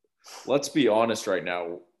 Let's be honest right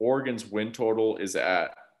now. Oregon's win total is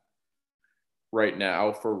at right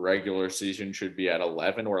now for regular season should be at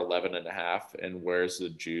 11 or 11 and a half. And where's the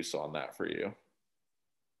juice on that for you?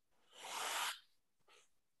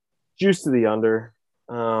 Juice to the under.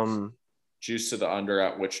 Juice to the under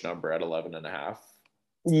at which number? At 11 and a half?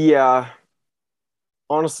 Yeah,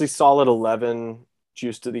 honestly, solid 11.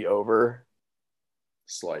 Juice to the over.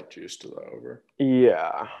 Slight juice to the over.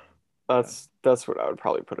 Yeah, that's what I would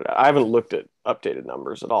probably put it at. I haven't looked at updated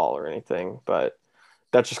numbers at all or anything, but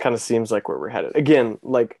that just kind of seems like where we're headed. Again,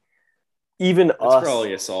 like even It's us,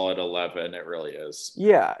 probably a solid 11. It really is.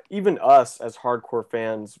 yeah, even us as hardcore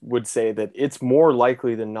fans would say that it's more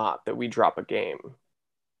likely than not that we drop a game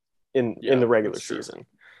in the regular season.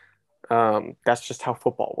 That's just how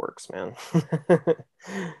football works, man.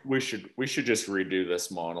 We should just redo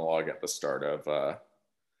this monologue at the start of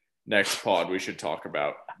next pod. We should talk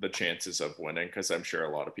about the chances of winning because I'm sure a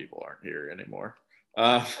lot of people aren't here anymore.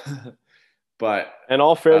 But in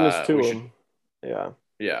all fairness to should, him,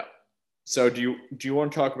 yeah. So do you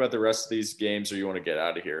want to talk about the rest of these games, or you want to get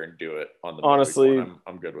out of here and do it on the honestly one?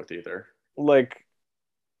 I'm good with either. Like,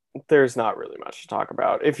 there's not really much to talk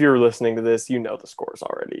about. If you're listening to this, you know the scores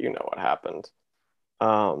already. You know what happened.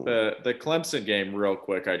 The Clemson game, real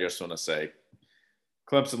quick, I just want to say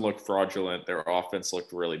Clemson looked fraudulent. Their offense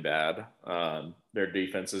looked really bad. Their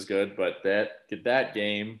defense is good, but that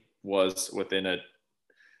game was within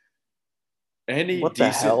any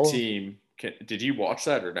decent team. Did you watch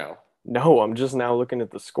that or no? No, I'm just now looking at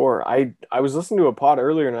the score. I was listening to a pod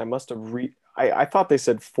earlier and I must have I thought they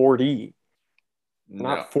said 40,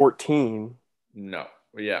 not 14. No.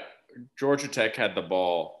 Yeah. Georgia Tech had the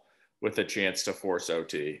ball with a chance to force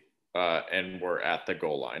OT and were at the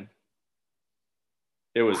goal line.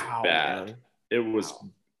 It was bad. Man.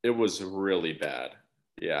 It was really bad.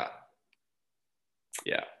 Yeah.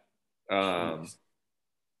 Yeah.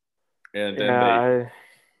 And then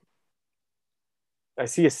I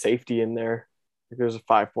see a safety in there. There's a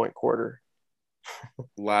 5-point quarter.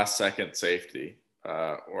 Last second safety,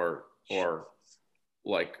 or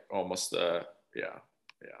like almost yeah.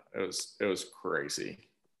 It was crazy.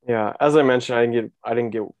 Yeah, as I mentioned, I didn't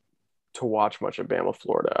get to watch much of Bama,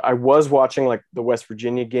 Florida. I was watching like the West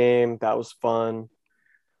Virginia game. That was fun.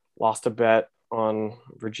 Lost a bet on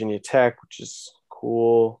Virginia Tech, which is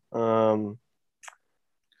cool. There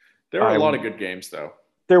were a lot of good games though.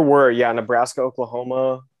 There were, yeah. Nebraska,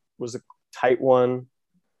 Oklahoma was a tight one.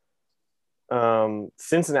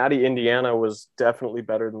 Cincinnati, Indiana was definitely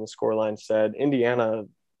better than the scoreline said. Indiana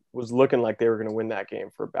was looking like they were going to win that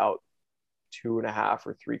game for about 2.5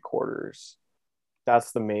 or 3 quarters.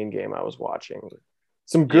 That's the main game I was watching.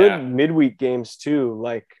 Some good midweek games too,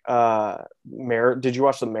 like did you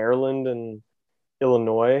watch the Maryland and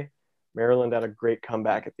Illinois? Maryland had a great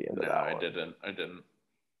comeback at the end of that one. I didn't.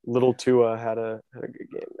 Little Tua had a good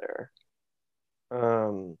game there.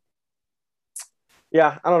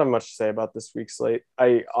 Yeah, I don't have much to say about this week's slate.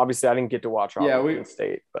 I didn't get to watch Oregon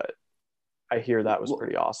State, but I hear that was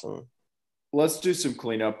pretty awesome. Let's do some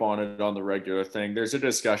cleanup on it on the regular thing. There's a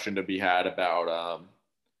discussion to be had about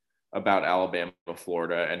Alabama,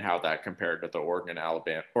 Florida, and how that compared to the Oregon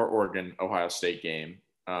Ohio State game.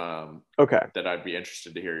 Okay. That I'd be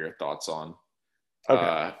interested to hear your thoughts on.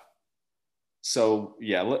 Okay. So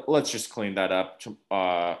yeah, let's just clean that up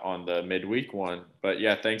on the midweek one. But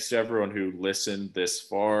yeah, thanks to everyone who listened this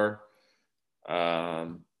far.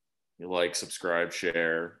 Like, subscribe,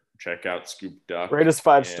 share, check out Scoop Duck. Rate us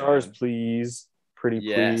 5 stars, please.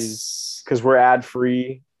 Please, because we're ad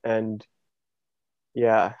free and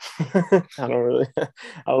yeah, I don't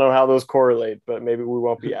know how those correlate, but maybe we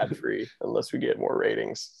won't be ad free unless we get more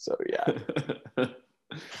ratings. So yeah.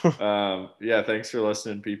 Yeah, thanks for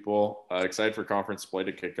listening, people. Excited for conference play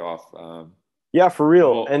to kick off. Yeah, for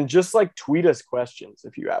real. And just like tweet us questions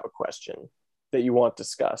if you have a question that you want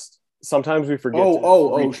discussed. Sometimes we forget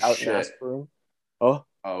to reach out and ask for them.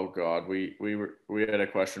 Oh God, we had a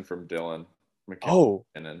question from Dylan McKinnon. Oh,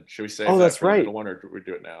 and then should we save that's for right. the middle one, or do we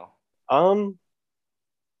do it now?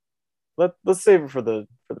 Let's save it for the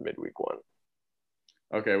midweek one.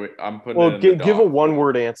 Okay, I'm putting. Well, give a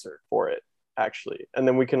 1-word answer for it actually, and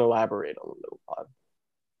then we can elaborate on the middle pod.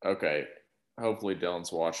 Okay, hopefully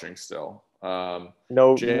Dylan's watching still. No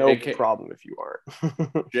problem if you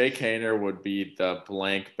aren't. Jake Haener would be the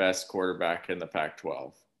blank best quarterback in the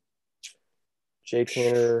Pac-12. Jake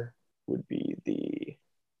Haener would be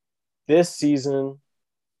this season.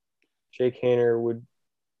 Jake Haener would.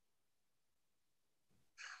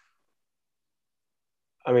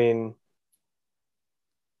 I mean,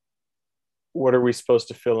 what are we supposed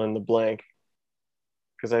to fill in the blank?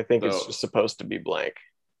 Because I think it's just supposed to be blank.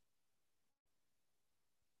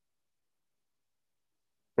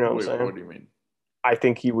 You know what I'm saying? What do you mean? I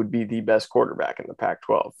think he would be the best quarterback in the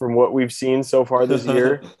Pac-12 from what we've seen so far this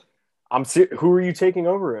year. Who are you taking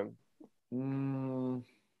over him?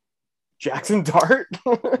 Jackson Dart?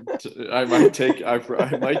 I might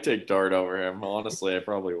take Dart over him. Honestly, I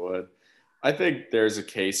probably would. I think there's a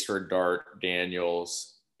case for Dart,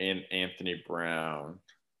 Daniels, and Anthony Brown.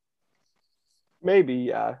 Maybe,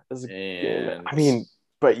 yeah. I mean,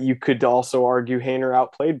 but you could also argue Haener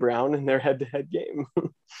outplayed Brown in their head-to-head game.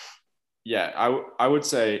 Yeah, I would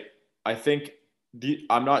say I think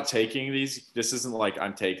I'm not taking these. This isn't like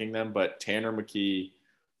I'm taking them, but Tanner McKee,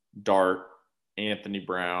 Dart, Anthony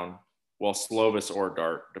Brown, well, Slovis or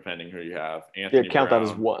Dart, depending who you have. Anthony count Brown,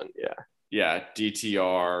 that as one, yeah. Yeah,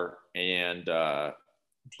 DTR and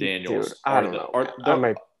Daniels. Dude, I don't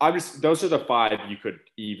know. Those are the 5 you could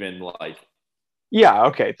even like. Yeah,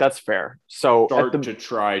 okay, that's fair. So start to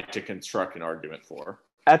try to construct an argument for.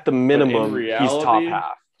 At the minimum, he's top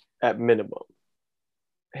half. At minimum,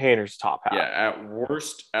 Haener's top half. Yeah,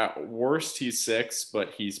 at worst, he's 6,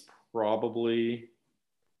 but he's probably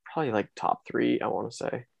like top 3. I want to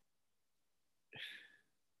say.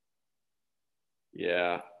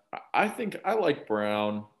 Yeah, I think I like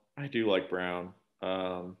Brown. I do like Brown.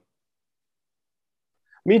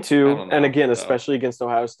 Me too. And again, especially against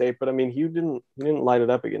Ohio State. But I mean, he didn't light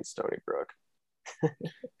it up against Stony Brook.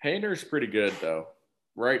 Haener's pretty good though.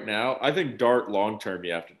 Right now, I think Dart long term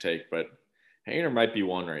you have to take, but Haener might be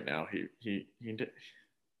one right now. He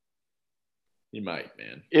might,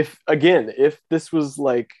 man. If this was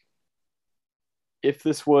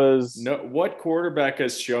no, what quarterback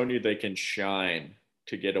has shown you they can shine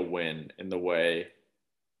to get a win in the way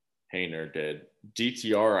Haener did?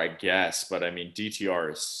 DTR, I guess, but I mean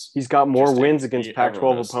he's got more wins against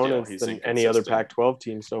Pac-12 opponents than any other Pac-12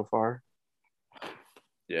 team so far.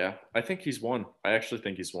 Yeah, I think he's won. I actually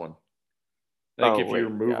think he's won. If you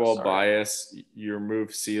remove bias, you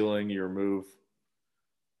remove ceiling, you remove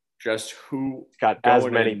just who got as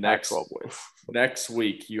many Pac-12 wins. Next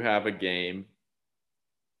week, you have a game.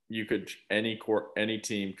 You could any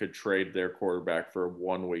team could trade their quarterback for a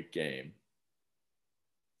 1-week game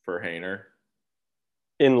for Haener.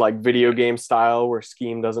 In like video game style where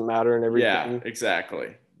scheme doesn't matter and everything. Yeah,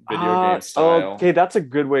 exactly. Video game style. Okay, that's a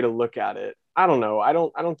good way to look at it. I don't know. I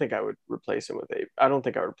don't think I would replace him with AB. I don't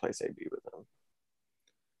think I would replace AB with him.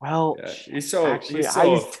 Well, yeah, he's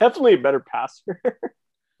definitely a better passer.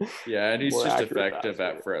 Yeah, and he's just effective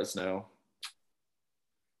at Fresno.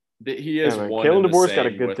 He has one. Kalen DeBoer's got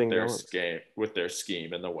a good thing with their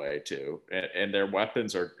scheme in the way too, and their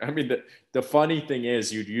weapons are. I mean, the funny thing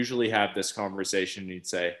is, you'd usually have this conversation. And you'd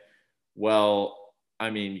say, "Well,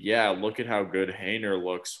 I mean, yeah, look at how good Haener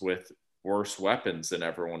looks with worse weapons than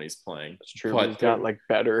everyone he's playing." It's true. But he's got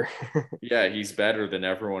better. Yeah, he's better than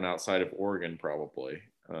everyone outside of Oregon, probably.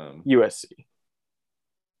 USC.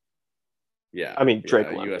 Yeah, I mean Drake.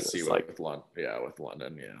 USC with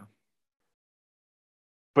London. Yeah.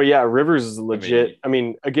 But yeah, Rivers is legit. I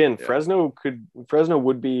mean again, yeah. Fresno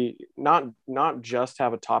would be not just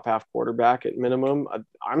have a top half quarterback at minimum.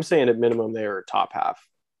 I'm saying at minimum they are a top half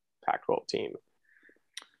Pac-12 team.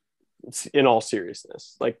 In all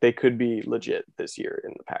seriousness, they could be legit this year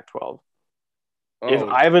in the Pac-12.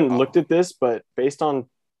 I haven't looked at this, but based on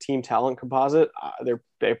team talent composite,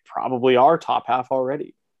 they probably are top half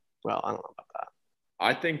already. Well, I don't know about that.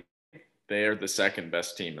 I think they are the second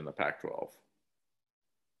best team in the Pac-12.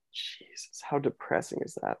 Jesus, how depressing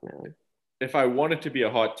is that, man? If I wanted to be a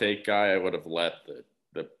hot take guy, I would have led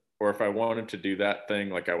or if I wanted to do that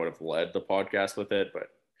thing, I would have led the podcast with it. But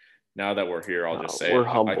now that we're here, I'll just say we're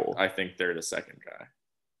humble. I think they're the second guy.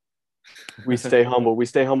 We stay humble. We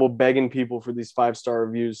stay humble, begging people for these 5-star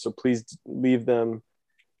reviews. So please leave them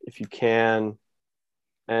if you can,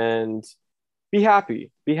 and be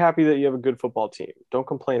happy. Be happy that you have a good football team. Don't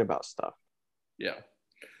complain about stuff. Yeah.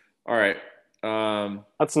 All right.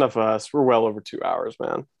 That's enough of us. We're well over 2 hours,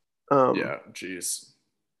 man. Yeah. Jeez.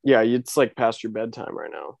 Yeah, it's past your bedtime right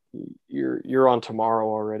now. You're on tomorrow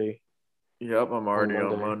already. Yep, I'm already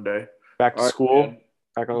on Monday. Back to school. Man.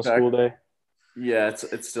 Back on a school day. Yeah,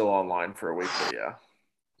 it's still online for a week, but yeah.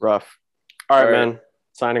 Rough. All right, man.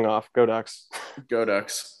 Signing off. Go Ducks. Go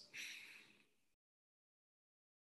Ducks.